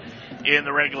go in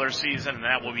the regular season, and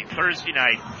that will be Thursday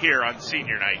night here on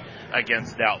senior night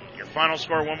against Dalton. Your final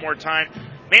score one more time.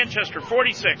 Manchester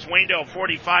 46, Waynedale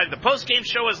 45. The post-game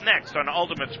show is next on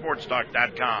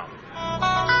UltimateSportsTalk.com.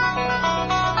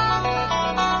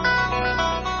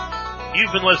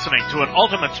 You've been listening to an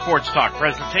Ultimate Sports Talk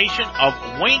presentation of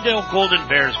Waynedale Golden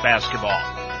Bears basketball.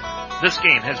 This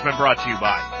game has been brought to you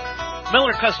by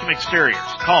Miller Custom Exteriors.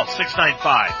 Call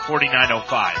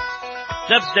 695-4905.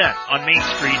 Deb's Dent on Main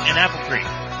Street in Apple Creek.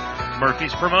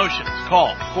 Murphy's Promotions.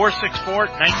 Call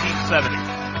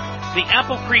 464-1970. The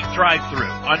Apple Creek Drive-Thru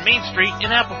on Main Street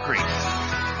in Apple Creek.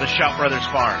 The Shout Brothers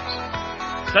Farms.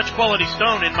 Dutch Quality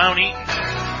Stone in Mount Eaton.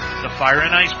 The Fire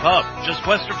and Ice Pub, just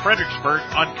west of Fredericksburg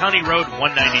on County Road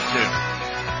 192.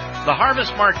 The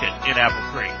Harvest Market in Apple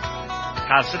Creek.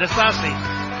 Casa de Sassi.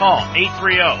 Call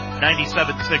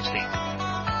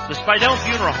 830-9760. The Spidell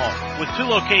Funeral Home with 2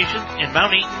 locations in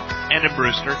Mount Eaton and in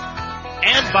Brewster.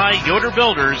 And by Yoder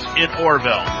Builders in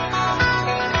Orrville.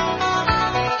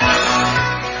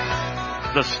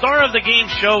 The star of the game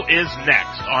show is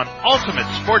next on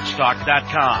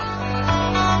UltimateSportsTalk.com.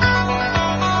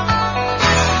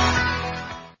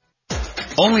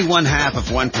 Only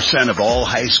 0.5% of all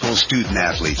high school student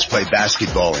athletes play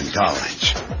basketball in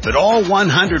college. But all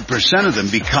 100% of them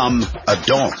become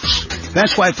adults.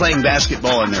 That's why playing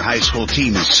basketball in their high school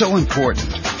team is so important.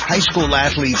 High school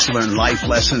athletes learn life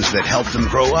lessons that help them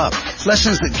grow up.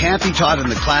 Lessons that can't be taught in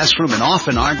the classroom and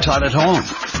often aren't taught at home.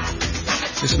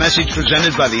 This message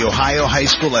presented by the Ohio High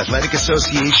School Athletic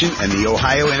Association and the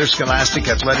Ohio Interscholastic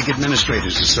Athletic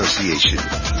Administrators Association.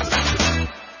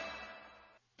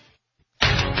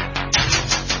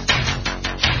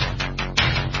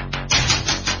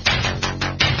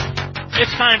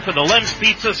 It's time for the Lem's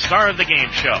Pizza Star of the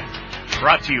Game Show.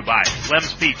 Brought to you by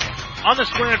Lem's Pizza on the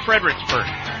square in Fredericksburg.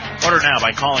 Order now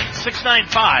by calling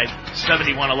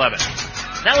 695-7111.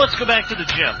 Now let's go back to the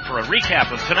gym for a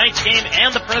recap of tonight's game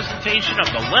and the presentation of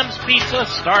the Lem's Pizza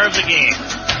Star of the Game.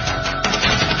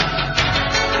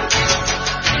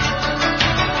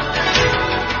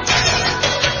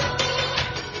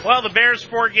 Well, the Bears'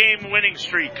 4-game winning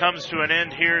streak comes to an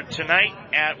end here tonight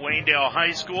at Waynedale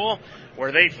High School,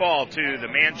 where they fall to the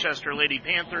Manchester Lady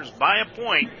Panthers by a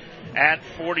point at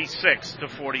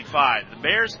 46-45. The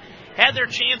Bears had their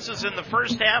chances in the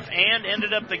first half and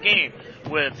ended up the game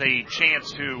with a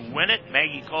chance to win it.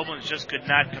 Maggie Koblenz just could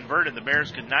not convert, and the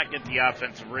Bears could not get the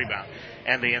offensive rebound,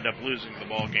 and they end up losing the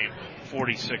ball game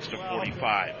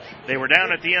 46-45. They were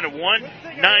down at the end of one,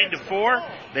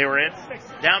 9-4. They were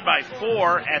down by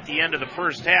 4 at the end of the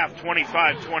first half,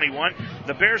 25-21.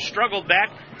 The Bears struggled back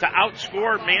to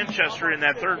outscore Manchester in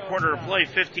that third quarter of play,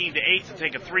 15-8, to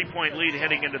take a 3-point lead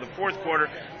heading into the fourth quarter,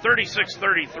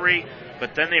 36-33.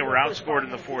 But then they were outscored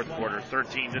in the fourth quarter,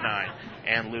 13-9,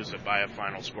 and lose it by a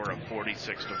final score of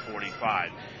 46-45.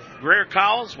 Greer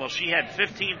Cowles, well, she had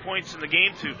 15 points in the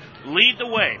game to lead the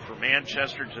way for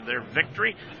Manchester to their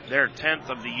victory, their 10th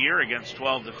of the year against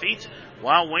 12 defeats.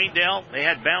 While Waynedale, they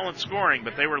had balanced scoring,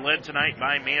 but they were led tonight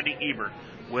by Mandy Ebert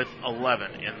with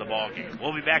 11 in the ballgame.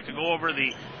 We'll be back to go over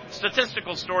the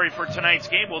statistical story for tonight's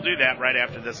game. We'll do that right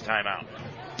after this timeout.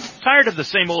 Tired of the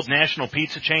same old national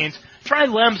pizza chains? Try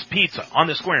Lem's Pizza on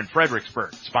the Square in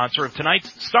Fredericksburg, sponsor of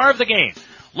tonight's Star of the Game.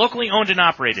 Locally owned and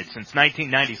operated since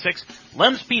 1996,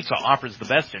 Lem's Pizza offers the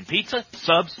best in pizza,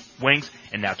 subs, wings,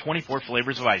 and now 24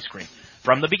 flavors of ice cream.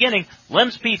 From the beginning,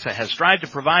 Lem's Pizza has strived to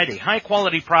provide a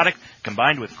high-quality product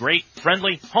combined with great,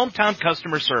 friendly, hometown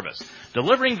customer service,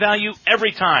 delivering value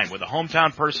every time with a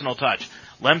hometown personal touch.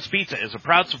 Lem's Pizza is a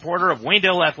proud supporter of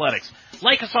Waynedale Athletics.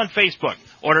 Like us on Facebook.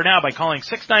 Order now by calling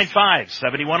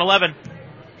 695-7111.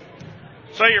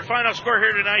 So your final score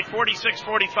here tonight,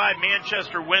 46-45,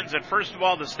 Manchester wins it. First of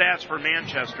all, the stats for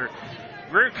Manchester.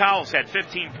 Greer Cowles had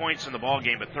 15 points in the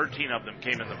ballgame, but 13 of them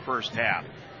came in the first half.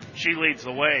 She leads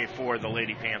the way for the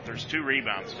Lady Panthers, 2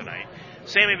 rebounds tonight.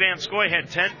 Sammy Van Scoy had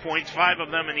 10 points, 5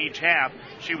 of them in each half.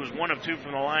 She was 1 of 2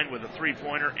 from the line with a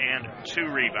 3-pointer and 2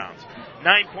 rebounds.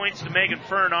 9 points to Megan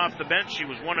Fern off the bench. She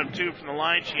was 1 of 2 from the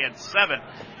line. She had 7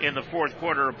 in the fourth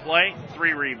quarter of play,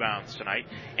 3 rebounds tonight.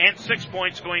 And 6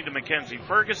 points going to Mackenzie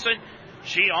Ferguson.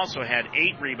 She also had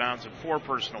 8 rebounds and 4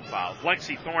 personal fouls.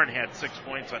 Lexi Thorne had 6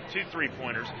 points on 2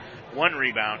 3-pointers, 1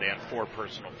 rebound, and 4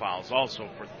 personal fouls also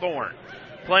for Thorne.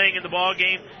 Playing in the ball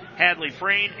game, Hadley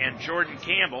Frayne and Jordan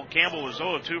Campbell. Campbell was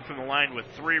 0 of 2 from the line with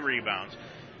 3 rebounds.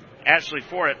 Ashley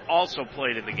Forrett also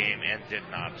played in the game and did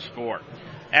not score.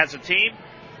 As a team,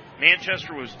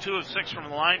 Manchester was 2 of 6 from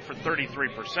the line for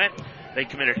 33%. They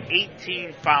committed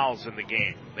 18 fouls in the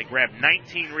game. They grabbed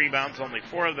 19 rebounds, only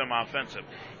 4 of them offensive,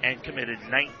 and committed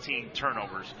 19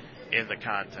 turnovers in the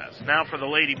contest. Now for the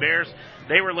Lady Bears,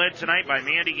 they were led tonight by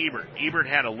Mandy Ebert. Ebert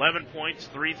had 11 points,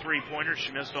 3 3-pointers.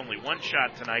 She missed only 1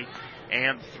 shot tonight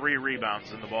and 3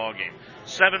 rebounds in the ballgame.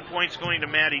 7 points going to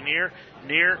Maddie Neer.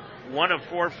 Neer, 1 of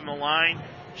 4 from the line.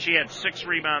 She had 6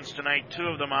 rebounds tonight, 2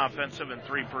 of them offensive and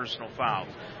 3 personal fouls.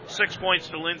 6 points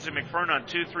to Lindsay McFern on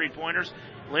 2 3-pointers.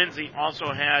 Lindsay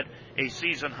also had a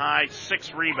season-high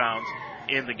 6 rebounds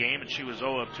in the game, and she was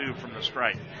 0 of 2 from the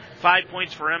stripe. 5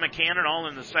 points for Emma Cannon, all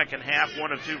in the second half,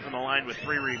 1 of 2 from the line with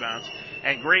 3 rebounds.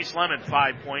 And Grace Lemon,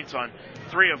 5 points on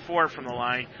 3 of 4 from the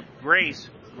line. Grace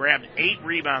grabbed 8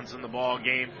 rebounds in the ball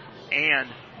game, and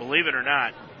believe it or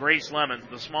not, Grace Lemon,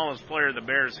 the smallest player the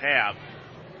Bears have,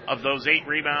 of those 8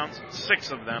 rebounds,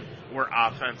 6 of them were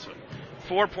offensive.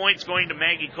 4 points going to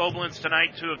Maggie Koblenz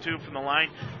tonight, 2 of 2 from the line.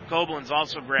 Koblenz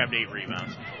also grabbed 8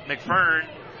 rebounds.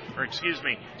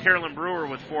 Carolyn Brewer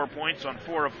with 4 points on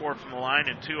 4 of 4 from the line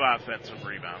and 2 offensive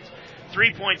rebounds.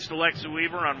 3 points to Lexi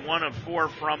Weaver on 1 of 4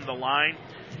 from the line,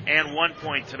 and 1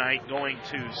 point tonight going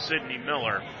to Sydney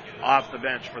Miller off the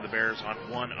bench for the Bears on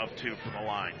 1 of 2 from the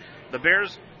line. The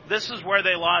Bears, this is where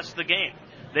they lost the game.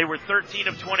 They were 13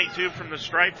 of 22 from the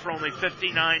stripe for only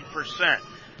 59%.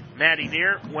 Maddie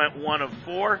Neer went 1 of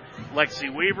 4.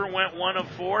 Lexi Weaver went 1 of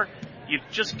 4. You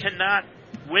just cannot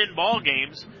win ball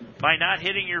games by not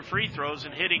hitting your free throws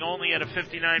and hitting only at a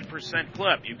 59%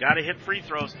 clip. You've got to hit free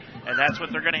throws, and that's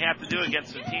what they're going to have to do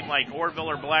against a team like Orville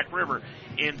or Black River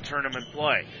in tournament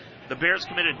play. The Bears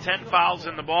committed 10 fouls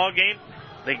in the ball game.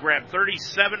 They grabbed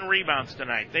 37 rebounds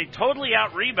tonight. They totally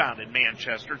out-rebounded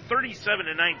Manchester,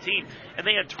 37-19, and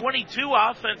they had 22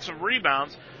 offensive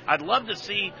rebounds. I'd love to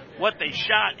see what they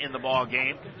shot in the ball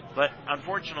game, but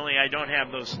unfortunately I don't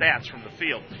have those stats from the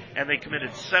field. And they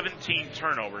committed 17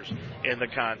 turnovers in the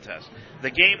contest.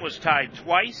 The game was tied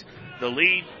twice. The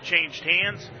lead changed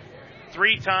hands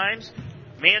 3 times.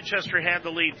 Manchester had the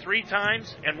lead 3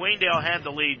 times, and Waynedale had the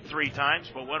lead 3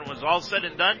 times. But when it was all said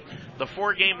and done, the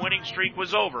 4-game winning streak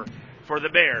was over for the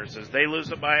Bears as they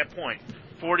lose it by a point,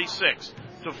 46-45.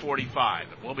 45.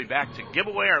 We'll be back to give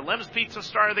away our Lem's Pizza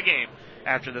Star of the Game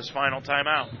after this final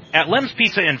timeout. At Lem's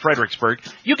Pizza in Fredericksburg,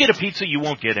 you get a pizza you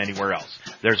won't get anywhere else.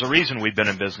 There's a reason we've been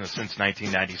in business since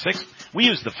 1996. We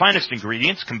use the finest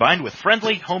ingredients combined with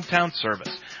friendly hometown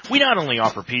service. We not only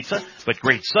offer pizza, but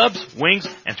great subs, wings,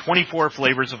 and 24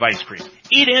 flavors of ice cream.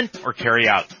 Eat in or carry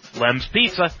out. Lem's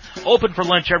Pizza, open for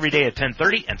lunch every day at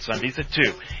 10:30 and Sundays at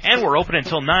 2. And we're open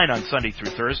until 9 on Sunday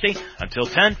through Thursday, until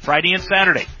 10 Friday and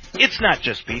Saturday. It's not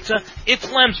just pizza,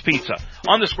 it's Lem's Pizza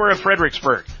on the square of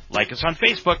Fredericksburg. Like us on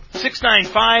Facebook,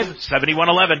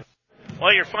 695-7111.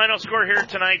 Well, your final score here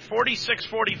tonight,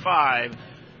 46-45.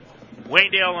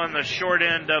 Waynedale on the short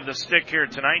end of the stick here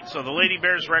tonight. So the Lady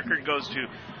Bears record goes to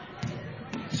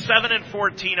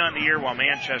 7-14 on the year, while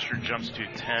Manchester jumps to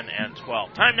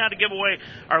 10-12. Time now to give away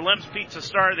our Lem's Pizza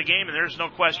Star of the Game, and there's no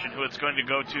question who it's going to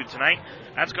go to tonight.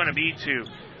 That's going to be to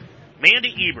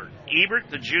Mandy Ebert. Ebert,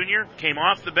 the junior, came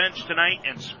off the bench tonight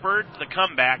and spurred the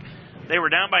comeback. They were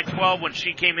down by 12 when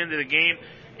she came into the game,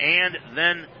 and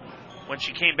then when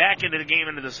she came back into the game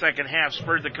into the second half,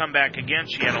 spurred the comeback again.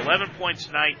 She had 11 points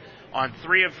tonight on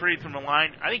 3 of 3 from the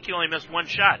line. I think you only missed one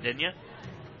shot, didn't you?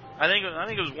 I think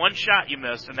it was one shot you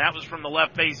missed, and that was from the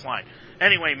left baseline.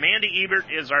 Anyway, Mandy Ebert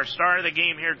is our star of the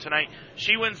game here tonight.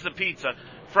 She wins the pizza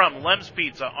from Lem's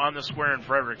Pizza on the square in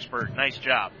Fredericksburg. Nice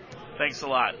job. Thanks a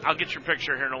lot. I'll get your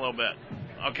picture here in a little bit.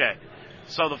 Okay.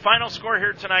 So the final score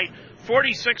here tonight,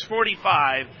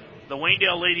 46-45. The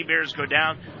Waynedale Lady Bears go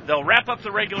down. They'll wrap up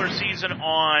the regular season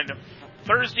on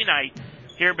Thursday night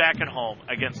here back at home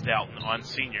against Dalton on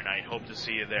senior night. Hope to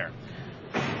see you there.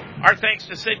 Our thanks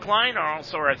to Sid Klein,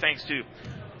 also our thanks to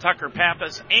Tucker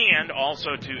Pappas, and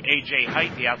also to A.J.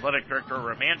 Height, the athletic director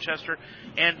over at Manchester,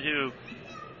 and to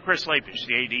Chris Lapich,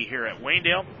 the AD here at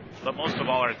Waynedale. But most of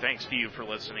all, our thanks to you for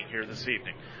listening here this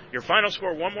evening. Your final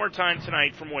score one more time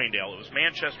tonight from Waynedale. It was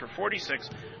Manchester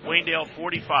 46, Waynedale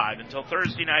 45. Until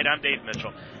Thursday night, I'm Dave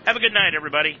Mitchell. Have a good night,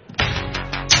 everybody.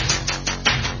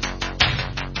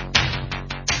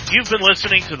 You've been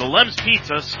listening to the Lem's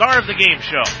Pizza Star of the Game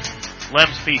show.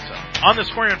 Lem's Pizza on the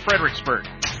square in Fredericksburg.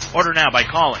 Order now by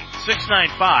calling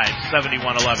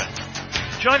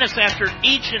 695-7111. Join us after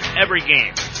each and every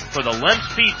game for the Lem's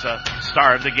Pizza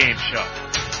Star of the Game show.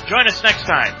 Join us next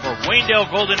time for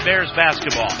Waynedale Golden Bears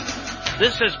basketball.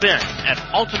 This has been an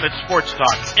Ultimate Sports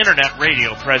Talk Internet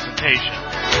Radio presentation.